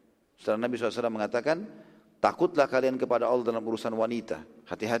 Setelah Nabi SAW mengatakan, takutlah kalian kepada Allah dalam urusan wanita.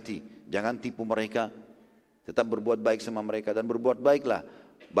 Hati-hati, jangan tipu mereka. Tetap berbuat baik sama mereka dan berbuat baiklah.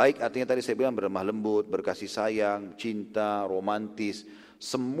 Baik artinya tadi saya bilang berlemah lembut, berkasih sayang, cinta, romantis.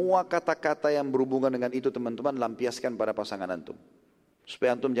 Semua kata-kata yang berhubungan dengan itu teman-teman lampiaskan pada pasangan antum.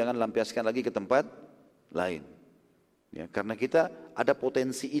 Supaya antum jangan lampiaskan lagi ke tempat lain. Ya, karena kita ada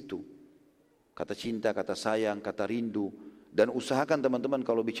potensi itu. Kata cinta, kata sayang, kata rindu. Dan usahakan teman-teman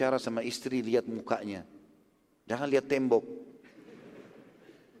kalau bicara sama istri lihat mukanya. Jangan lihat tembok.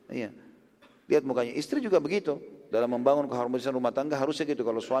 Iya. Lihat mukanya. Istri juga begitu. Dalam membangun keharmonisan rumah tangga harusnya gitu.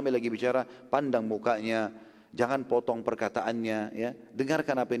 Kalau suami lagi bicara, pandang mukanya. Jangan potong perkataannya. Ya.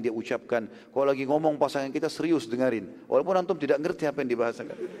 Dengarkan apa yang dia ucapkan. Kalau lagi ngomong pasangan kita serius dengarin. Walaupun antum tidak ngerti apa yang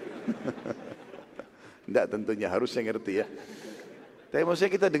dibahasakan. Tidak tentunya harusnya ngerti ya. Tapi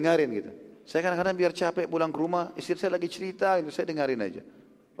maksudnya kita dengarin gitu. Saya kadang-kadang biar capek pulang ke rumah, istri saya lagi cerita, gitu, saya dengarin aja.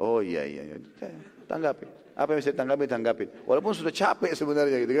 Oh iya, tanggapi. Apa yang bisa tanggapin. Walaupun sudah capek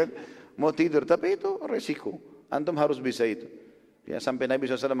sebenarnya gitu kan, mau tidur, tapi itu resiko. Antum harus bisa itu. Ya, sampai Nabi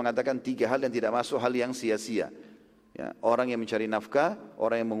SAW mengatakan 3 hal yang tidak masuk hal yang sia-sia. Ya, orang yang mencari nafkah,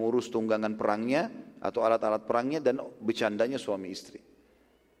 orang yang mengurus tunggangan perangnya atau alat-alat perangnya, dan bercandanya suami istri.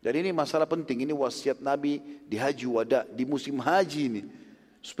 Jadi ini masalah penting, ini wasiat Nabi di haji wada, di musim haji ini.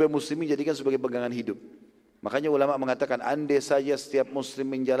 Supaya muslimin jadikan sebagai pegangan hidup. Makanya ulama mengatakan andai saja setiap muslim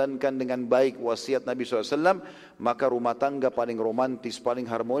menjalankan dengan baik wasiat Nabi SAW, maka rumah tangga paling romantis, paling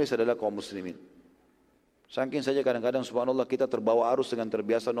harmonis adalah kaum muslimin. Saking saja kadang-kadang subhanallah kita terbawa arus dengan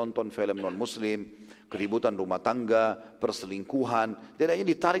terbiasa nonton film non-muslim, keributan rumah tangga, perselingkuhan, dan ini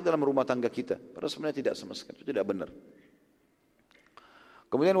ditarik dalam rumah tangga kita. Padahal sebenarnya tidak sama sekali, itu tidak benar.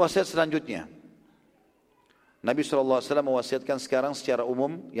 Kemudian wasiat selanjutnya. Nabi SAW mewasiatkan sekarang secara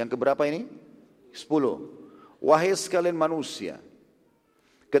umum, yang keberapa ini? 10. Wahai sekalian manusia,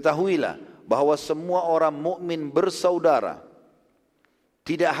 ketahuilah bahwa semua orang mukmin bersaudara.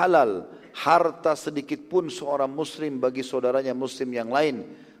 Tidak halal harta sedikit pun seorang muslim bagi saudaranya muslim yang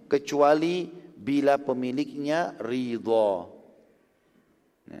lain, kecuali bila pemiliknya ridha.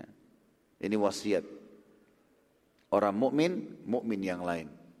 Nah, ini wasiat. Orang mukmin yang lain.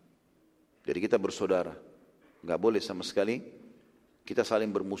 Jadi kita bersaudara. Enggak boleh sama sekali kita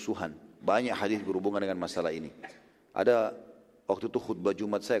saling bermusuhan. Banyak hadis berhubungan dengan masalah ini. Ada waktu itu khutbah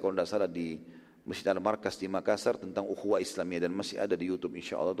Jumat saya kalau tidak salah di Masjid Al-Markas di Makassar tentang ukhuwah Islamiyah, dan masih ada di YouTube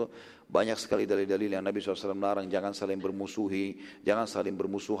insyaAllah. Banyak sekali dalil-dalil yang Nabi SAW melarang, jangan saling bermusuhi, jangan saling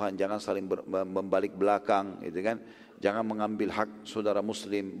bermusuhan, jangan saling membalik belakang, gitu kan? Jangan mengambil hak saudara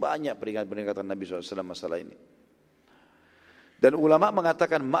muslim. Banyak peringatan-peringatan Nabi SAW masalah ini. Dan ulama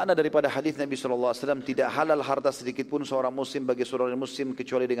mengatakan makna daripada hadis Nabi SAW, tidak halal harta sedikit pun seorang muslim bagi saudara muslim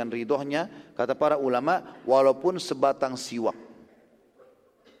kecuali dengan ridhonya. Kata para ulama, walaupun sebatang siwak,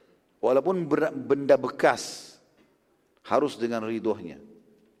 walaupun benda bekas, harus dengan ridhonya.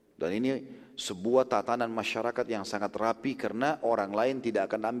 Dan ini sebuah tatanan masyarakat yang sangat rapi, karena orang lain tidak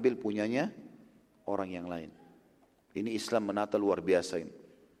akan ambil punyanya orang yang lain. Ini Islam menata luar biasa ini.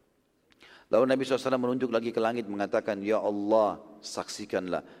 Lalu Nabi SAW menunjuk lagi ke langit mengatakan, ya Allah,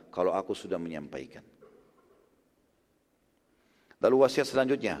 saksikanlah kalau aku sudah menyampaikan. Lalu wasiat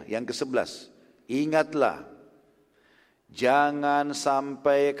selanjutnya, yang ke-11. Ingatlah, jangan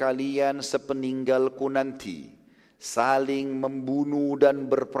sampai kalian sepeninggalku nanti saling membunuh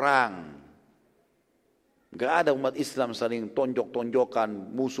dan berperang. Enggak ada umat Islam saling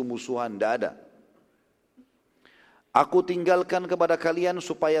tonjok-tonjokan, musuh-musuhan, enggak ada. Aku tinggalkan kepada kalian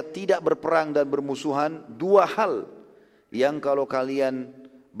supaya tidak berperang dan bermusuhan 2 hal yang kalau kalian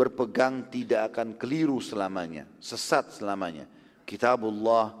berpegang tidak akan keliru selamanya, sesat selamanya.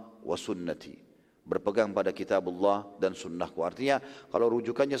 Kitabullah wa sunnati. Berpegang pada kitabullah dan sunnahku. Artinya kalau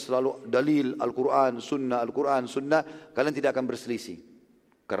rujukannya selalu dalil Al-Quran, sunnah, kalian tidak akan berselisih.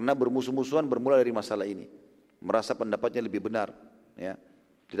 Karena bermusuh-musuhan bermula dari masalah ini. Merasa pendapatnya lebih benar. Ya.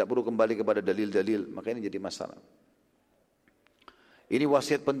 Tidak perlu kembali kepada dalil-dalil, maka ini jadi masalah. Ini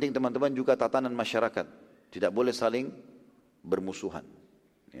wasiat penting teman-teman, juga tatanan masyarakat. Tidak boleh saling bermusuhan.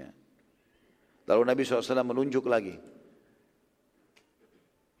 Ya. Lalu Nabi SAW menunjuk lagi.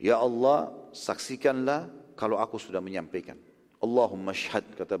 Ya Allah, saksikanlah kalau aku sudah menyampaikan. Allahumma syhad,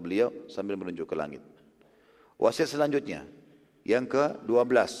 kata beliau sambil menunjuk ke langit. Wasiat selanjutnya, yang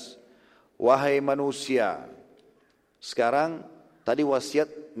ke-12. Wahai manusia, sekarang tadi wasiat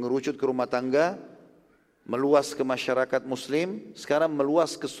ngerucut ke rumah tangga, meluas ke masyarakat muslim, sekarang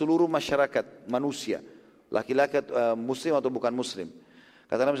meluas ke seluruh masyarakat manusia, laki-laki muslim atau bukan muslim.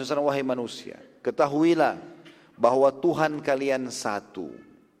 Kata Nabi SAW, wahai manusia, ketahuilah bahwa Tuhan kalian satu,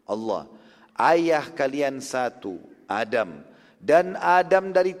 Allah. Ayah kalian satu, Adam. Dan Adam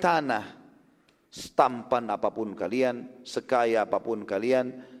dari tanah. Setampan apapun kalian, sekaya apapun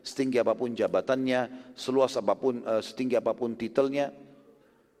kalian, setinggi apapun jabatannya, seluas apapun, setinggi apapun titelnya,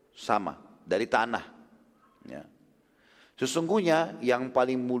 sama, dari tanah. Ya. Sesungguhnya yang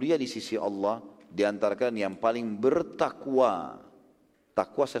paling mulia di sisi Allah, di antara kalian yang paling bertakwa.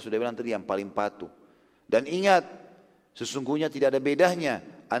 Takwa saya sudah bilang tadi yang paling patuh. Dan ingat, sesungguhnya tidak ada bedanya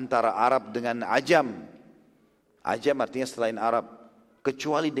antara Arab dengan Ajam. Ajam artinya selain Arab,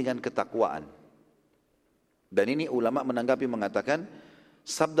 kecuali dengan ketakwaan. Dan ini ulama menanggapi mengatakan,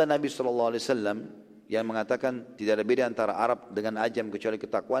 sabda Nabi SAW yang mengatakan tidak ada beda antara Arab dengan Ajam kecuali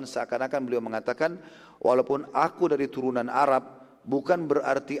ketakwaan, seakan-akan beliau mengatakan, walaupun aku dari turunan Arab, bukan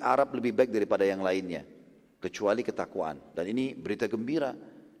berarti Arab lebih baik daripada yang lainnya, kecuali ketakwaan. Dan ini berita gembira.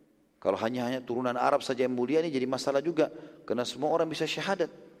 Kalau hanya turunan Arab saja yang mulia, ini jadi masalah juga, karena semua orang bisa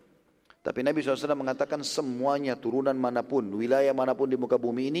syahadat. Tapi Nabi SAW mengatakan semuanya turunan manapun, wilayah manapun di muka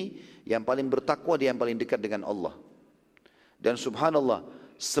bumi ini, yang paling bertakwa dia yang paling dekat dengan Allah. Dan subhanallah,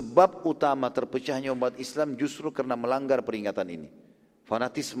 sebab utama terpecahnya umat Islam justru karena melanggar peringatan ini.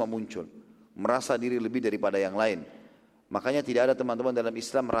 Fanatisme muncul, merasa diri lebih daripada yang lain. Makanya tidak ada teman-teman dalam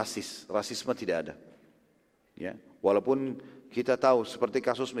Islam rasisme tidak ada. Ya, walaupun kita tahu seperti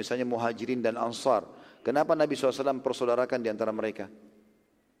kasus misalnya Muhajirin dan Ansar, kenapa Nabi SAW persaudarakan di antara mereka?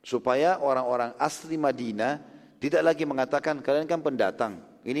 Supaya orang-orang asli Madinah tidak lagi mengatakan kalian kan pendatang,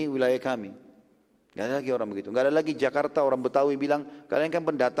 ini wilayah kami. Gak ada lagi orang begitu. Gak ada lagi Jakarta orang Betawi bilang kalian kan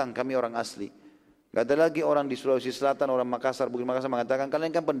pendatang, kami orang asli. Gak ada lagi orang di Sulawesi Selatan, orang Makassar, Bukit Makassar mengatakan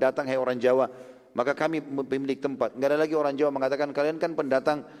kalian kan pendatang, hai orang Jawa, maka kami pemilik tempat. Gak ada lagi orang Jawa mengatakan kalian kan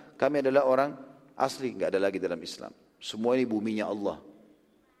pendatang, kami adalah orang asli. Gak ada lagi dalam Islam. Semua ini buminya Allah.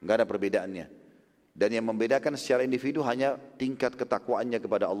 Gak ada perbedaannya. Dan yang membedakan secara individu hanya tingkat ketakwaannya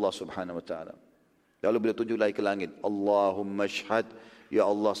kepada Allah Subhanahu wa taala. Lalu beliau tunjuk lagi ke langit, Allahumma syhad, ya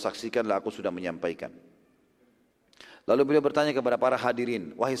Allah saksikanlah aku sudah menyampaikan. Lalu beliau bertanya kepada para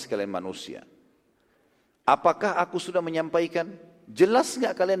hadirin, wahai sekalian manusia, apakah aku sudah menyampaikan? Jelas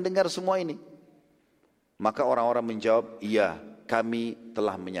enggak kalian dengar semua ini? Maka orang-orang menjawab, iya, kami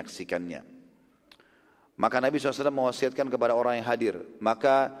telah menyaksikannya. Maka Nabi SAW mewasiatkan kepada orang yang hadir,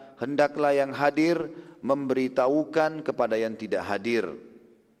 maka hendaklah yang hadir memberitahukan kepada yang tidak hadir.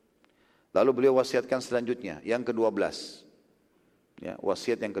 Lalu beliau wasiatkan selanjutnya, yang ke-12. Ya,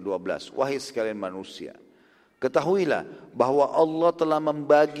 wasiat yang ke-12. Wahai sekalian manusia, ketahuilah bahwa Allah telah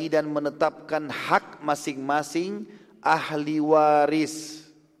membagi dan menetapkan hak masing-masing ahli waris.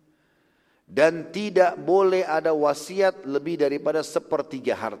 Dan tidak boleh ada wasiat lebih daripada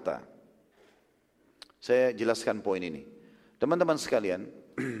sepertiga harta. Saya jelaskan poin ini. Teman-teman sekalian,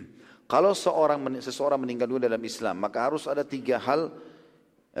 kalau seseorang meninggal dunia dalam Islam, maka harus ada 3 hal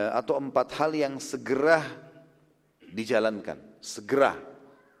atau 4 hal yang segera dijalankan. Segera.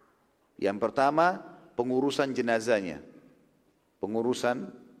 Yang pertama, pengurusan jenazahnya.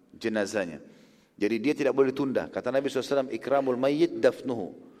 Pengurusan jenazahnya. Jadi dia tidak boleh tunda. Kata Nabi SAW, ikramul mayyit dafnuhu.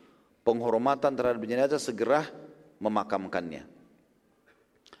 Penghormatan terhadap jenazah segera memakamkannya.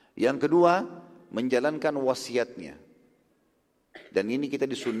 Yang kedua, menjalankan wasiatnya. Dan ini kita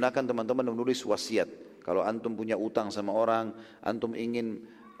disunnahkan teman-teman menulis wasiat. Kalau antum punya utang sama orang, antum ingin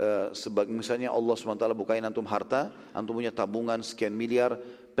sebagai misalnya Allah SWT bukain antum harta, antum punya tabungan sekian miliar,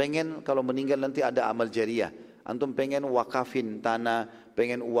 pengen kalau meninggal nanti ada amal jariah. Antum pengen wakafin tanah,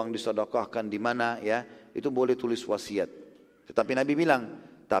 pengen uang disedekahkan di mana ya, itu boleh tulis wasiat. Tetapi Nabi bilang,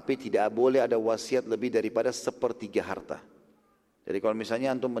 tapi tidak boleh ada wasiat lebih daripada sepertiga harta. Jadi kalau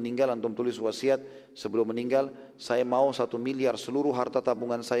misalnya antum meninggal, antum tulis wasiat sebelum meninggal, saya mau 1 miliar seluruh harta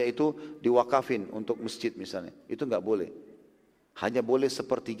tabungan saya itu diwakafin untuk masjid misalnya. Itu enggak boleh. Hanya boleh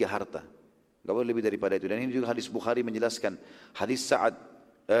sepertiga harta. Enggak boleh lebih daripada itu. Dan ini juga hadis Bukhari menjelaskan. Hadis Sa'ad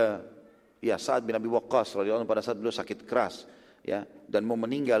bin Abi Waqqas radhiyallahu anhu pada saat beliau sakit keras. Ya, dan mau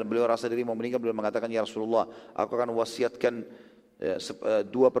meninggal, beliau rasa diri mau meninggal, beliau mengatakan, ya Rasulullah, aku akan wasiatkan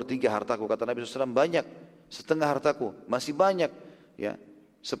 2/3 hartaku. Kata Nabi SAW, banyak. Setengah hartaku, masih banyak. Ya,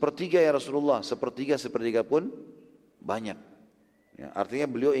 1/3 ya Rasulullah, 1/3 pun banyak. Ya, artinya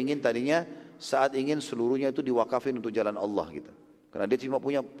beliau ingin tadinya saat ingin seluruhnya itu diwakafin untuk jalan Allah gitu. Karena dia cuma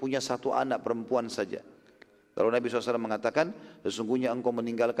punya 1 anak perempuan saja. Kalau Nabi SAW mengatakan, sesungguhnya engkau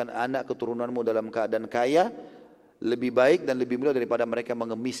meninggalkan anak keturunanmu dalam keadaan kaya, lebih baik dan lebih mulia daripada mereka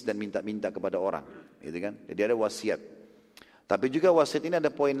mengemis dan minta-minta kepada orang. Gitu kan? Jadi ada wasiat. Tapi juga wasiat ini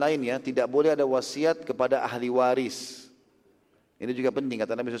ada poin lain ya, tidak boleh ada wasiat kepada ahli waris. Ini juga penting,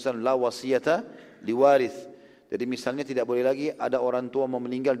 kata Nabi SAW, la wasiyata liwaris. Jadi misalnya tidak boleh lagi ada orang tua mau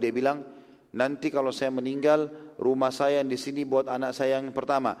meninggal, dia bilang, nanti kalau saya meninggal, rumah saya yang di sini buat anak saya yang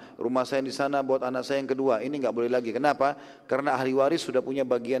pertama, rumah saya yang di sana buat anak saya yang kedua. Ini enggak boleh lagi. Kenapa? Karena ahli waris sudah punya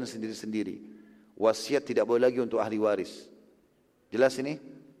bagian sendiri-sendiri. Wasiat tidak boleh lagi untuk ahli waris. Jelas ini?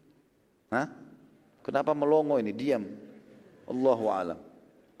 Hah? Kenapa melongo ini? Diam. Allahu a'lam.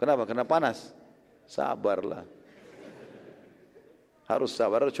 Kenapa? Karena panas. Sabarlah. Harus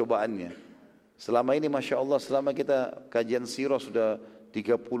sabar cobaannya. Selama ini Masya Allah, selama kita kajian sirah sudah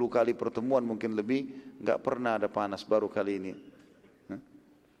 30 kali pertemuan mungkin lebih, enggak pernah ada panas, baru kali ini.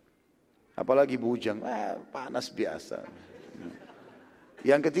 Apalagi bujang, panas biasa.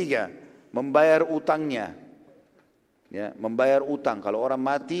 Yang ketiga, membayar utangnya. Ya, membayar utang. Kalau orang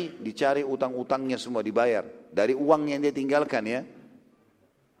mati, dicari utang-utangnya semua dibayar. Dari uang yang dia tinggalkan ya.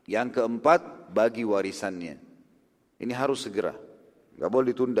 Yang keempat, bagi warisannya. Ini harus segera. Enggak boleh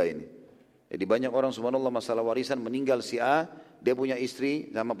ditunda ini. Jadi banyak orang subhanallah masalah warisan, meninggal si A, dia punya istri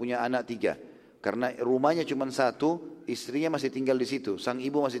sama punya anak 3. Karena rumahnya cuma 1, istrinya masih tinggal di situ, sang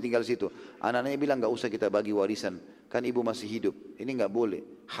ibu masih tinggal di situ. Anak-anaknya bilang enggak usah kita bagi warisan, kan ibu masih hidup. Ini enggak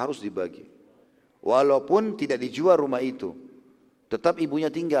boleh, harus dibagi. Walaupun tidak dijual rumah itu, tetap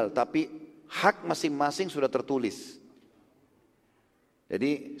ibunya tinggal, tapi hak masing-masing sudah tertulis.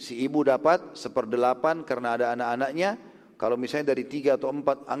 Jadi si ibu dapat 1/8 karena ada anak-anaknya. Kalau misalnya dari 3 atau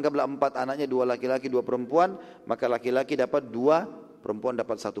 4, anggaplah 4 anaknya, 2 laki-laki, 2 perempuan, maka laki-laki dapat 2, perempuan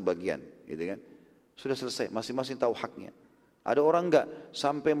dapat 1 bagian, gitu kan? Sudah selesai, masing-masing tahu haknya. Ada orang enggak,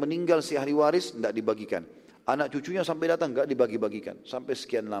 sampai meninggal si ahli waris, enggak dibagikan. Anak cucunya sampai datang, enggak dibagi-bagikan, sampai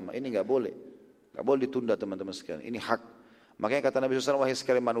sekian lama. Ini enggak boleh. Enggak boleh ditunda teman-teman sekalian, ini hak. Makanya kata Nabi SAW, wahai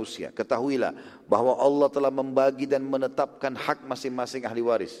sekalian manusia, ketahuilah bahwa Allah telah membagi dan menetapkan hak masing-masing ahli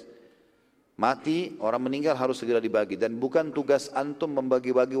waris. Mati, orang meninggal harus segera dibagi. Dan bukan tugas antum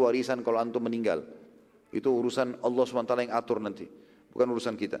membagi-bagi warisan kalau antum meninggal. Itu urusan Allah SWT yang atur nanti. Bukan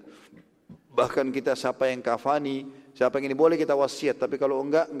urusan kita. Bahkan kita siapa yang kafani, siapa yang ini boleh kita wasiat. Tapi kalau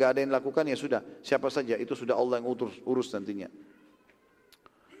enggak ada yang lakukan ya sudah. Siapa saja, itu sudah Allah yang urus nantinya.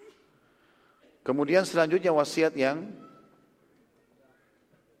 Kemudian selanjutnya wasiat yang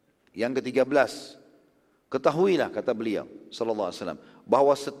ke-13. Ketahuilah, kata beliau sallallahu alaihi wasallam,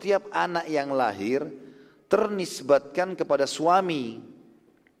 bahwa setiap anak yang lahir ternisbatkan kepada suami,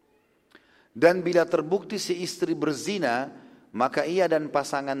 dan bila terbukti si istri berzina, maka ia dan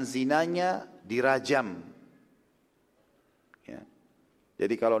pasangan zinanya dirajam. Ya.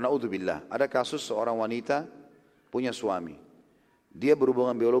 Jadi kalau naudzubillah, ada kasus seorang wanita punya suami, dia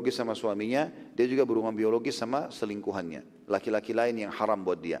berhubungan biologis sama suaminya, dia juga berhubungan biologis sama selingkuhannya, laki-laki lain yang haram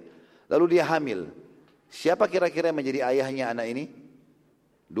buat dia. Lalu dia hamil. Siapa kira-kira yang menjadi ayahnya anak ini?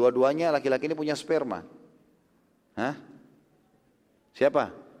 Dua-duanya laki-laki ini punya sperma. Hah?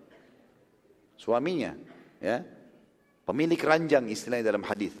 Siapa? Suaminya, ya. Pemilik ranjang istilahnya dalam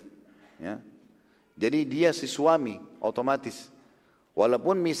hadis. Ya. Jadi dia si suami otomatis.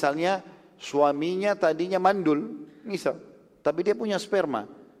 Walaupun misalnya suaminya tadinya mandul, misal, tapi dia punya sperma.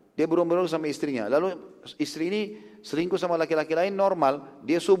 Dia berhubungan sama istrinya. Lalu istri ini selingkuh sama laki-laki lain normal,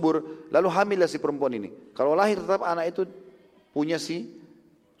 dia subur, lalu hamillah si perempuan ini. Kalau lahir tetap anak itu punya si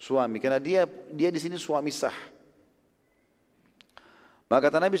suami, karena dia di sini suami sah. Maka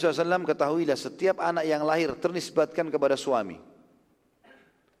kata Nabi SAW, ketahuilah setiap anak yang lahir ternisbatkan kepada suami.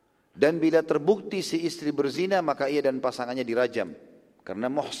 Dan bila terbukti si istri berzina, maka ia dan pasangannya dirajam. Karena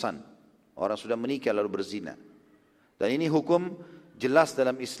muhsan, orang sudah menikah lalu berzina. Dan ini hukum jelas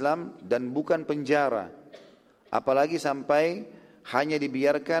dalam Islam dan bukan penjara. Apalagi sampai hanya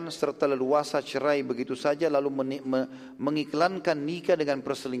dibiarkan serta leluasa cerai begitu saja lalu mengiklankan nikah dengan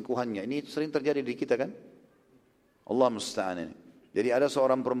perselingkuhannya. Ini sering terjadi di kita kan? Allah musta'an ini. Jadi ada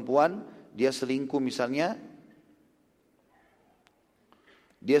seorang perempuan, dia selingkuh misalnya,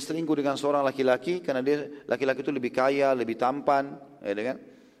 dia selingkuh dengan seorang laki-laki karena dia laki-laki itu lebih kaya, lebih tampan, ya kan?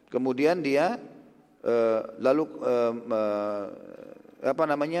 Kemudian dia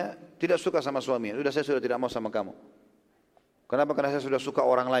tidak suka sama suaminya. Saya sudah tidak mau sama kamu. Kenapa? Karena saya sudah suka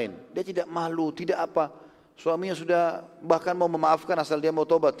orang lain. Dia tidak malu, tidak apa. Suaminya sudah bahkan mau memaafkan asal dia mau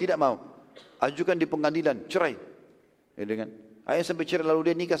tobat, tidak mau. Ajukan di pengadilan, cerai. Ya kan? Akhirnya sampai cerai, lalu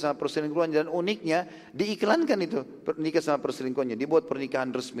dia nikah sama perselingkuhannya, dan uniknya diiklankan itu nikah sama perselingkuhannya, dibuat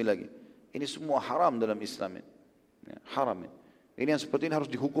pernikahan resmi lagi. Ini semua haram dalam Islam. Ya, haram. Ini yang seperti ini harus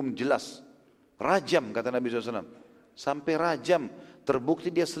dihukum jelas. Rajam kata Nabi SAW. Sampai rajam.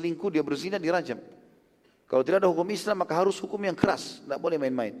 Terbukti dia selingkuh, dia berzina, dirajam. Kalau tidak ada hukum Islam maka harus hukum yang keras. Tidak boleh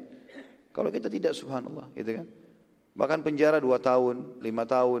main-main. Kalau kita tidak, subhanallah, gitu kan. Bahkan penjara 2 tahun, 5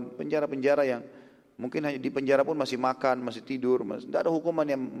 tahun. Penjara-penjara yang mungkin hanya di penjara pun masih makan, masih tidur. Tidak ada hukuman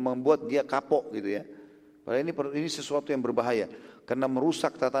yang membuat dia kapok gitu ya. Padahal ini sesuatu yang berbahaya. Karena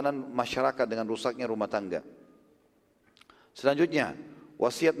merusak tatanan masyarakat dengan rusaknya rumah tangga. Selanjutnya,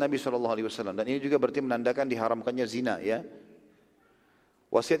 wasiat Nabi SAW. Dan ini juga berarti menandakan diharamkannya zina ya.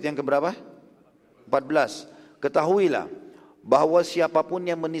 Wasiat yang keberapa? 14. Ketahuilah bahwa siapapun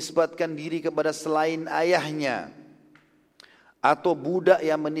yang menisbatkan diri kepada selain ayahnya, atau budak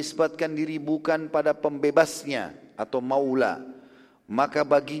yang menisbatkan diri bukan pada pembebasnya atau maula, maka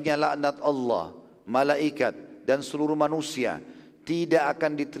baginya laknat Allah, malaikat dan seluruh manusia. Tidak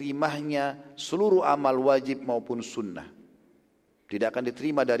akan diterimanya seluruh amal wajib maupun sunnah. Tidak akan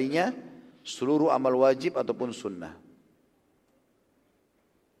diterima darinya seluruh amal wajib ataupun sunnah.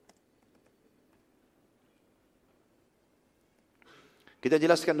 Kita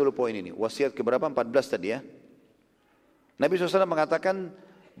jelaskan dulu poin ini. Wasiat keberapa? 14 tadi ya. Nabi SAW mengatakan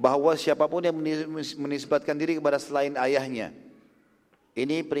bahwa siapapun yang menisbatkan diri kepada selain ayahnya.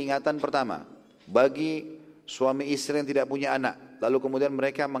 Ini peringatan pertama. Bagi suami istri yang tidak punya anak. Lalu kemudian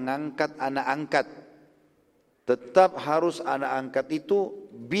mereka mengangkat anak angkat. Tetap harus anak angkat itu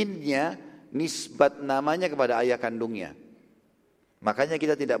binnya nisbat namanya kepada ayah kandungnya. Makanya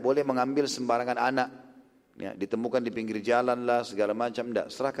kita tidak boleh mengambil sembarangan anak. Ya, ditemukan di pinggir jalan lah segala macam. Tidak,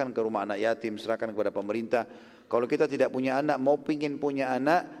 serahkan ke rumah anak yatim, serahkan kepada pemerintah. Kalau kita tidak punya anak, mau pingin punya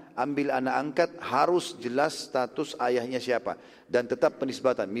anak, ambil anak angkat, harus jelas status ayahnya siapa. Dan tetap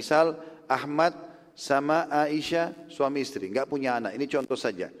penisbatan. Misal Ahmad sama Aisyah suami istri, enggak punya anak. Ini contoh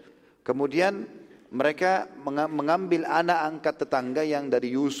saja. Kemudian mereka mengambil anak angkat tetangga yang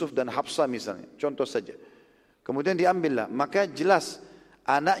dari Yusuf dan Hafsah misalnya. Contoh saja. Kemudian diambillah. Maka jelas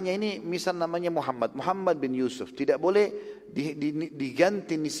anaknya ini misal namanya Muhammad bin Yusuf. Tidak boleh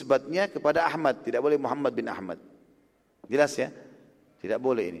diganti nisbatnya kepada Ahmad. Tidak boleh Muhammad bin Ahmad. Jelas ya? Tidak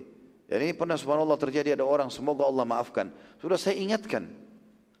boleh ini. Dan ini pernah subhanallah terjadi, ada orang, semoga Allah maafkan. Sudah saya ingatkan.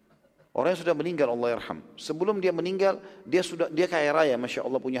 Orang yang sudah meninggal Allah yarham. Sebelum dia meninggal, dia kaya raya, masya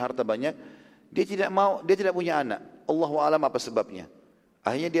Allah punya harta banyak. Dia tidak punya anak. Allahu a'lam apa sebabnya.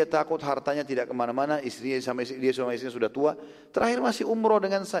 Akhirnya dia takut hartanya tidak kemana-mana. Dia sama istrinya sudah tua. Terakhir masih umroh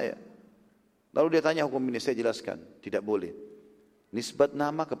dengan saya. Lalu dia tanya hukum ini, saya jelaskan. Tidak boleh. Nisbat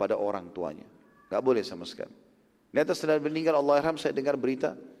nama kepada orang tuanya. Tidak boleh sama sekali. Ternyata setelah meninggal Allah yarham, saya dengar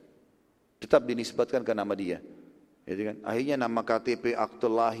berita. Tetap dinisbatkan ke nama dia. Jadi kan, akhirnya nama KTP, akte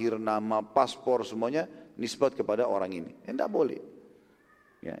lahir, nama paspor semuanya nisbat kepada orang ini. Tidak boleh.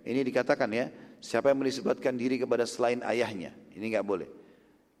 Ya, ini dikatakan ya, siapa yang menisbatkan diri kepada selain ayahnya, ini enggak boleh.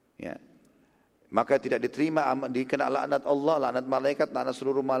 Ya. Maka tidak diterima, dikena laknat Allah, laknat malaikat, laknat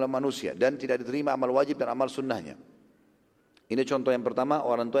seluruh manusia, dan tidak diterima amal wajib dan amal sunnahnya. Ini contoh yang pertama,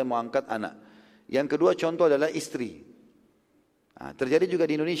 orang tua yang mau angkat anak. Yang kedua contoh adalah istri. Nah, terjadi juga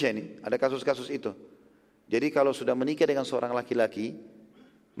di Indonesia ini, ada kasus-kasus itu. Jadi kalau sudah menikah dengan seorang laki-laki,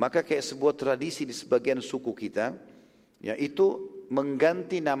 maka kayak sebuah tradisi di sebagian suku kita, yaitu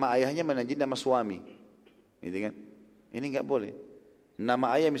mengganti nama ayahnya menjadi nama suami. Gitu kan? Ini enggak boleh.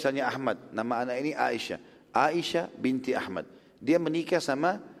 Nama ayah misalnya Ahmad, nama anak ini Aisyah. Aisyah binti Ahmad. Dia menikah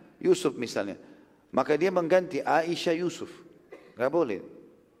sama Yusuf misalnya. Maka dia mengganti Aisyah Yusuf. Enggak boleh.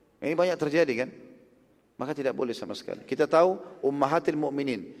 Ini banyak terjadi kan? Maka tidak boleh sama sekali. Kita tahu ummahatil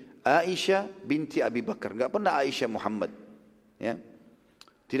mu'minin. Aisyah binti Abi Bakar, enggak pernah Aisyah Muhammad. Ya.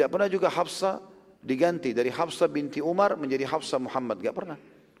 Tidak pernah juga Hafsah diganti dari Hafsah binti Umar menjadi Hafsah Muhammad, enggak pernah.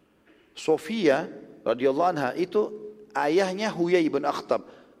 Sofia radhiyallahu anha itu ayahnya Huyai bin Akhtab,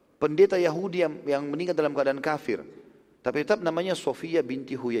 pendeta Yahudi yang meninggal dalam keadaan kafir. Tapi tetap namanya Sofia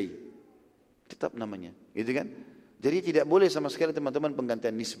binti Huyai. Tetap namanya, gitu kan? Jadi tidak boleh sama sekali teman-teman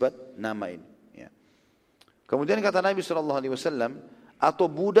penggantian nisbat nama ini. Ya. Kemudian kata Nabi SAW, atau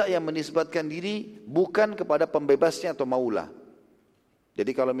budak yang menisbatkan diri bukan kepada pembebasnya atau maula. Jadi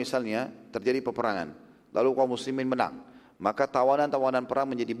kalau misalnya terjadi peperangan, lalu kaum muslimin menang, maka tawanan-tawanan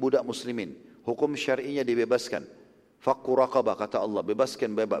perang menjadi budak muslimin. Hukum syar'inya dibebaskan. Fakku raqabah, kata Allah,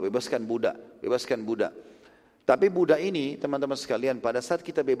 bebaskan bebaskan budak. Tapi budak ini teman-teman sekalian, pada saat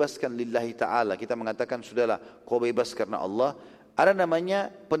kita bebaskan lillahi ta'ala, kita mengatakan sudahlah kau bebas karena Allah, ada namanya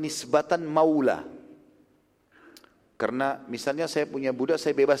penisbatan maula. Karena misalnya saya punya budak,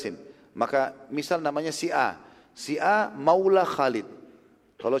 saya bebasin. Maka misal namanya si A maula Khalid.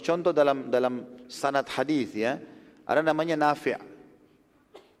 Kalau contoh dalam sanad hadis ya, ada namanya Nafi'.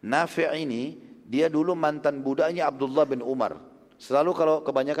 Nafi' ini dia dulu mantan budaknya Abdullah bin Umar. Selalu kalau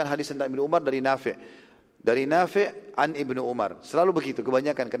kebanyakan hadis tentang Ibnu Umar dari Nafi'. Dari Nafi' an Ibnu Umar. Selalu begitu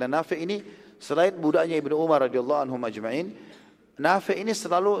kebanyakan. Karena Nafi' ini selain budaknya Ibnu Umar radhiyallahu anhum ajma'in, Nafi' ini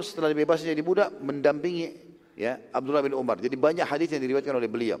selalu setelah dibebaskan jadi budak mendampingi ya Abdullah bin Umar. Jadi banyak hadis yang diriwayatkan oleh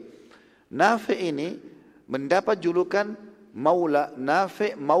beliau. Nafi' ini mendapat julukan Maula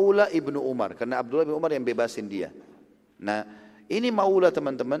Nafi' Maula Ibnu Umar. Karena Abdullah bin Umar yang bebasin dia. Nah ini Maula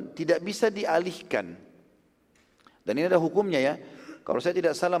teman-teman tidak bisa dialihkan. Dan ini ada hukumnya ya. Kalau saya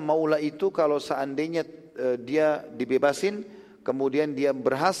tidak salah Maula itu kalau seandainya dia dibebasin, kemudian dia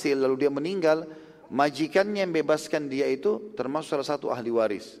berhasil lalu dia meninggal, majikannya yang bebaskan dia itu termasuk salah satu ahli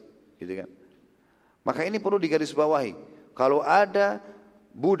waris, gitu kan. Maka ini perlu digarisbawahi. Kalau ada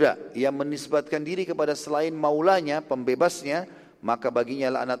budak yang menisbatkan diri kepada selain maulanya, pembebasnya, maka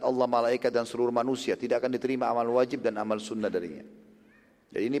baginya laknat Allah, malaikat dan seluruh manusia, tidak akan diterima amal wajib dan amal sunnah darinya.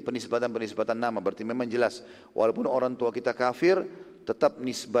 Jadi ini penisbatan nama, berarti memang jelas. Walaupun orang tua kita kafir, tetap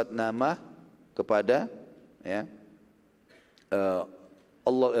nisbat nama kepada ya,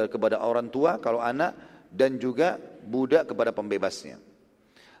 Allah kepada orang tua kalau anak, dan juga budak kepada pembebasnya.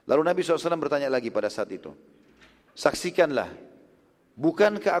 Lalu Nabi SAW bertanya lagi pada saat itu, saksikanlah,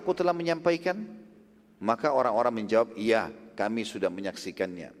 bukankah aku telah menyampaikan? Maka orang-orang menjawab, iya, kami sudah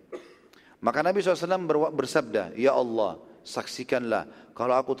menyaksikannya. Maka Nabi SAW bersabda, ya Allah, saksikanlah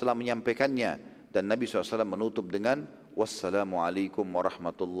kalau aku telah menyampaikannya. Dan Nabi SAW menutup dengan wassalamualaikum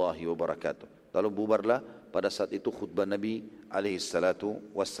warahmatullahi wabarakatuh. Lalu bubarlah pada saat itu khutbah Nabi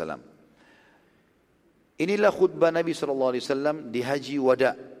SAW. Inilah khutbah Nabi SAW di Haji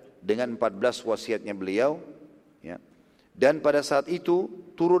Wada dengan 14 wasiatnya beliau ya. Dan pada saat itu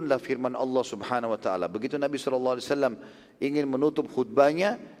turunlah firman Allah Subhanahu wa taala. Begitu Nabi SAW ingin menutup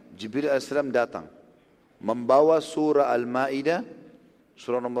khutbahnya, Jibril AS datang membawa surah Al-Maidah,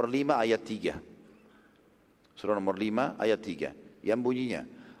 surah nomor 5 ayat 3. Surah nomor 5 ayat 3 yang bunyinya,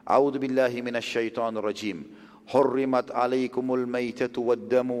 A'udzu billahi minasyaitonir rajim. Hurrimat 'alaikumul maitatu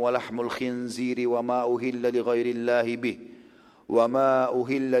wad-damu wa lahmul khinziri wa ma uhilla li ghairillahi bih. Wa ma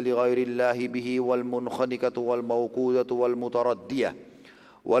uhilla li ghairillahi bihi wal munkhaniqatu wal mawqudatu wal mutaraddiyah.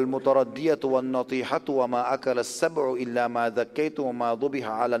 Wal mutaraddiyatu wan natihatu wa ma akala as-sab'u illa ma dhakkaytum wa ma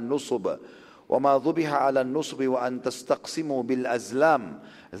dhubiha 'ala an-nusub. وما ذبح على النصب وأن تستقسموا بالأزلام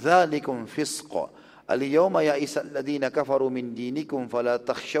ذلكم فسق اليوم يئس الذين كفروا من دينكم فلا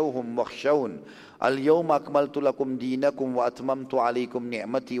تخشوهم واخشون اليوم أكملت لكم دينكم وأتممت عليكم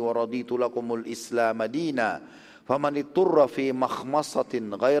نعمتي ورضيت لكم الإسلام دينا فمن اضطر في مخمصة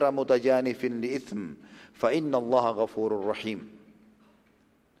غير متجانف لإثم فإن الله غفور رحيم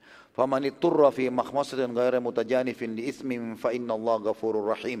فمن اضطر في مخمصة غير متجانف لإثم فإن الله غفور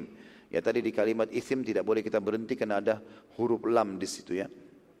رحيم. Ya tadi di kalimat isim tidak boleh kita berhenti karena ada huruf lam di situ ya.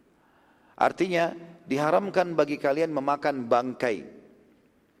 Artinya diharamkan bagi kalian memakan bangkai.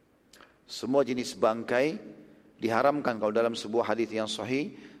 Semua jenis bangkai diharamkan kalau dalam sebuah hadis yang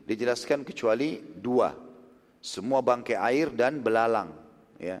sahih dijelaskan kecuali dua. Semua bangkai air dan belalang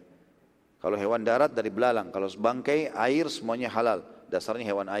ya. Kalau hewan darat dari belalang, kalau bangkai air semuanya halal, dasarnya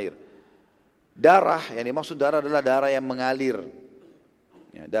hewan air. Darah, yang dimaksud darah adalah darah yang mengalir.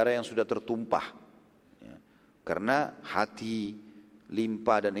 Ya, darah yang sudah tertumpah ya. Karena hati,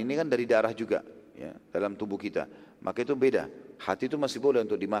 limpa dan ini kan dari darah juga ya, dalam tubuh kita. Maka itu beda. Hati itu masih boleh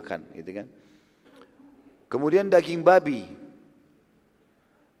untuk dimakan gitu kan. Kemudian daging babi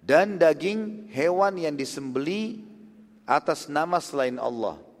dan daging hewan yang disembeli atas nama selain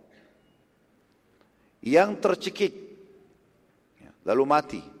Allah yang tercekik ya, lalu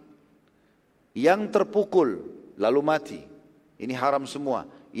mati, yang terpukul lalu mati. Ini haram semua.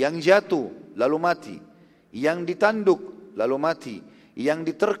 Yang jatuh lalu mati, yang ditanduk lalu mati, yang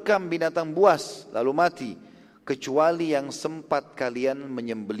diterkam binatang buas lalu mati, kecuali yang sempat kalian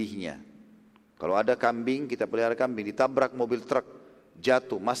menyembelihnya. Kalau ada kambing, kita pelihara kambing, ditabrak mobil truk,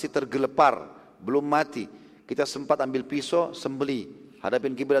 jatuh, masih tergelepar, belum mati, kita sempat ambil pisau, sembeli,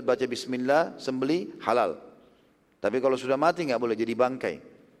 hadapin kiblat, baca bismillah, sembeli, halal. Tapi kalau sudah mati nggak boleh, jadi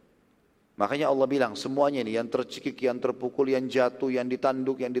bangkai. Makanya Allah bilang semuanya ini, yang tercekik, yang terpukul, yang jatuh, yang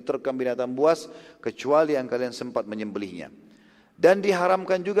ditanduk, yang diterkam binatang buas, kecuali yang kalian sempat menyembelihnya. Dan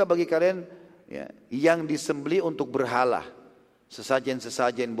diharamkan juga bagi kalian ya, yang disembelih untuk berhala,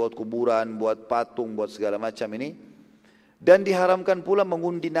 sesajen-sesajen buat kuburan, buat patung, buat segala macam ini. Dan diharamkan pula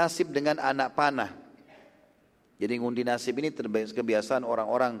mengundi nasib dengan anak panah. Jadi mengundi nasib ini kebiasaan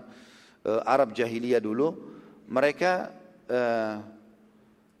orang-orang Arab jahiliyah dulu. Mereka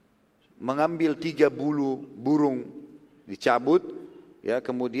mengambil 3 bulu burung, dicabut, ya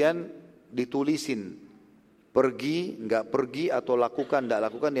kemudian ditulisin pergi, enggak pergi, atau lakukan, enggak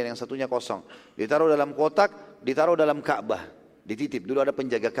lakukan, dan yang satunya kosong. Ditaruh dalam kotak, ditaruh dalam Ka'bah, dititip. Dulu ada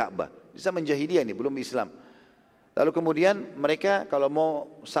penjaga Ka'bah. Di zaman jahiliyah ini, belum Islam. Lalu kemudian mereka kalau mau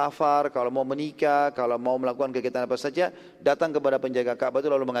safar, kalau mau menikah, kalau mau melakukan kegiatan apa saja, datang kepada penjaga Ka'bah itu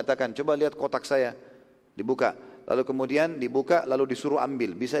lalu mengatakan, coba lihat kotak saya, dibuka. Lalu kemudian dibuka, lalu disuruh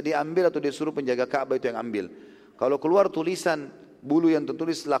ambil. Bisa diambil atau disuruh penjaga Ka'bah itu yang ambil. Kalau keluar tulisan bulu yang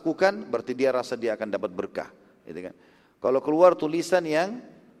tertulis lakukan, berarti dia rasa dia akan dapat berkah. Gitu kan? Kalau keluar tulisan yang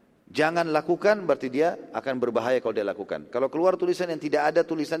jangan lakukan, berarti dia akan berbahaya kalau dia lakukan. Kalau keluar tulisan yang tidak ada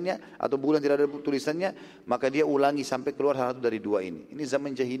tulisannya, atau bulan tidak ada tulisannya, maka dia ulangi sampai keluar salah satu dari dua ini. Ini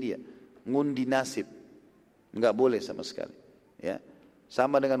zaman jahiliyah, ngundi nasib. Enggak boleh sama sekali. Ya.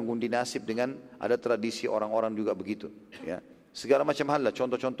 Sama dengan ngundi nasib, dengan ada tradisi orang-orang juga begitu. Ya. Segala macam hal lah,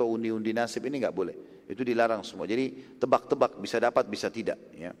 contoh-contoh undi-undi nasib ini enggak boleh. Itu dilarang semua. Jadi tebak-tebak, bisa dapat, bisa tidak.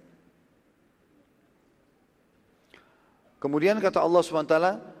 Ya. Kemudian kata Allah SWT,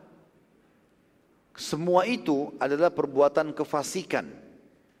 semua itu adalah perbuatan kefasikan.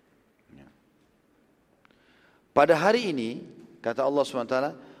 Pada hari ini, kata Allah SWT,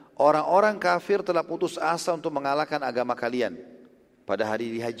 orang-orang kafir telah putus asa untuk mengalahkan agama kalian. Pada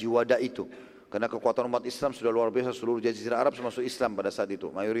hari haji wada itu. Karena kekuatan umat Islam sudah luar biasa, seluruh jazirah Arab masuk Islam pada saat itu,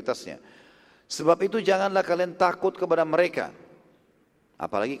 mayoritasnya. Sebab itu janganlah kalian takut kepada mereka.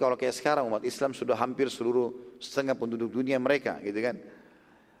 Apalagi kalau kayak sekarang umat Islam sudah hampir seluruh setengah penduduk dunia mereka, gitu kan.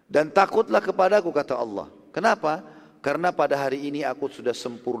 Dan takutlah kepadaku, kata Allah. Kenapa? Karena pada hari ini aku sudah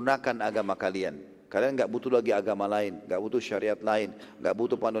sempurnakan agama kalian. Kalian enggak butuh lagi agama lain, enggak butuh syariat lain, enggak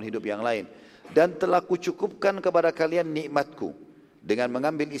butuh panduan hidup yang lain. Dan telah kucukupkan kepada kalian nikmatku. Dengan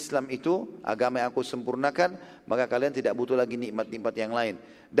mengambil Islam itu, agama yang aku sempurnakan, maka kalian tidak butuh lagi nikmat-nikmat yang lain.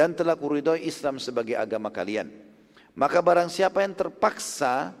 Dan telah kuridhoi Islam sebagai agama kalian. Maka barang siapa yang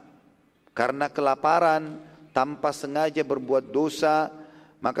terpaksa karena kelaparan, tanpa sengaja berbuat dosa,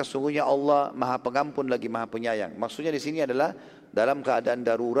 maka sungguhnya Allah Maha Pengampun lagi Maha Penyayang. Maksudnya di sini adalah dalam keadaan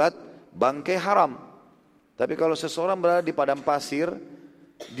darurat, bangkai haram. Tapi kalau seseorang berada di padang pasir,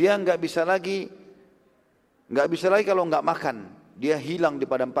 dia nggak bisa lagi kalau nggak makan. Dia hilang di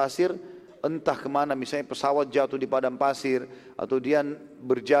padang pasir, entah kemana, misalnya pesawat jatuh di padang pasir, atau dia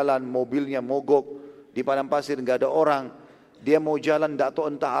berjalan, mobilnya mogok di padang pasir, nggak ada orang, dia mau jalan, nggak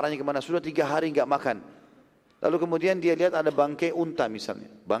tahu entah arahnya kemana, sudah 3 hari nggak makan. Lalu kemudian dia lihat ada bangkai unta misalnya,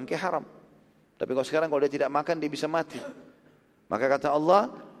 bangkai haram. Tapi kalau sekarang kalau dia tidak makan, dia bisa mati. Maka kata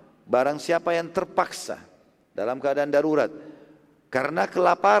Allah, barang siapa yang terpaksa dalam keadaan darurat, karena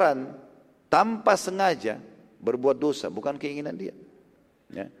kelaparan, tanpa sengaja berbuat dosa, bukan keinginan dia.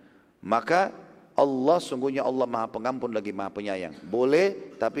 Ya. Maka Allah, sungguhnya Allah Maha Pengampun lagi Maha Penyayang.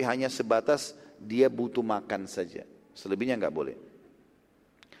 Boleh, tapi hanya sebatas dia butuh makan saja. Selebihnya enggak boleh.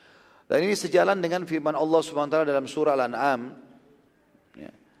 Dan ini sejalan dengan firman Allah SWT dalam surah Al-An'am, ya,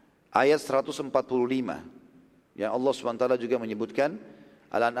 ayat 145. Ya, Allah SWT juga menyebutkan,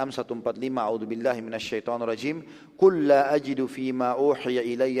 Al-An'am 145, A'udzubillahi minasyaitonirrajim, Qul la ajidu fima uhiya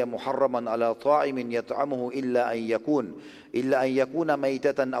ilayya muharraman ala ta'imin yat'amuhu illa an yakuna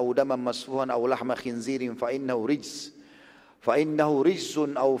maytatan aw daman masfuhan aw lahma khinzirin fa innahu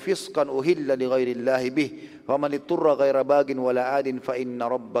rijsun aw fisqan uhilla li ghairi Allahi bih faman ittara ghaira bagin wala adin fa inna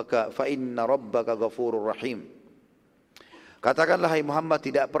rabbaka ghafurur rahim. Katakanlah hai Muhammad,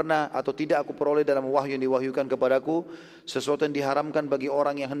 tidak pernah atau tidak aku peroleh dalam wahyu yang diwahyukan kepadaku sesuatu yang diharamkan bagi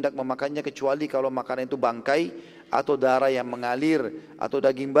orang yang hendak memakannya, kecuali kalau makanan itu bangkai atau darah yang mengalir atau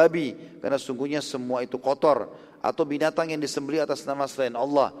daging babi, karena sungguhnya semua itu kotor, atau binatang yang disembelih atas nama selain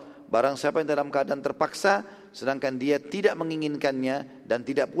Allah. Barang siapa yang dalam keadaan terpaksa sedangkan dia tidak menginginkannya dan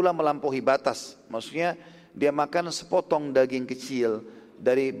tidak pula melampaui batas, maksudnya dia makan sepotong daging kecil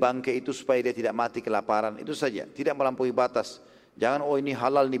dari bangkai itu supaya dia tidak mati kelaparan, itu saja, tidak melampaui batas. Jangan ini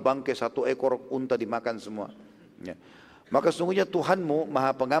halal nih bangkai, 1 ekor unta dimakan semua. Ya. Maka sungguhnya Tuhanmu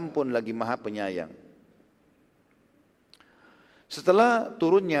Maha Pengampun lagi Maha Penyayang. Setelah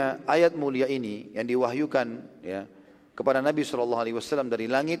turunnya ayat mulia ini yang diwahyukan, ya, kepada Nabi SAW dari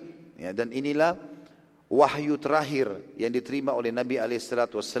langit, ya, dan inilah wahyu terakhir yang diterima oleh Nabi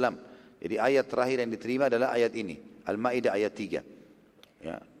SAW. Jadi ayat terakhir yang diterima adalah ayat ini, Al-Maidah ayat 3.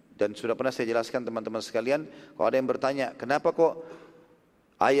 Ya, dan sudah pernah saya jelaskan teman-teman sekalian, kalau ada yang bertanya, kenapa kok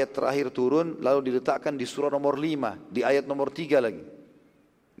ayat terakhir turun lalu diletakkan di surah nomor 5, di ayat nomor 3 lagi?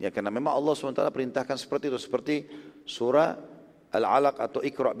 Ya, karena memang Allah SWT perintahkan seperti itu, seperti surah Al-Alaq atau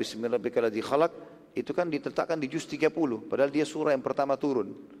Iqra' bismillahirrahmanirrahim khalaq, itu kan diletakkan di juz 30, padahal dia surah yang pertama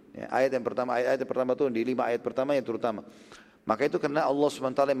turun. Ya, ayat yang pertama turun, di 5 ayat pertama yang terutama. Maka itu karena Allah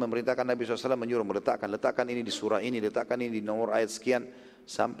SWT yang memerintahkan Nabi SAW menyuruh letakkan ini di surah ini, letakkan ini di nomor ayat sekian,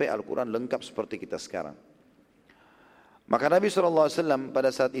 sampai Al-Quran lengkap seperti kita sekarang. Maka Nabi SAW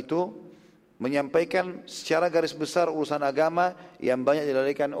pada saat itu menyampaikan secara garis besar urusan agama yang banyak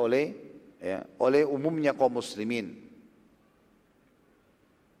dilalaikan oleh umumnya kaum muslimin.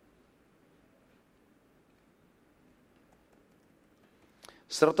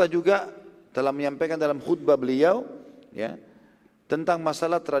 Serta juga telah menyampaikan dalam khutbah beliau tentang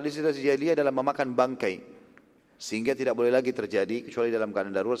masalah tradisi jahiliyah dalam memakan bangkai, sehingga tidak boleh lagi terjadi kecuali dalam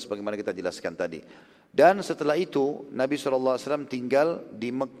keadaan darurat sebagaimana kita jelaskan tadi. Dan setelah itu Nabi SAW tinggal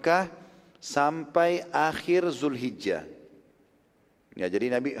di Mekah sampai akhir Zulhijjah. Ya,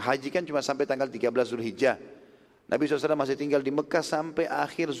 jadi Nabi haji kan cuma sampai tanggal 13 Zulhijjah. Nabi SAW masih tinggal di Mekah sampai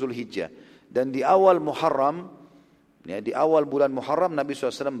akhir Zulhijjah. Dan di awal Muharram, di awal bulan Muharram Nabi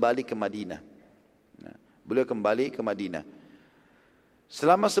SAW balik ke Madinah. Nah, beliau kembali ke Madinah.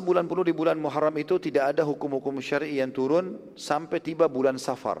 Selama sebulan penuh di bulan Muharram itu tidak ada hukum-hukum syar'i yang turun sampai tiba bulan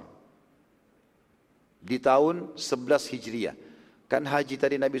Safar. Di tahun 11 Hijriah. Kan haji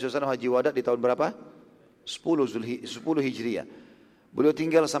tadi Nabi SAW haji wada di tahun berapa? 10 Hijriah. Beliau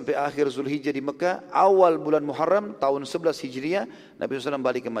tinggal sampai akhir Zulhijjah di Mekah. Awal bulan Muharram tahun 11 Hijriah Nabi SAW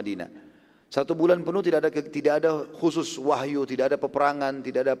balik ke Madinah. 1 bulan penuh tidak ada khusus wahyu, tidak ada peperangan,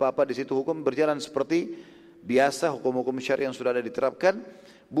 tidak ada apa-apa di situ. Hukum berjalan seperti biasa, hukum-hukum syariah yang sudah ada diterapkan.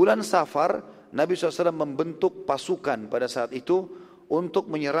 Bulan Safar Nabi SAW membentuk pasukan pada saat itu untuk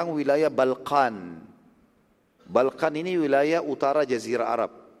menyerang wilayah Balkan. Balkan ini wilayah utara Jazirah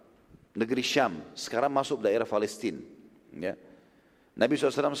Arab, negeri Syam, sekarang masuk daerah Palestina. Ya. Nabi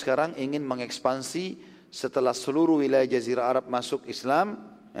SAW sekarang ingin mengekspansi setelah seluruh wilayah Jazirah Arab masuk Islam,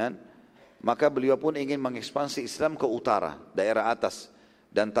 maka beliau pun ingin mengekspansi Islam ke utara, daerah atas,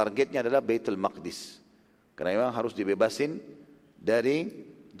 dan targetnya adalah Baitul Maqdis, karena memang harus dibebasin dari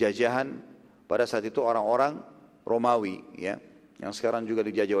jajahan pada saat itu orang-orang Romawi, yang sekarang juga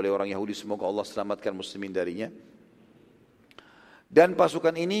dijajah oleh orang Yahudi. Semoga Allah selamatkan muslimin darinya. Dan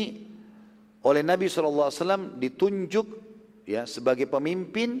pasukan ini oleh Nabi SAW ditunjuk sebagai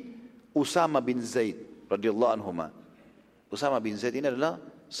pemimpin Usama bin Zaid radhiyallahu anhuma. Usama bin Zaid ini adalah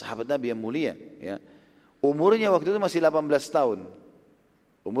sahabat Nabi yang mulia. Umurnya waktu itu masih 18 tahun.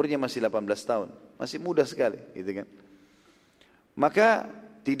 Umurnya masih 18 tahun, masih muda sekali, gitu kan. Maka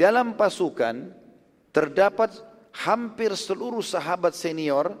di dalam pasukan terdapat hampir seluruh sahabat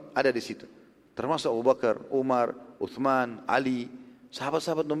senior ada di situ, termasuk Abu Bakar, Umar, Uthman, Ali,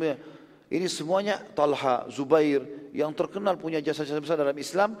 sahabat-sahabat mulia. Ini semuanya Talha, Zubair yang terkenal punya jasa-jasa besar dalam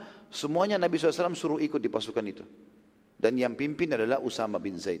Islam. Semuanya Nabi SAW suruh ikut di pasukan itu, dan yang pimpin adalah Usama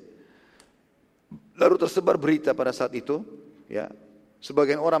bin Zaid. Lalu tersebar berita pada saat itu,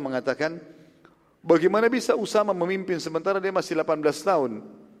 sebagian orang mengatakan, bagaimana bisa Usama memimpin sementara dia masih 18 tahun?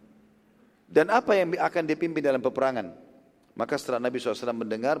 Dan apa yang akan dipimpin dalam peperangan? Maka setelah Nabi SAW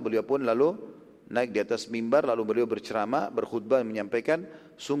mendengar, beliau pun lalu naik di atas mimbar, lalu beliau berceramah, berkhutbah, menyampaikan,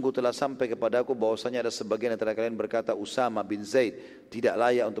 sungguh telah sampai kepadaku bahwasanya ada sebagian antara kalian berkata Usama bin Zaid tidak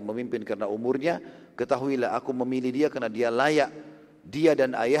layak untuk memimpin karena umurnya. Ketahuilah aku memilih dia karena dia layak. Dia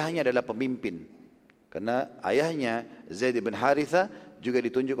dan ayahnya adalah pemimpin. Karena ayahnya Zaid bin Harithah juga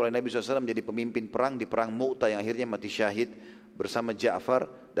ditunjuk oleh Nabi SAW menjadi pemimpin perang di perang Mu'tah yang akhirnya mati syahid bersama Ja'far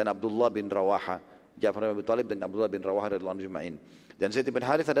dan Abdullah bin Rawaha. Ja'far bin Abi Thalib dan Abdullah bin Rawaha radhiyallahu anhum ajma'in. Dan Zaid bin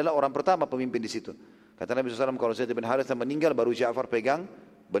Harithah adalah orang pertama pemimpin di situ. Kata Nabi SAW, kalau Zaid bin Harithah meninggal baru Ja'far pegang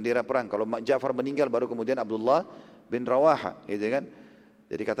bendera perang. Kalau Ja'far meninggal baru kemudian Abdullah bin Rawaha, gitu kan?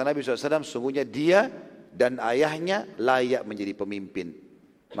 Jadi kata Nabi SAW, sungguhnya dia dan ayahnya layak menjadi pemimpin.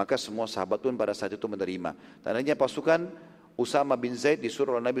 Maka semua sahabat pun pada saat itu menerima. Tandanya pasukan Usama bin Zaid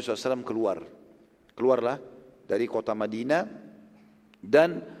disuruh oleh Nabi SAW keluarlah dari kota Madinah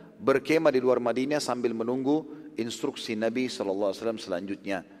dan berkemah di luar Madinah sambil menunggu instruksi Nabi SAW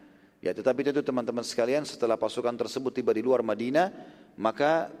selanjutnya. Tetapi itu teman-teman sekalian, setelah pasukan tersebut tiba di luar Madinah,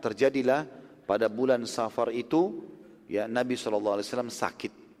 maka terjadilah pada bulan Safar itu, Nabi SAW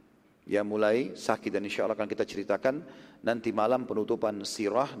sakit. Mulai sakit, dan insya Allah akan kita ceritakan nanti malam penutupan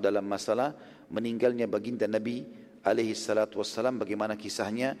sirah dalam masalah meninggalnya baginda Nabi alaihi salatu wassalam, bagaimana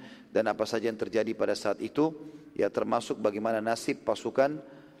kisahnya dan apa saja yang terjadi pada saat itu, termasuk bagaimana nasib pasukan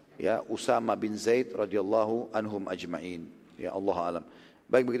Usama bin Zaid radhiyallahu anhum ajma'in. Allah alam.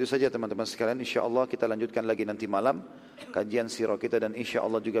 Baik, begitu saja teman-teman sekalian. InsyaAllah kita lanjutkan lagi nanti malam kajian sirah kita, dan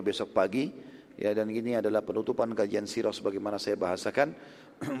insyaAllah juga besok pagi. Dan ini adalah penutupan kajian sirah sebagaimana saya bahasakan.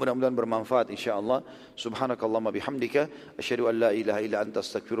 Mudah-mudahan bermanfaat insyaAllah. Subhanakallahumma bihamdika asyhadu an la ilaha illa anta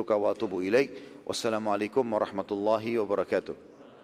astaghfiruka wa atubu ilaik. Wassalamualaikum warahmatullahi wabarakatuh.